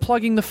you've been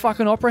plugging the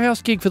fucking Opera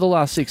House gig for the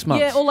last 6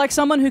 months? Yeah, or like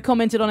someone who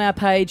commented on our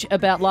page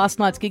about last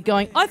night's gig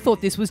going, I thought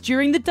this was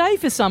during the day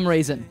for some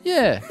reason.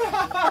 Yeah.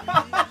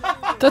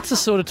 That's the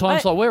sort of time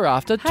slot we're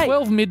after. Hey.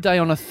 12 midday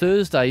on a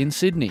Thursday in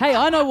Sydney. Hey,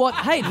 I know what.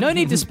 Hey, no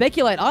need to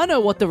speculate. I know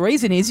what the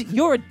reason is.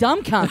 You're a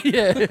dumb cunt.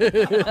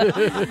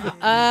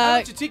 How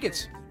much are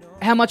tickets?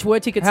 How much were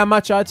tickets? How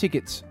much are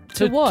tickets?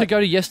 to what? To go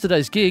to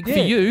yesterday's gig, for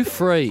Yeah. you,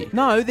 free.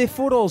 No, they're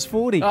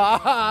 $4.40.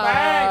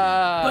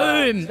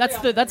 Boom.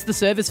 That's the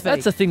service fee.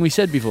 That's the thing we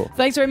said before.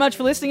 Thanks very much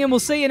for listening, and we'll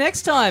see you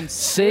next time.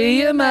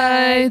 See you,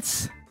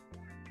 mates.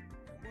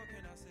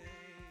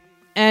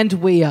 And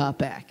we are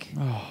back.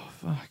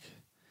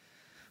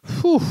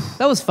 Whew.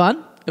 That was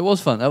fun. It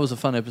was fun. That was a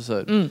fun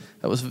episode.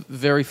 That was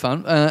very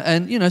fun.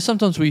 And, you know,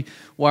 sometimes we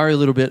worry a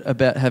little bit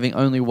about having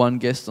only one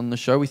guest on the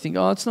show. We think,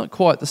 oh, it's not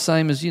quite the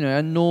same as, you know,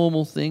 a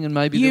normal thing, and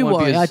maybe You there won't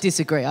worry. be I as...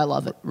 disagree. I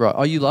love it. Right.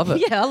 Oh, you love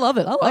it? Yeah, I love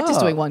it. I like just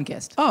Oh. doing one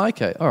guest. Oh,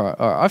 okay. All right.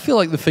 I feel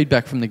like the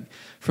feedback from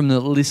the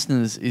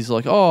listeners is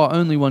like, oh,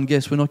 only one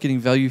guest. We're not getting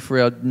value for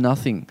our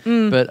nothing.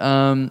 But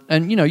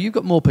and you know, you've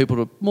got more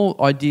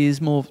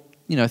ideas, more,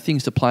 you know,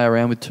 things to play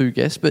around with two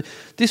guests. But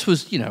this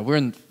was, you know, we're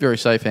in very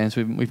safe hands.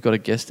 We've got a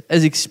guest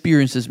as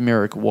experienced as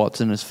Merrick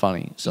Watts and as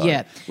funny. So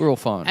Yeah. we're all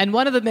fine. And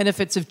one of the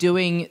benefits of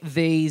doing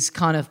these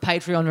kind of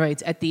Patreon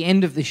reads at the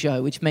end of the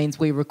show, which means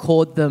we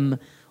record them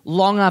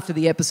long after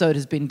the episode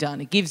has been done,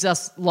 it gives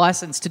us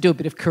license to do a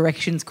bit of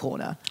corrections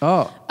corner.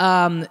 oh,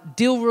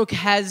 Dilrook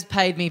has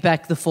paid me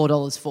back the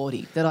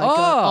 $4.40 that I go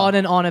on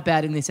and on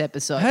about in this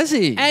episode. Has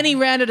he? And he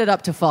rounded it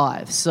up to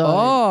 $5. So,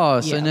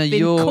 So now I've been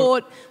you're-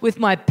 caught with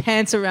my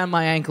pants around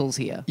my ankles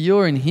here.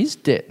 you're in his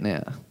debt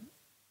now.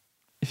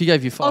 If he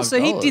gave you $5. Oh,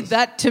 so he did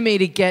that to me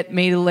to get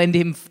me to lend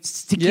him,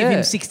 to give Yeah.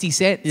 him 60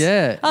 cents.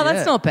 Yeah. Oh, that's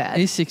yeah. not bad.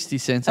 He's 60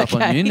 cents up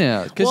on Okay. you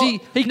now. Because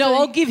Well,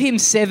 I'll give him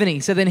 70,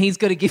 so then he's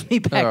got to give me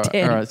back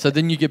 10. All right. So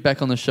then you get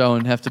back on the show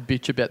and have to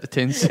bitch about the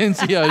 10 cents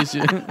he owes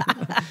you.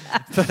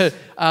 But,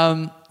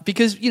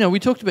 because, you know, we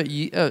talked about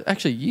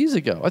actually years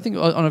ago, I think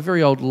on a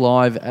very old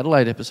live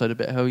Adelaide episode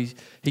about how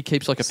he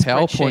keeps like a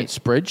PowerPoint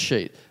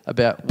spreadsheet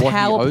about what he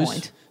owes.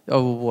 PowerPoint?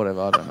 Oh,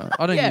 whatever. I don't know.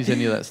 I don't use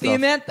any of that stuff. The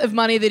amount of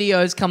money that he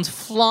owes comes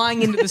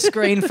flying into the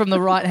screen from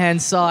the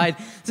right-hand side.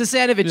 It's the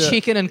sound of a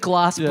chicken and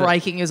glass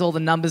breaking as all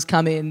the numbers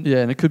come in. Yeah,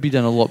 and it could be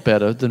done a lot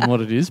better than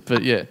what it is,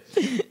 but yeah.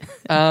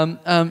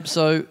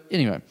 So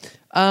anyway,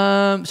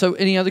 so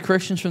any other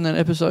corrections from that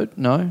episode?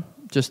 No,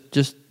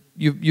 just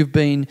you've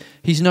been.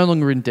 He's no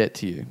longer in debt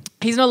to you.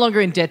 He's no longer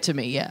in debt to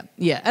me,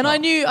 yeah. And I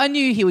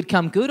knew he would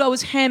come good. I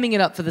was hamming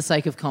it up for the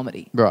sake of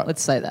comedy. Right.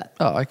 Let's say that.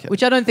 Oh, okay.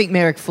 Which I don't think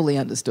Merrick fully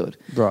understood.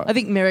 Right. I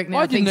think Merrick now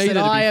I didn't thinks that either,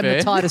 to be I am fair.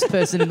 the tightest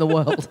person in the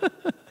world.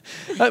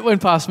 That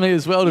went past me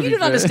as well. To You be don't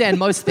fair. understand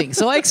most things,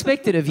 so I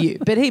expect it of you.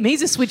 But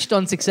he's a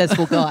switched-on,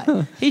 successful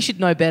guy. He should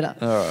know better.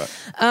 All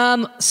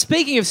right.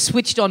 Speaking of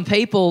switched-on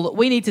people,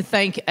 we need to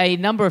thank a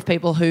number of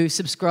people who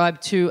subscribe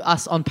to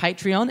us on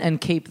Patreon and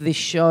keep this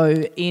show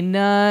in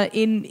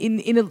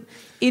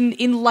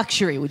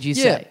luxury. Would you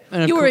say?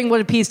 and of You're cour- wearing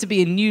what appears to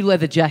be a new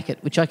leather jacket,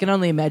 which I can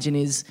only imagine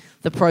is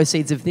the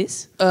proceeds of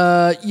this.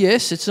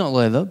 Yes, it's not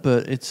leather,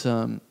 but it's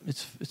Pleather.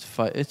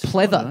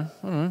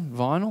 I don't know,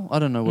 vinyl. I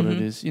don't know what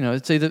it is. You know,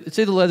 it's either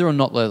leather or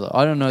not leather.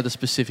 I don't know the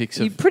specifics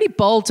You're of. pretty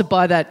bold to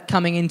buy that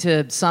coming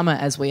into summer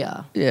as we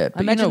are. Yeah, but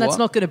I you imagine know that's what?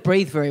 not going to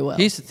breathe very well.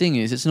 Here's the thing: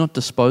 it's not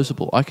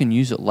disposable. I can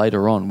use it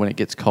later on when it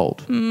gets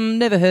cold.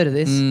 Never heard of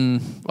this. I'm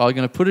going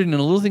to put it in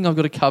a little thing I've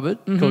got a cupboard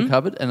called a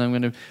cupboard, and I'm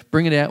going to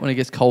bring it out when it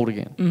gets cold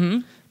again.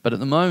 But at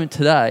the moment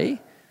today,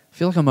 I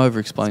feel like I'm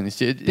over-explaining this.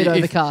 Bit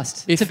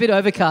overcast. It's a bit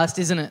overcast,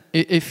 isn't it?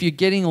 If you're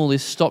getting all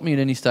this, stop me at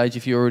any stage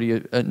if you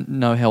already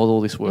know how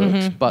all this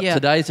works. But Yeah.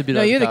 today it's a bit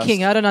No, overcast. you're the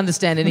king. I don't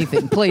understand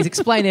anything. Please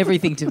explain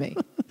everything to me.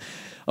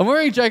 I'm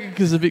wearing a jacket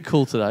because it's a bit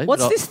cool today.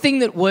 What's but this thing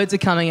that words are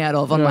coming out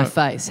of on my Right.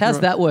 face?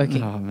 How's that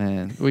working? Oh,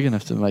 man. We're going to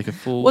have to make a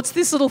full... What's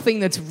this little thing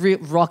that's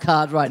rock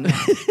hard right now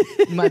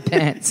in my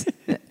pants?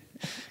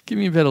 Give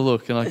me a better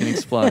look and I can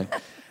explain.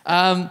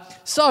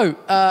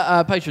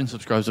 Patreon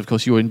subscribers, of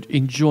course, you're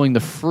enjoying the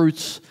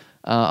fruits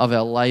of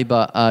our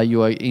labour.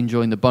 You are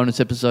enjoying the bonus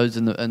episodes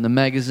and the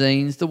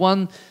magazines. The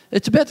one,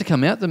 it's about to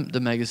come out, the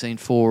magazine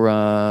for,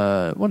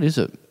 what is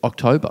it?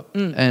 October.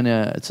 And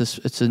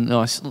it's a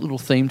nice little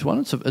themed one.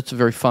 It's a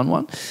very fun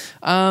one.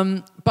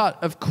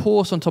 But of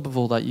course, on top of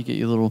all that, you get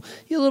your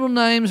little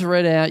names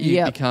read out. You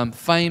Yep. become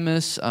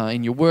famous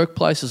in your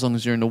workplace, as long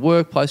as you're in a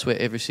workplace where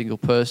every single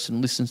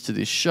person listens to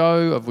this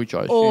show, of which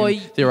I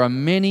assume there are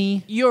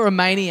many. You're a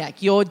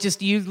maniac. You're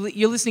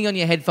listening on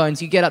your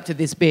headphones. You get up to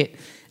this bit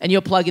and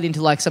you'll plug it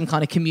into like some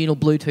kind of communal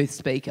Bluetooth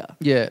speaker.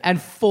 Yeah.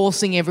 And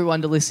forcing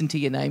everyone to listen to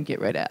your name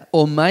get read out.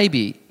 Or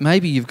maybe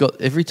you've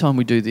got, every time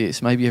we do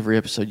this, maybe every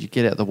episode you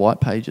get out the white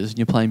pages and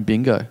you're playing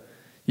bingo.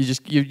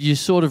 You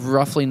sort of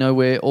roughly know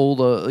where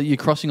you're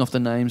crossing off the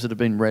names that have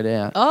been read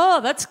out.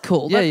 Oh, that's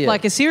cool. Yeah, That's yeah.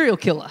 like a serial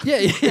killer.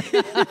 Yeah.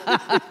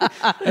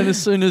 And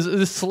as soon as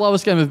the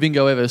slowest game of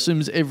bingo ever, as soon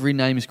as every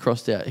name is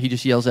crossed out, he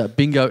just yells out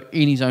bingo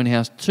in his own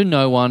house to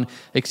no one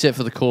except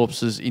for the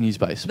corpses in his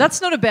basement.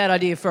 That's not a bad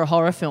idea for a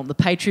horror film, the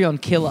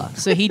Patreon killer.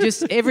 So he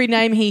just, every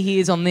name he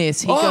hears on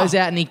this, he goes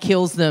out and he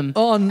kills them.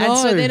 Oh, no. And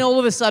so then all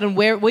of a sudden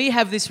we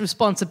have this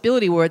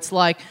responsibility where it's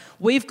like,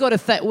 we've got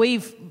to,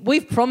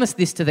 we've promised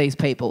this to these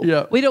people.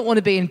 Yeah. We don't want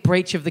to be in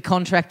breach of the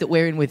contract that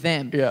we're in with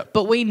them. Yeah.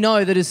 But we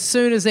know that as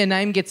soon as their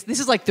name gets, this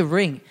is like The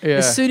Ring. Yeah.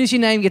 As soon as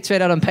your name gets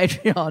read out on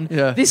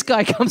Patreon, this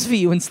guy comes for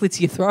you and slits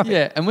your throat.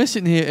 Yeah, and we're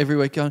sitting here every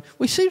week going,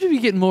 we seem to be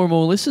getting more and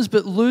more listeners,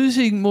 but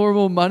losing more and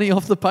more money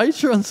off the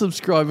Patreon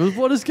subscribers.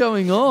 What is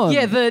going on?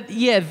 Yeah,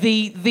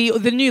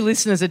 the new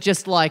listeners are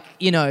just like,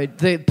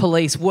 the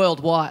police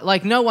worldwide.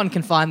 Like no one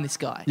can find this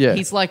guy. Yeah.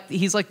 He's like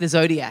the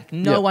Zodiac.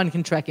 No one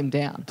can track him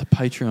down. The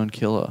Patreon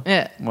killer.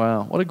 Yeah.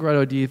 Wow, what a great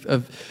idea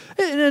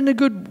and a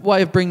good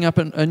way of bringing up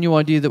a new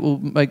idea that will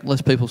make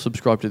less people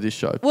subscribe to this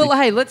show. Well,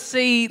 hey, let's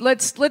see.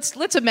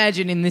 Let's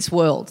imagine in this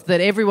world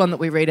that everyone that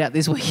we read out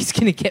this week is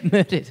going to get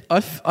murdered.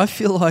 I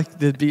feel like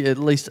there'd be at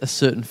least a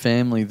certain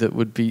family that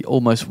would be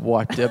almost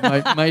wiped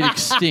out, made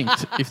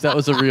extinct if that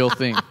was a real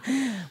thing.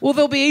 Well,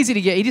 they'll be easy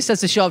to get. He just has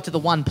to show up to the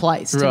one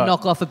place to Right.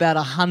 knock off about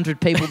 100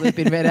 people that have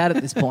been read out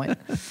at this point.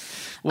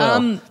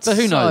 Well, so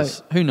who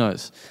knows? Who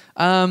knows?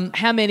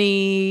 How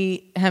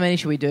many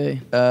should we do?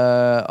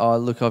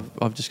 Look,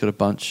 I've just got a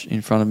bunch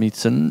in front of me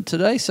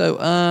today, so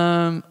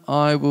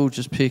I will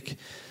just pick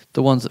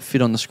the ones that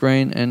fit on the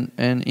screen.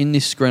 And in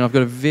this screen, I've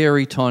got a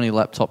very tiny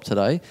laptop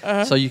today,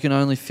 so you can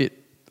only fit.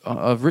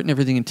 I've written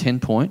everything in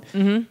 10-point.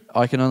 Mm-hmm.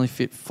 I can only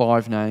fit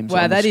 5 names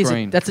on the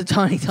screen. That's a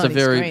tiny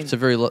screen. It's a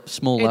very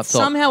small laptop. It's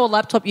somehow a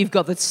laptop you've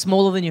got that's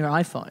smaller than your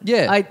iPhone.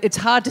 Yeah. It's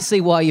hard to see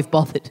why you've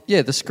bothered.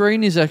 Yeah, the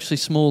screen is actually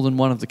smaller than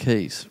one of the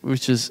keys,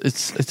 which is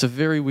it's a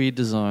very weird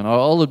design.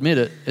 I'll admit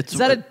it. Is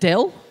that a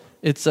Dell?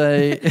 It's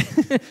a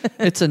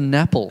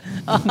Napple.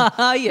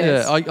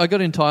 Yes. Yeah, I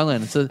got it in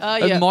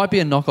Thailand. It might be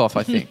a knockoff,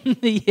 I think.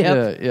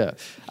 Yep. Yeah.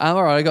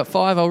 All right, I got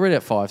 5. I'll read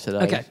out 5 today.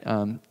 Okay.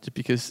 Just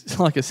because,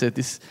 like I said,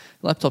 this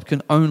laptop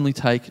can only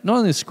take not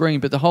only the screen,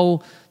 but the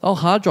whole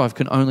hard drive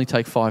can only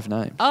take 5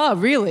 names. Oh,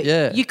 really?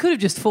 Yeah. You could have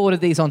just forwarded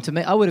these on to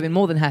me. I would have been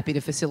more than happy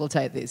to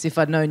facilitate this if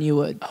I'd known you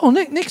would. Oh,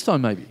 next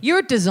time maybe. You're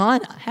a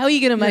designer. How are you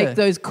going to make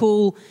those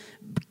cool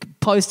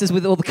posters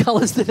with all the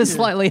colours that are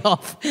slightly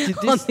off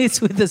on this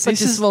with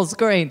such a small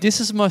screen? This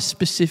is my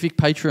specific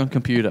Patreon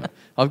computer.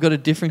 I've got a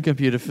different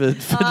computer for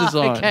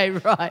design. Okay,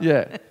 right.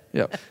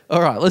 Yeah.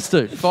 All right, let's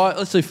do 5.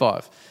 Let's do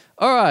 5.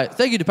 All right,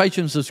 thank you to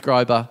Patreon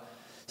subscriber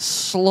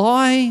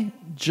Sly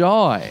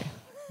Jai.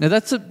 Now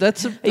that's a.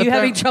 Are you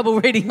having trouble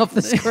reading off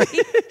the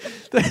screen?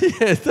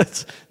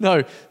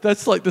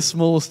 That's like the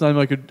smallest name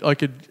I could.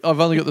 I've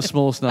only got the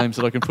smallest names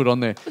that I can put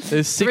on there.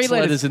 There's 6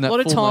 letters in that. A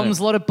lot of Toms,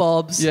 a lot of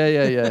Bobs.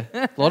 Yeah.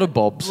 A lot of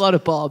Bobs. A lot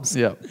of Bobs.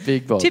 Yeah,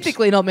 big Bobs.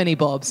 Typically not many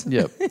Bobs.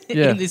 Yeah.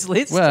 In this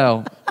list.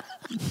 Wow.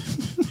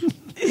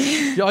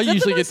 I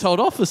usually get told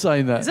off for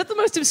saying that. Is that the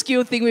most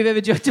obscure thing we've ever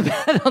joked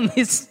about on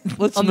this?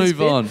 Let's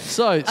move on.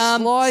 So,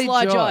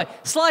 Sly Jai.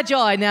 Sly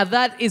Jai. Now,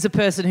 that is a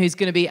person who's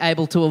going to be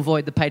able to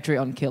avoid the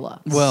Patreon killer.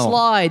 Well,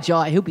 Sly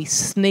Jai. He'll be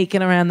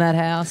sneaking around that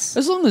house.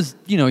 As long as,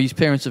 his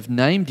parents have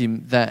named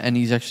him that and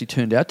he's actually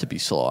turned out to be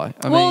Sly.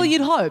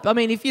 You'd hope. I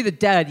mean, if you're the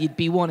dad, you'd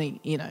be wanting,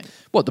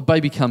 What, the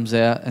baby comes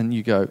out and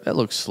you go, that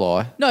looks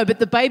Sly. No, but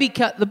the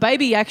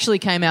baby actually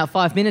came out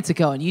 5 minutes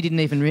ago and you didn't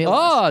even realise.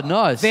 Oh,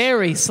 nice.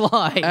 Very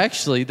Sly.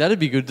 Actually, that'd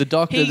be good. The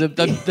doctor,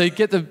 they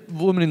get the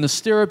woman in the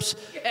stirrups.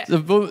 Yeah.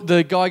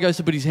 The guy goes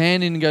to put his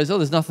hand in and goes, oh,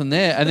 there's nothing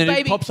there. And then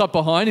it pops up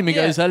behind him and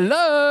goes,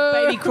 hello.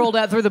 Baby crawled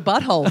out through the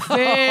butthole.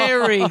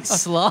 Very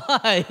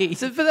Sly.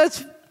 But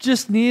that's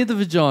just near the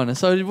vagina.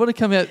 So you want to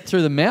come out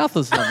through the mouth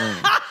or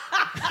something.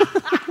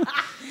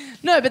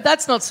 No, but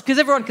that's not because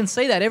everyone can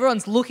see that.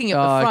 Everyone's looking at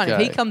the front.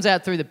 Okay. If he comes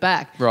out through the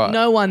back, right.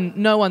 No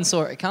one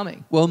saw it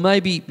coming. Well,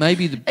 maybe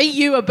the. Are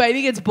you a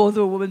baby gets born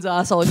through a woman's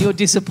asshole and you're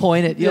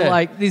disappointed? You're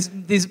like this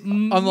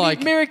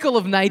miracle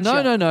of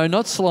nature. No,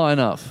 not Sly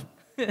enough.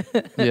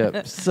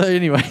 Yeah. So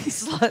anyway,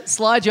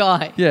 Sly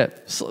Jai. Yeah.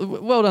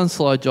 Well done,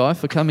 Sly Jai,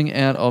 for coming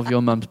out of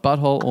your mum's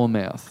butthole or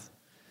mouth,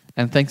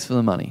 and thanks for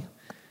the money.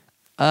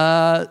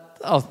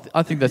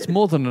 I think that's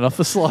more than enough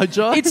for Sly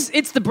Jai.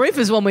 It's the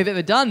briefest one we've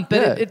ever done,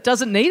 but it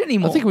doesn't need any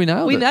more. I think we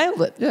nailed it. We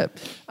nailed it. Yeah.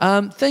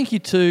 Thank you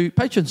to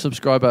Patreon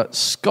subscriber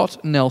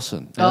Scott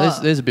Nelson. Now,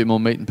 there's a bit more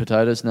meat and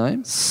potatoes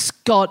name.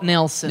 Scott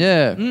Nelson.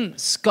 Yeah.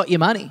 Scott your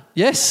money.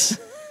 Yes.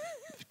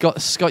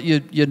 Scott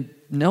your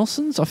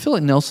Nelsons? I feel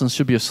like Nelsons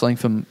should be a slang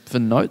for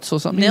notes or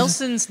something.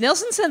 Nelson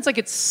sounds like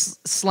it's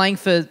slang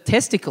for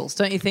testicles,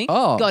 don't you think?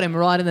 Oh. Got him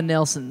right in the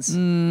Nelsons.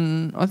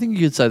 I think you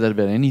could say that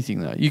about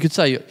anything, though. You could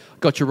say,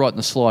 got you right in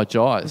the sly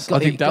jives. I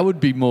think that would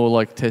be more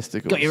like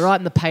testicles. Got you right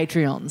in the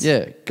Patreons.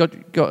 Yeah.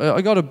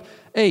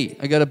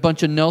 I got a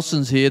bunch of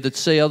Nelsons here that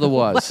say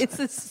otherwise.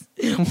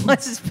 Why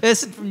is this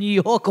person from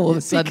New York all of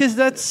a sudden?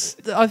 Because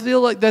I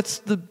feel like that's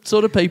the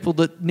sort of people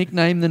that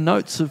nickname the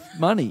notes of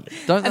money.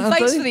 And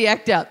thanks for the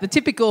act out. The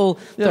typical,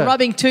 the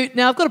rubbing two.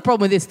 Now, I've got a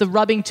problem with this, the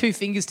rubbing two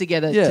fingers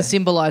together to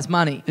symbolise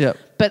money. Yeah.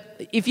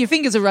 But if your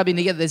fingers are rubbing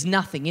together, there's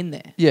nothing in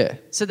there. Yeah.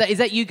 So is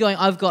that you going,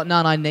 I've got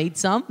none, I need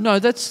some? No,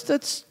 that's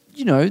that's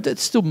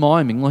still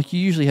miming. Like, you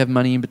usually have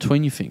money in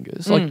between your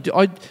fingers. Like,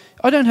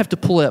 I don't have to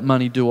pull out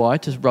money, do I,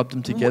 to rub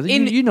them together?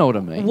 You know what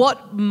I mean.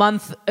 What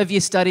month of your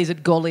studies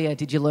at Gaulier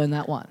did you learn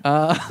that one?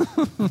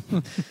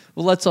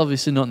 Well, that's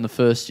obviously not in the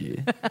first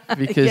year,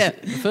 because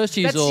the first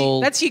year's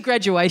that's your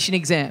graduation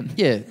exam.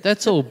 Yeah,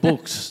 that's all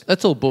books.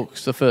 That's all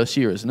books. The first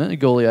year, isn't it? At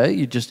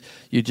Gaulier,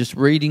 you're just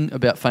reading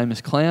about famous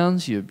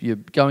clowns. You're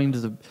going to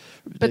the.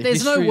 But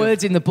there's no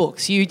words in the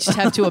books. You just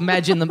have to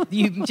imagine them.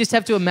 You just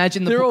have to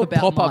imagine the book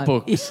about pop-up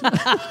books.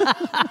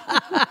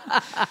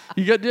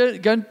 You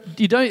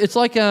don't. It's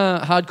like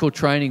hardcore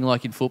training,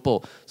 like in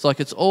football. It's like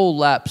it's all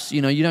laps.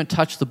 You don't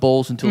touch the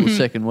balls until the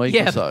second week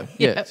or so.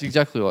 Yeah, it's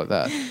exactly like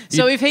that.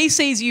 So if he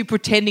sees you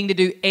pretending to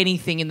do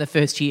anything in the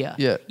first year,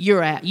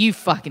 you're out. You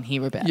fucking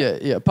hear about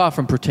it. Yeah. Apart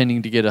from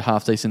pretending to get a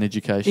half decent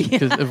education,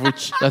 because of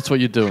which that's what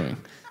you're doing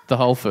the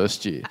whole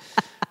first year.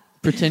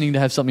 Pretending to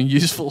have something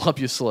useful up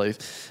your sleeve.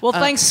 Well,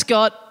 thanks,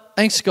 Scott.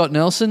 Thanks, Scott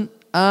Nelson.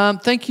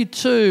 Thank you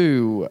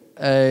to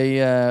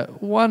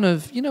one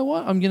of. You know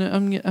what? I'm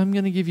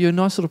gonna give you a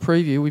nice little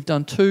preview. We've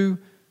done 2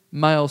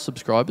 male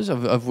subscribers,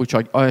 of which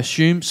I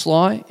assume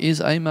Sly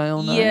is a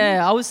male name.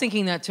 Yeah, I was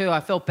thinking that too. I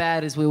felt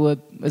bad as we were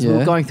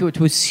going through it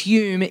to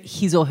assume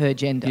his or her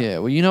gender. Yeah.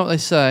 Well, you know what they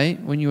say: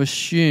 when you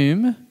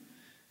assume,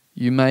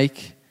 you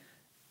make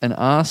an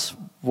ass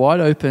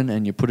wide open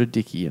and you put a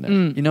dickie in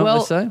it. You know what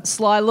they say?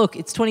 Sly, look,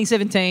 it's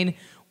 2017.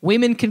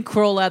 Women can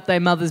crawl out their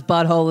mother's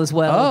butthole as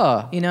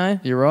well.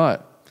 You're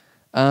right.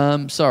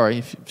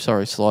 Sorry,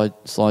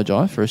 Sly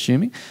Jai, for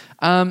assuming.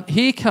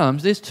 Here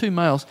comes, there's 2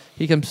 males.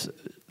 Here comes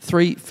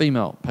 3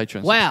 female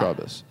Patreon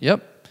subscribers.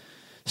 Yep.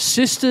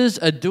 Sisters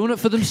are doing it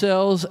for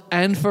themselves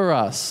and for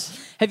us.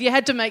 Have you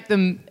had to make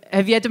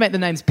the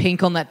names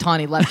pink on that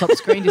tiny laptop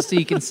screen just so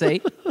you can see?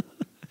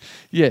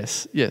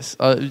 Yes.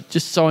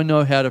 Just so I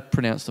know how to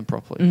pronounce them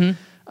properly.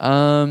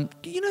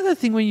 You know that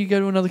thing when you go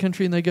to another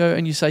country and they go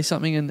and you say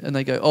something and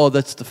they go, oh,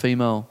 that's the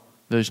female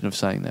version of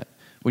saying that.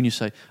 When you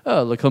say,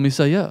 oh, le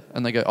commissariat,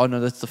 and they go, oh,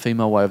 no, that's the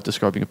female way of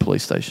describing a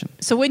police station.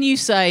 So when you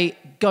say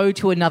go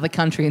to another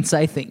country and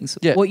say things,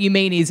 what you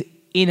mean is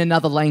in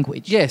another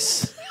language?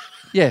 Yes.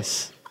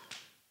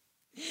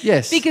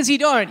 Because you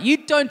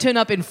don't turn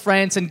up in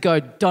France and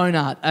go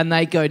donut and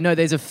they go, no,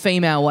 there's a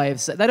female way of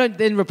saying. They don't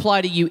then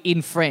reply to you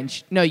in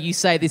French. No, you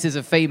say this is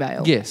a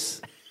female. Yes.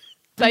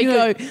 They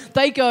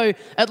go,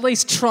 at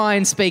least try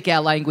and speak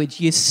our language,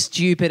 you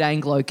stupid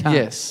Anglo cunt.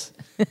 Yes.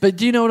 But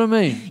do you know what I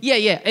mean?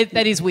 Yeah,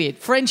 that is weird.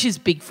 French is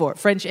big for it.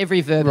 French, every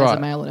verb has a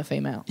male and a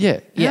female. Yeah.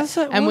 How's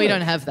that work? We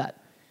don't have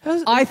that.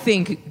 I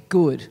think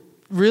good.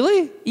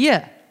 Really?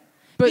 Yeah.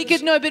 But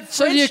French...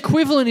 So the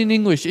equivalent in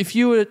English, if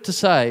you were to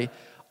say,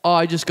 oh,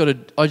 I just bought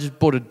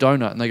a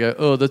donut, and they go,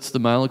 oh, that's the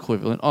male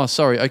equivalent. Oh,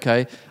 sorry,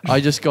 okay,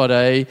 I just got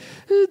a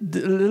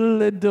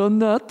little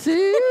donut.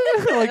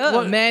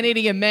 Like man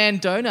eating a man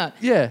donut.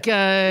 Yeah.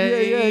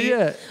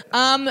 Yeah.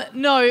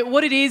 No,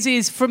 what it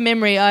is from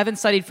memory. I haven't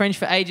studied French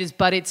for ages,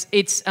 but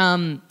it's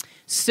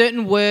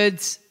certain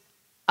words.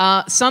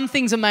 Some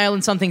things are male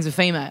and some things are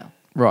female.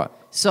 Right.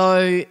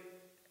 So,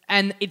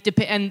 and it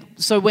depends. And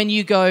so when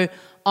you go,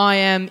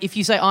 if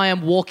you say I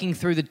am walking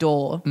through the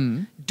door,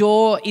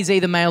 door is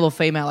either male or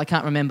female. I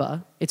can't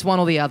remember. It's one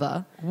or the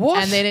other.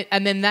 What?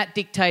 And then that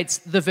dictates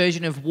the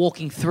version of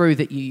walking through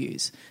that you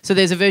use. So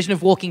there's a version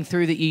of walking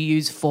through that you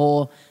use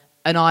for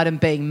an item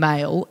being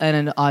male and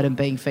an item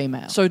being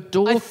female. So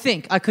door. I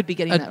think I could be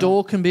getting that a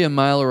door wrong. can be a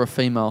male or a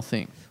female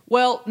thing.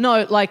 Well,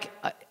 no, like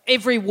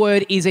every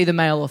word is either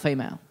male or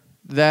female.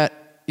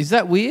 Is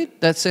that weird?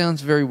 That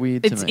sounds very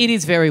weird to me. It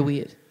is very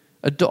weird.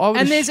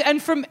 And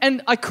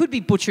and I could be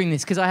butchering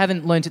this because I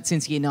haven't learnt it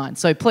since year 9.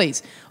 So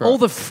please, all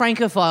the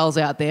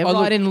francophiles out there,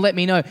 write in and let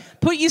me know.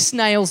 Put your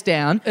snails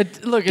down. Get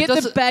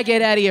the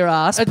baguette out of your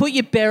ass. Put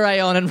your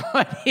beret on and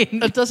write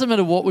in. It doesn't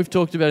matter what we've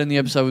talked about in the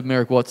episode with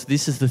Merrick Watts.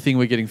 This is the thing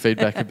we're getting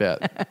feedback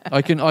about.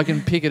 I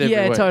can pick it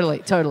everywhere. Yeah,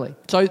 totally.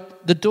 So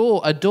a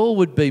door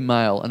would be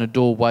male and a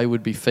doorway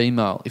would be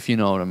female, if you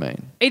know what I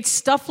mean. It's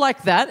stuff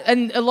like that,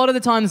 and a lot of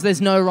the times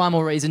there's no rhyme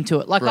or reason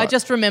to it. Like I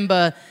just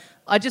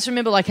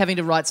remember like having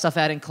to write stuff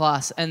out in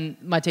class and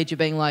my teacher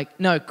being like,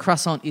 no,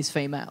 croissant is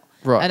female.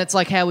 Right. And it's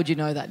like, how would you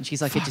know that? And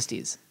she's like, it just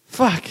is.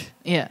 Fuck.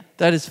 Yeah.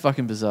 That is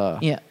fucking bizarre.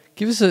 Yeah.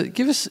 Give us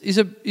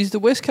is the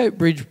Westgate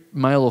Bridge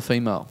male or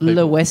female?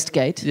 Le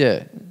Westgate.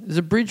 Yeah. Is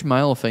a bridge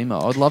male or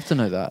female? I'd love to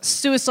know that.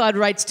 Suicide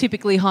rates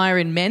typically higher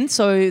in men,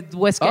 so the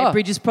Westgate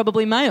Bridge is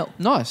probably male.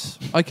 Nice.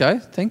 Okay,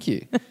 thank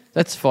you.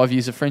 That's 5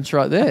 years of French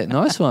right there.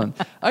 Nice one.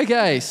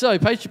 Okay, so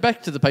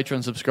back to the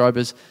Patreon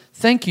subscribers.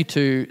 Thank you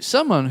to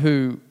someone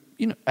who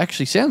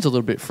actually sounds a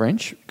little bit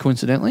French,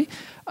 coincidentally.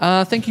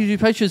 Thank you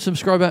to Patreon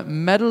subscriber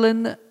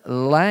Madeline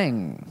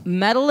Lang.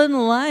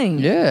 Madeline Lang.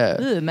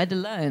 Yeah. Ooh,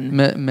 Madeline.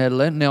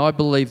 Madeline. Now I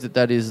believe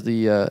that is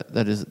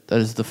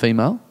the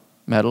female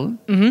Madeline.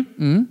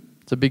 Mm-hmm.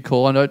 It's a big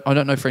call. I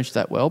don't know French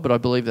that well, but I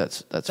believe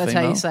that's female.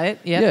 How you say it.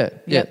 Yeah. Yeah.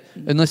 Yep.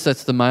 Unless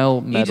that's the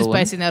male Madeline. You're just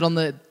basing that on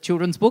the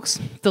children's books,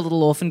 the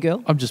little orphan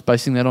girl. I'm just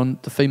basing that on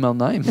the female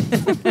name.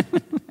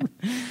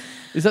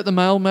 Is that the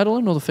male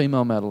Madeline or the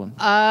female Madeline?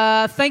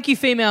 Thank you,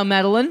 female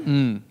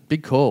Madeline.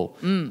 Big call.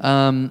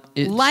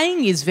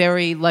 Lang is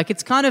very,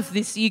 it's kind of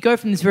this, you go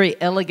from this very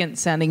elegant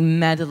sounding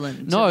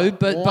Madeline to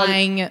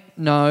Lang.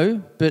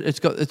 No, but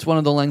it's one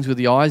of the Langs with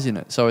the I's in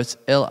it, so it's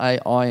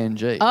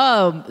Laing.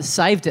 Oh,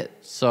 saved it.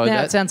 So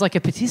now it sounds like a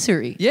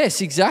patisserie.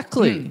 Yes,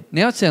 exactly.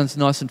 Now it sounds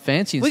nice and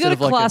fancy. We got to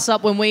class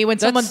up when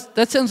someone...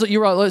 That sounds like,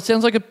 you're right, it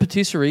sounds like a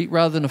patisserie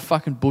rather than a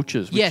fucking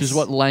butcher's, which is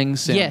what Lang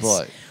sounds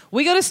like.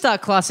 We got to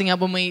start classing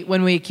up when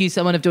we accuse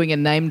someone of doing a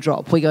name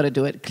drop. We got to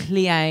do it.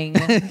 Clang.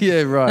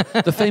 Yeah, right.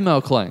 The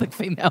female clang. The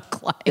female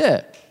clang.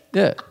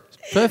 Yeah.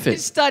 Perfect.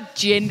 Just start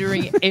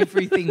gendering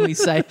everything we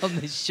say on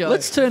this show.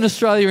 Let's turn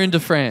Australia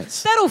into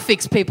France. That'll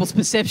fix people's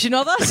perception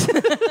of us.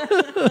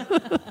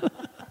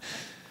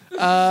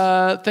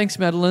 Thanks,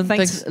 Madeline.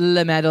 Thanks,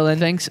 La Madeline.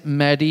 Thanks,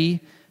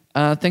 Maddie.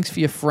 Thanks for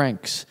your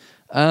francs.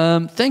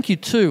 Thank you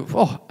too.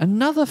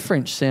 Another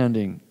French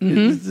sounding.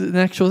 It's an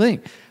actual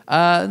thing.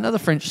 Another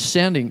French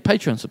sounding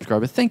Patreon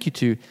subscriber. Thank you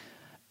to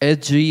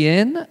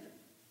Adrienne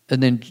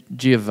and then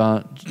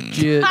Giovino.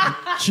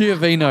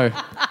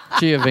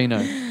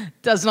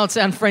 Does not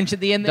sound French at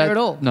the end there at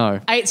all. No.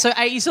 So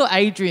you saw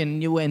Adrian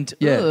and you went...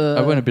 Yeah,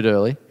 I went a bit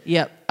early.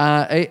 Yep.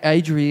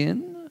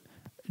 Adrienne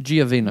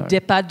Giovino.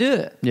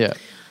 Depardieu. Yeah.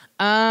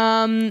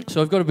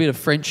 So I've got a bit of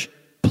French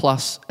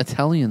plus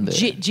Italian there.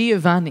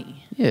 Giovanni.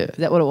 Yeah. Is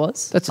that what it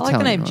was? That's I like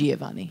the name right?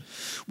 Giovanni.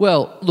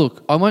 Well,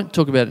 look, I won't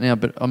talk about it now,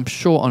 but I'm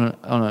sure on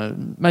a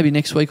maybe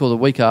next week or the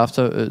week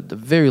after, at the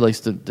very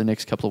least the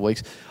next couple of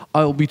weeks,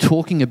 I will be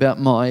talking about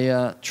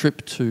my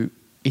trip to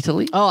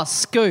Italy. Oh,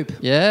 scoop.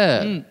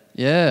 Yeah.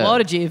 Yeah. A lot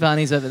of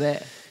Giovannis over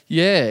there.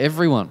 Yeah,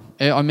 everyone.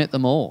 I met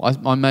them all.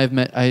 I may have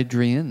met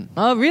Adrienne.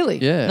 Oh, really?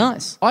 Yeah.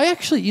 Nice. I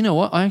actually, you know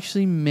what? I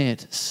actually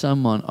met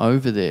someone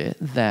over there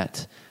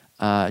that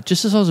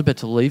just as I was about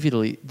to leave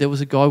Italy, there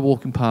was a guy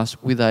walking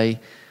past with a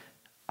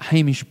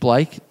Hamish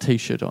Blake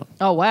T-shirt on.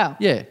 Oh, wow.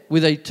 Yeah,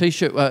 with a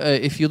T-shirt.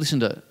 If you listen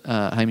to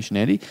Hamish and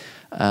Andy,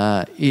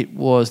 it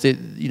was that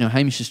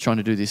Hamish is trying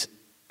to do this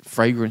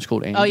fragrance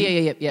called Andy. Oh,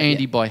 yeah.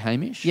 Andy by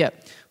Hamish. Yeah.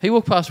 He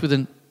walked past with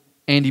an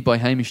Andy by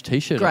Hamish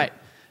T-shirt. Great. On,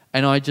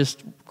 and I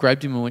just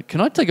grabbed him and went,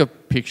 "Can I take a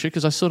picture?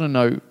 Because I sort of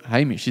know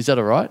Hamish. Is that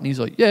all right?" And he's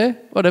like, "Yeah,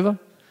 whatever."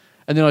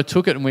 And then I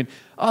took it and went,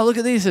 "Oh, look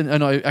at this!"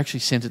 And I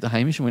actually sent it to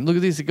Hamish and went, "Look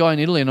at this, the guy in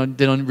Italy." And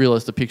then I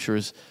realised the picture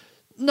is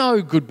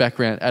no good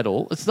background at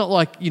all. It's not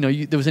like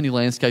there was any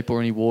landscape or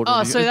any water.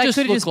 Oh, so that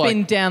could have just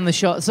been down the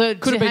shot. So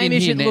could to have been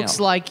Hamish, in here it looks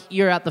now. like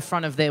you're out the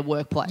front of their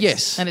workplace.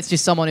 Yes. And it's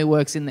just someone who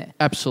works in there.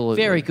 Absolutely.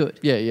 Very good.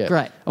 Yeah.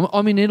 Great.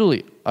 I'm in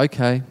Italy.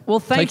 Okay. Well,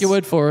 thanks. Take your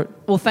word for it.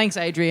 Well, thanks,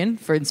 Adrian,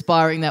 for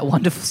inspiring that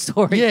wonderful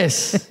story.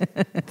 Yes.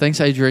 Thanks,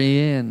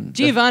 Adrienne.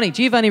 Giovanni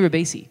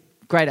Ribisi.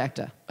 Great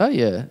actor. Oh,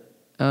 yeah.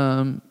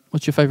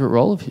 What's your favourite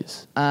role of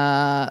his?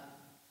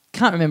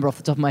 Can't remember off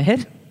the top of my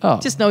head. Oh.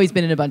 Just know he's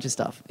been in a bunch of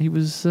stuff. He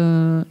was,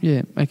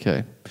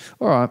 okay.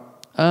 All right.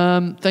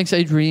 Thanks,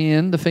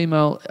 Adrienne, the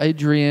female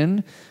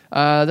Adrienne.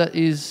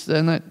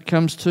 That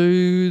comes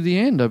to the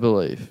end, I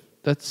believe.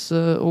 That's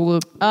all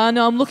the...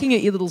 No, I'm looking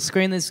at your little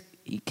screen.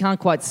 You can't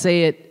quite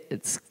see it.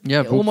 It's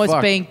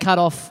almost being cut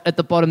off at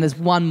the bottom. There's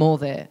one more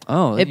there.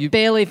 Oh. It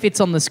barely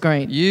fits on the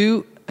screen.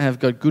 You have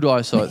got good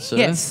eyesight, sir.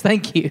 Yes,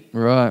 thank you.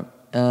 Right.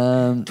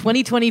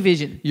 20/20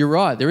 vision. You're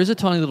right. There is a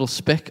tiny little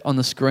speck on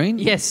the screen.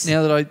 Yes.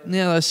 Now that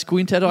I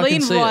squint at it, I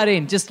can see it. Lean right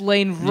in. Just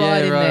lean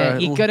right in there.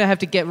 You're going to have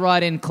to get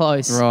right in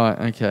close. Right,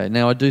 okay.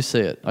 Now I do see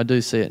it.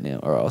 now.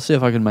 All right, I'll see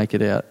if I can make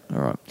it out.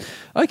 All right.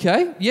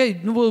 Okay, yeah,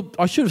 well,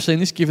 I should have seen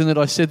this given that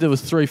I said there was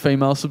 3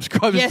 female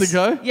subscribers to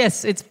go.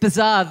 Yes, it's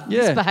bizarre.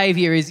 Yeah. This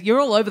behaviour is... You're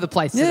all over the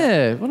place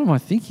today. Yeah, what am I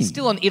thinking?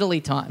 Still on Italy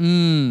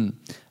time.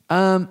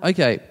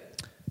 Okay.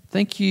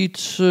 Thank you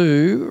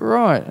to...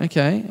 Right,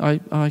 okay.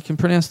 I can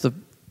pronounce the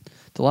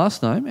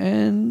last name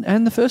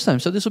and the first name,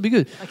 so this will be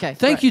good. Okay,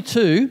 Thank you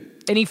to...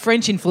 Any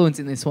French influence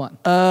in this one?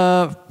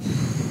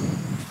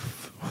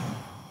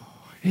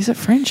 Is it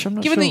French? I'm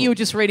not Given sure. that you were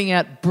just reading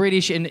out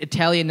British and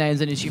Italian names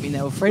and assuming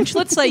they were French,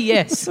 let's say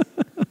yes.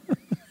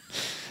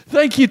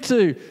 Thank you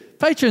to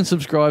Patreon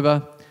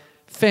subscriber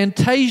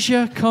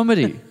Fantasia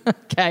Comedy.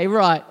 Okay,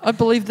 right. I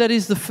believe that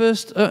is the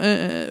first.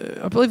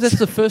 I believe that's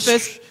the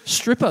first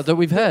stripper that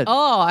we've had.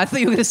 Oh, I thought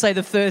you were going to say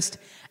the first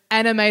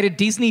animated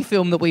Disney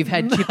film that we've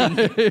had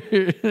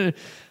chipping.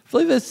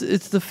 believe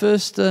it's the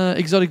first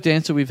exotic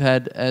dancer we've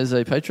had as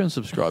a Patreon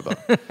subscriber.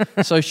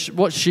 So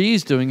what she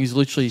is doing is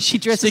literally She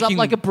dresses up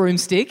like a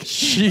broomstick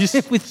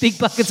with big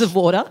buckets of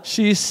water.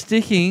 She is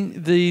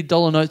sticking the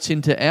dollar notes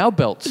into our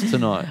belts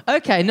tonight.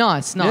 Okay,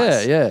 nice.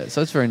 Yeah.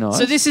 So it's very nice.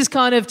 So this is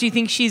kind of. Do you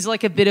think she's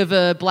like a bit of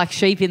a black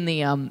sheep in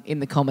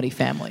the comedy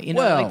family? You know,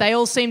 Well- like they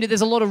all seem to.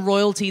 There's a lot of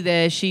royalty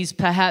there. She's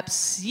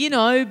perhaps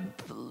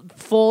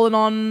fallen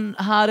on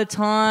harder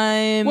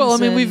times. Well, I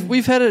mean, and-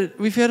 we've had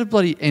a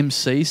bloody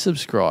MC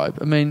subscribe.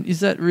 I mean, is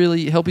that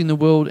really helping the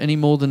world any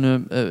more than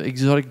a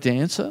exotic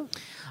dancer?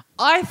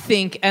 I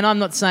think, and I'm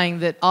not saying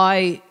that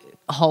I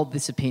hold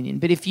this opinion,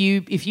 but if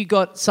you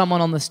got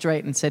someone on the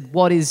street and said,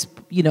 what is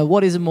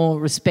a more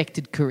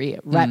respected career,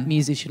 rap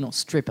musician or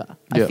stripper?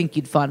 Yeah. I think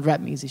you'd find rap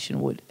musician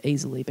would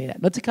easily be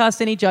that. Not to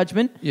cast any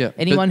judgment. Yeah,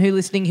 Anyone who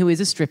listening who is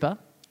a stripper.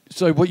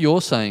 So what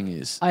you're saying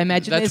is, I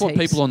imagine that's there's what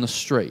heaps. people on the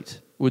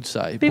street would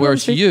say. People on the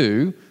Whereas street-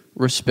 you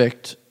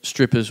respect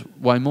strippers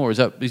way more. Is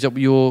that what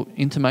you're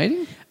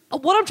intimating?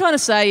 What I'm trying to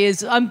say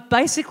is I'm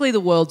basically the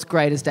world's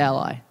greatest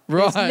ally.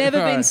 Right, There's never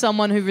been right.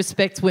 someone who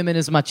respects women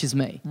as much as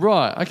me.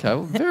 Right. Okay.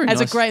 Well, very As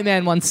nice. a great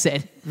man once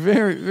said.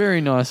 Very, very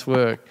nice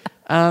work.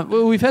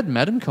 Well, we've had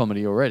Madam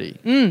Comedy already.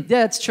 Yeah,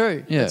 that's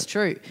true. Yeah. That's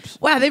true.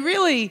 Wow, they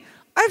really...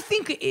 I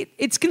think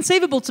it's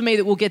conceivable to me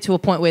that we'll get to a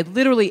point where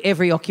literally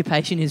every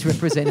occupation is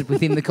represented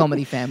within the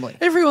comedy family.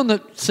 Everyone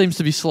that seems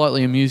to be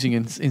slightly amusing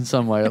in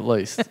some way, at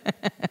least.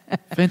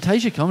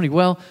 Fantasia Comedy.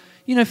 Well,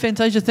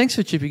 Fantasia, thanks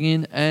for chipping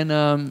in. And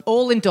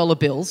All in dollar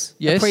bills.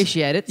 Yes.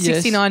 Appreciate it.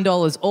 Yes.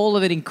 $69, all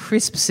of it in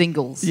crisp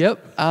singles.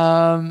 Yep.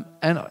 And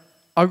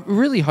I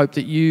really hope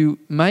that you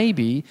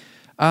maybe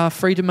are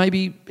free to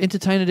maybe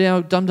entertain at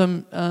our Dum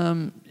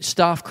Dum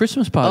staff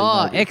Christmas party.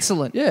 Oh, maybe.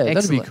 excellent. Yeah, that'd be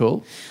Excellent.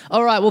 cool.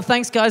 All right. Well,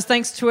 thanks, guys.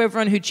 Thanks to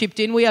everyone who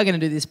chipped in. We are going to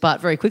do this part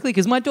very quickly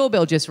because my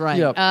doorbell just rang.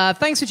 Yep.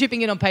 Thanks for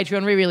chipping in on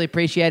Patreon. We really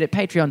appreciate it.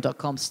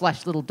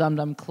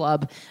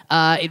 Patreon.com/LittleDumDumClub.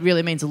 It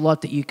really means a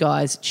lot that you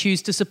guys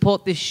choose to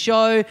support this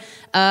show.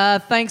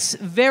 Thanks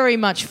very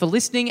much for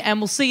listening, and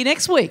we'll see you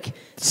next week.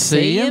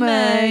 See ya,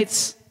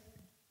 mates.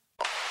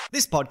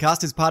 This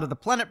podcast is part of the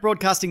Planet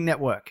Broadcasting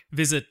Network.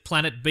 Visit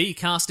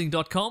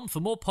planetbcasting.com for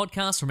more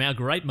podcasts from our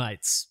great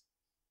mates.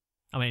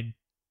 I mean,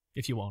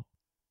 if you want.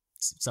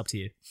 It's up to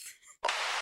you.